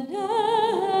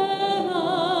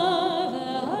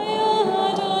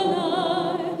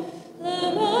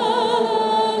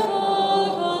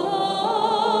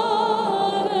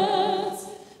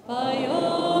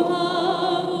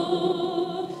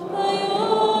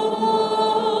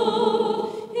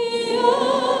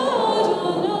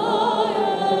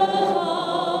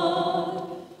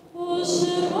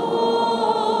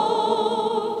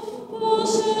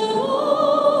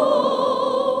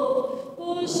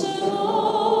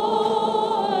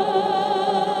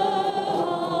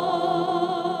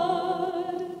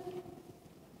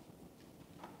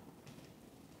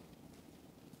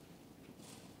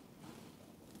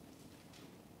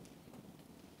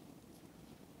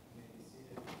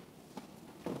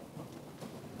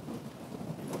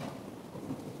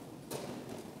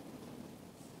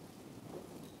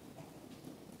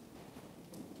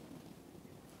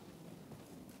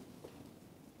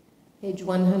 Page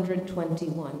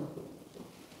 121.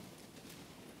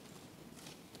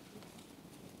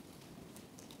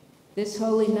 This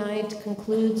holy night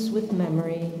concludes with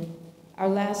memory. Our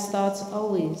last thoughts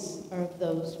always are of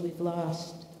those we've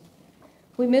lost.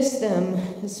 We miss them,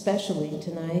 especially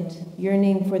tonight,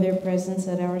 yearning for their presence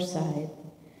at our side.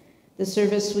 The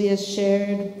service we have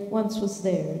shared once was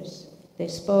theirs. They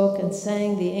spoke and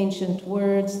sang the ancient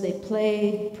words. They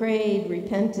played, prayed,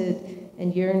 repented,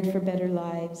 and yearned for better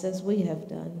lives, as we have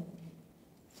done.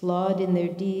 Flawed in their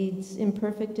deeds,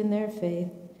 imperfect in their faith,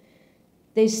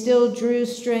 they still drew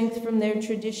strength from their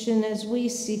tradition as we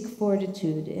seek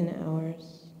fortitude in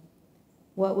ours.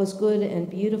 What was good and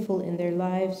beautiful in their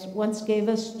lives once gave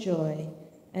us joy,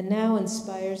 and now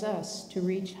inspires us to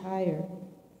reach higher.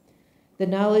 The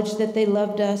knowledge that they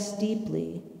loved us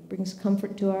deeply brings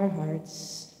comfort to our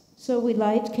hearts. So we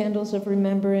light candles of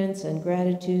remembrance and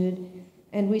gratitude,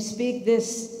 and we speak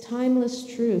this timeless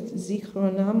truth,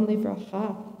 Zichronam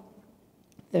livracha.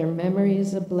 Their memory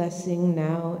is a blessing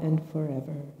now and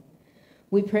forever.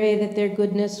 We pray that their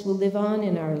goodness will live on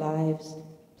in our lives,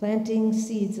 planting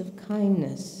seeds of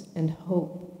kindness and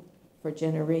hope for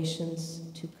generations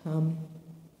to come.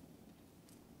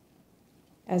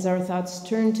 As our thoughts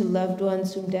turn to loved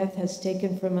ones whom death has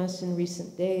taken from us in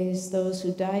recent days, those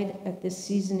who died at this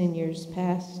season in years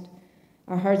past,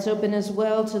 our hearts open as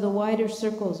well to the wider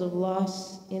circles of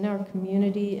loss in our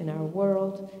community, in our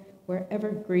world, wherever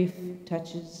grief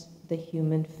touches the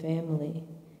human family.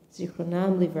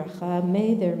 Zichronam livracha,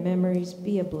 may their memories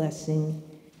be a blessing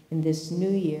in this new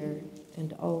year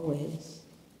and always.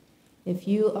 If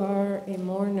you are a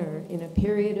mourner in a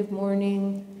period of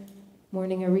mourning,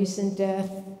 mourning a recent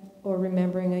death, or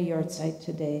remembering a yahrzeit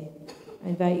today, I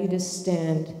invite you to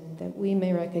stand that we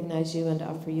may recognize you and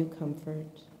offer you comfort.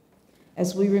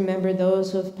 As we remember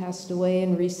those who have passed away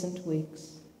in recent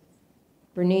weeks,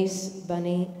 Bernice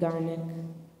Bunny Garnick,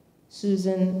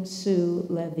 Susan Sue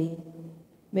Levy,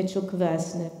 Mitchell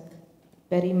Kvasnik,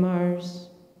 Betty Mars,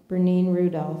 Bernine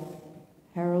Rudolph,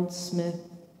 Harold Smith,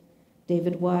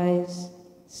 David Wise,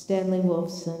 Stanley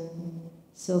Wolfson,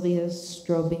 Sylvia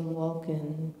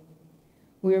Strobing-Walken.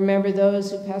 We remember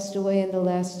those who passed away in the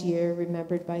last year,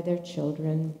 remembered by their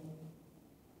children.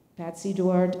 Patsy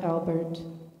Duarte Albert,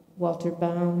 Walter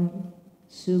Baum,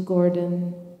 Sue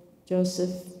Gordon,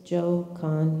 Joseph Joe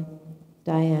Kahn,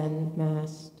 Diane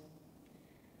Mast.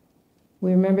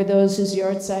 We remember those whose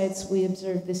yahrzeits we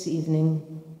observe this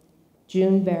evening.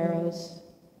 June Barrows,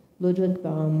 Ludwig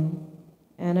Baum,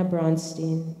 Anna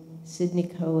Bronstein, Sidney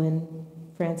Cohen,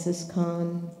 Francis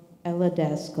Kahn, Ella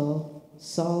Daskell,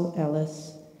 Saul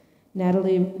Ellis,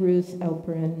 Natalie Ruth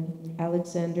Alperin,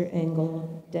 Alexander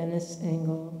Engel, Dennis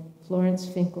Engel, Florence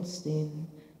Finkelstein,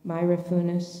 Myra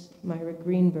Funes, Myra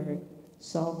Greenberg,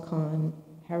 Saul Kahn,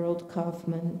 Harold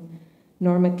Kaufman,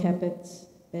 Norma Kepitz,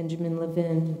 Benjamin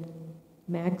Levin,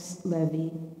 Max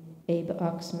Levy, Abe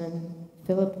Oxman,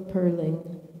 Philip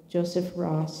Perling, Joseph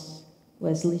Ross,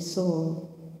 Wesley Soul,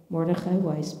 Mordechai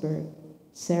Weisberg,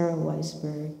 Sarah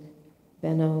Weisberg,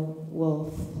 Benno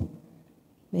Wolf.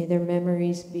 May their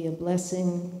memories be a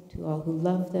blessing to all who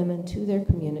love them and to their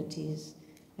communities,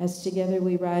 as together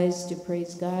we rise to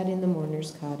praise God in the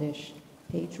Mourner's Kaddish,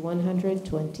 page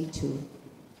 122.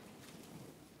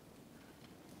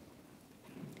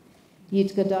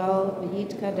 Yitgadal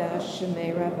v'yitkadash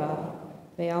shemei Rabbah,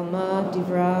 ve'alma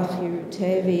divrach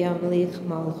yiruteh v'yamlich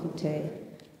malchuteh,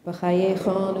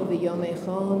 v'chayechon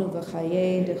u'v'yomechon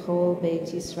u'v'chayei dechol Beit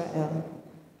Yisrael,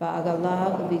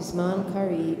 v'agalah u'v'zman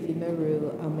kariv v'meru,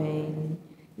 amen.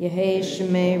 Yehei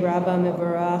shemei Rabbah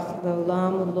mevarach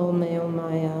l'olam u'lo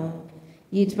me'omaya,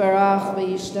 yitbarach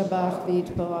v'yishtabach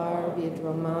v'yitpoar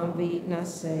v'yitromam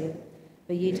v'yitnaseh,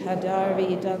 V'yithadar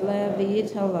v'yitalev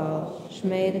v'yithalal,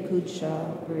 Shmei Nekudsha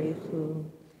B'richu.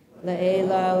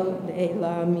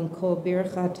 Le'ela min kol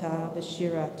birchata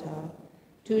v'shirata,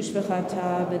 tushvachata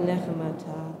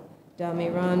v'nechemata,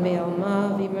 damiran v'alma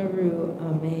v'meru,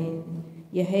 amen.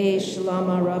 Yehei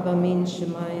shalama rabba min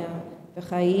shemaya,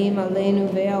 v'chayim aleinu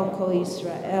ve'al kol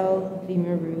Yisrael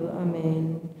v'meru,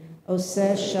 amen.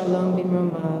 Oseh shalom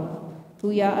b'mromav, hu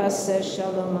ya'aseh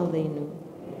shalom aleinu,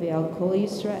 ve'al kol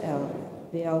Yisrael,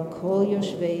 Ve'al kol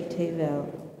yoshvei tevel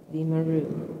v'maru.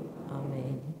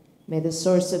 Amen. May the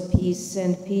source of peace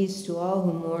send peace to all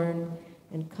who mourn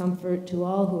and comfort to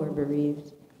all who are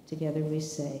bereaved. Together we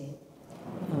say,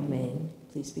 Amen.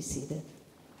 Please be seated.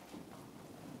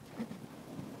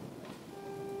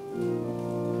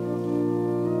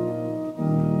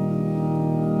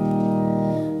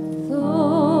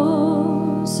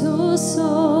 Those who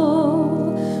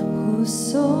sow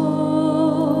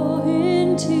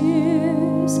in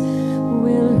tears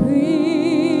will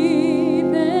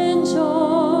reap in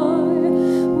joy,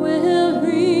 will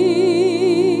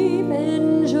reap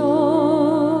in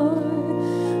joy.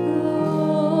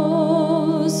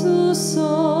 Those who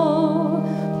sow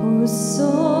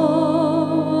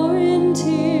in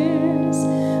tears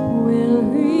will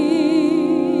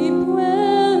reap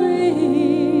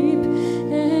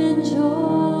in joy.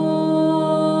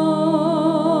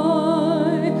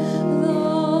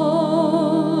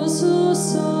 Those who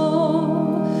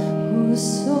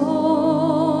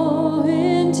sow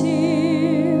in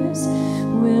tears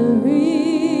will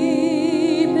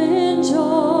reap in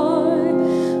joy,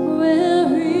 will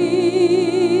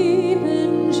reap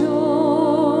in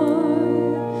joy.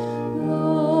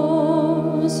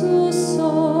 Those who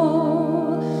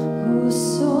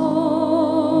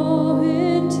sow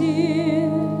in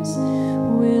tears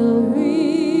will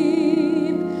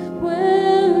reap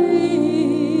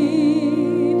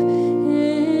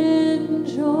in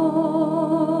joy.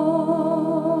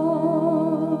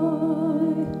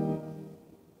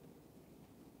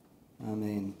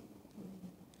 Amen.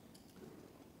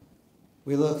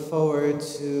 We look forward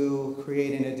to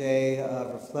creating a day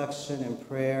of reflection and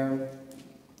prayer.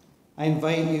 I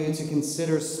invite you to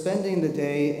consider spending the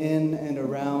day in and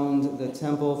around the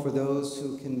temple for those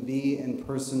who can be in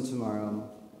person tomorrow.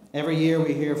 Every year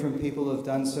we hear from people who have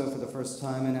done so for the first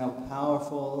time and how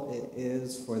powerful it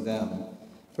is for them.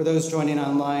 For those joining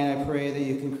online, I pray that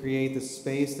you can create the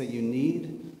space that you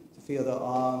need to feel the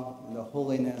awe and the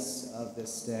holiness of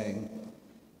this day.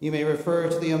 You may refer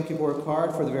to the Yom Kippur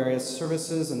card for the various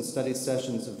services and study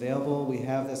sessions available. We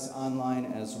have this online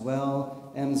as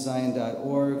well,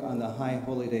 mzion.org on the High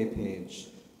Holy Day page.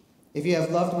 If you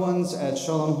have loved ones at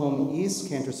Shalom Home East,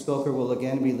 Cantor Spilker will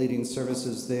again be leading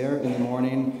services there in the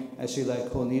morning as she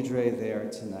led Kol Nidre there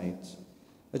tonight.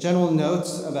 A general note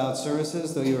about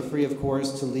services, though you are free, of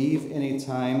course, to leave any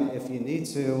time if you need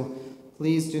to,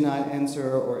 please do not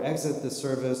enter or exit the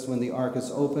service when the ark is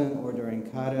open or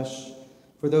during Kaddish.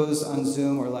 For those on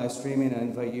Zoom or live streaming, I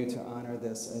invite you to honor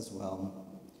this as well.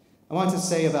 I want to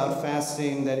say about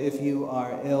fasting that if you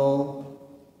are ill,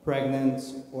 pregnant,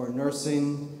 or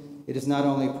nursing, it is not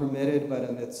only permitted, but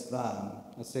a mitzvah,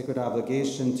 a sacred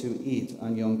obligation to eat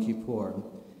on Yom Kippur.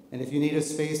 And if you need a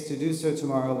space to do so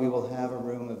tomorrow, we will have a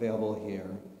room available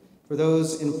here. For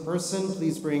those in person,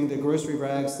 please bring the grocery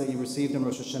bags that you received on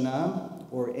Rosh Hashanah,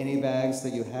 or any bags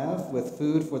that you have with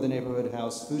food for the neighborhood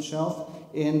house food shelf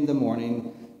in the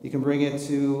morning. You can bring it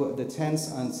to the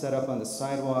tents set up on the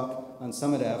sidewalk on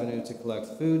Summit Avenue to collect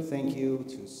food. Thank you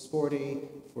to Sporty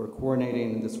for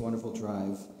coordinating this wonderful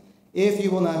drive. If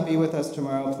you will not be with us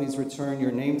tomorrow, please return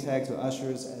your name tag to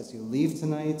ushers as you leave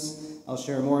tonight. I'll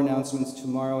share more announcements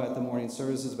tomorrow at the morning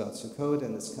services about Sukkot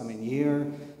and this coming year.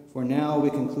 For now, we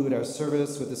conclude our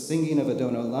service with the singing of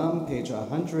Adon Olam, page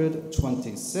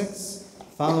 126,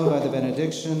 followed by the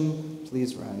benediction.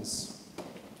 Please rise.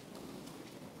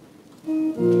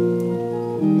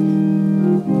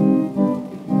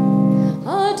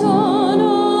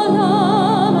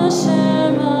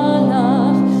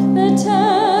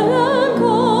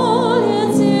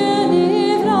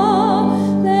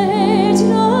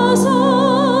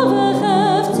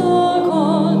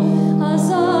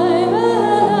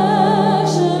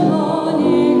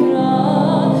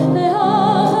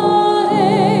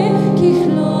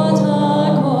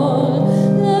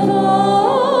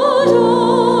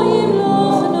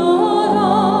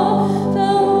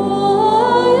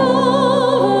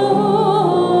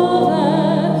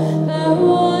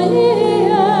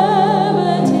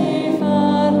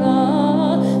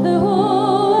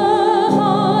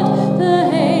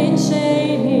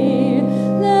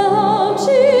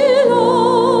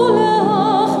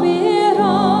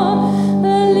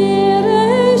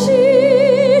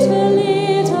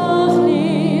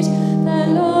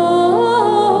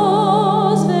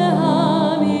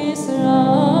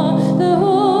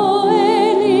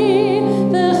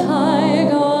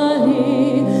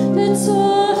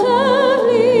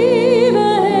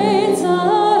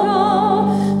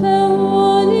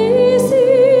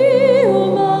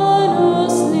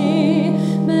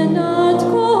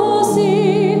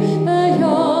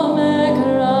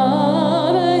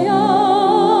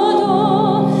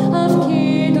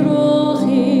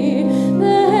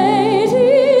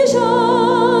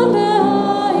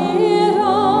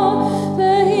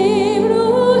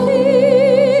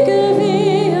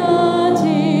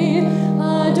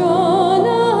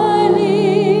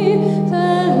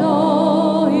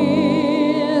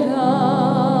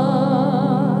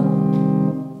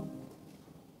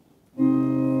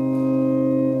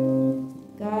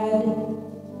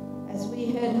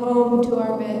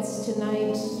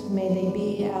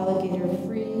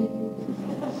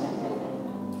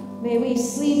 May we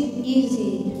sleep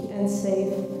easy and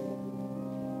safe,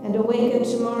 and awaken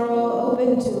tomorrow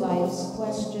open to life's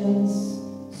questions,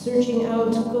 searching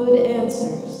out good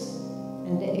answers,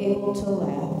 and able to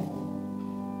laugh.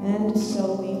 And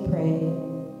so we pray,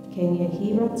 Ken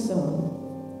Yehi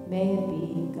Ratzon, may it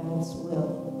be God's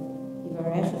will.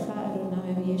 Yivarechecha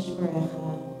Adonai v'yishmerecha,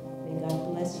 may God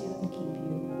bless you and keep you.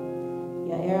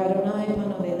 Ya'er Adonai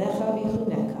panav elecha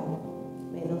v'yichuneka,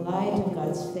 may the light of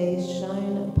God's face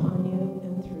shine upon you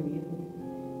and through you.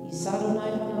 Yisad Adonai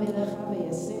panav elecha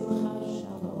v'yasim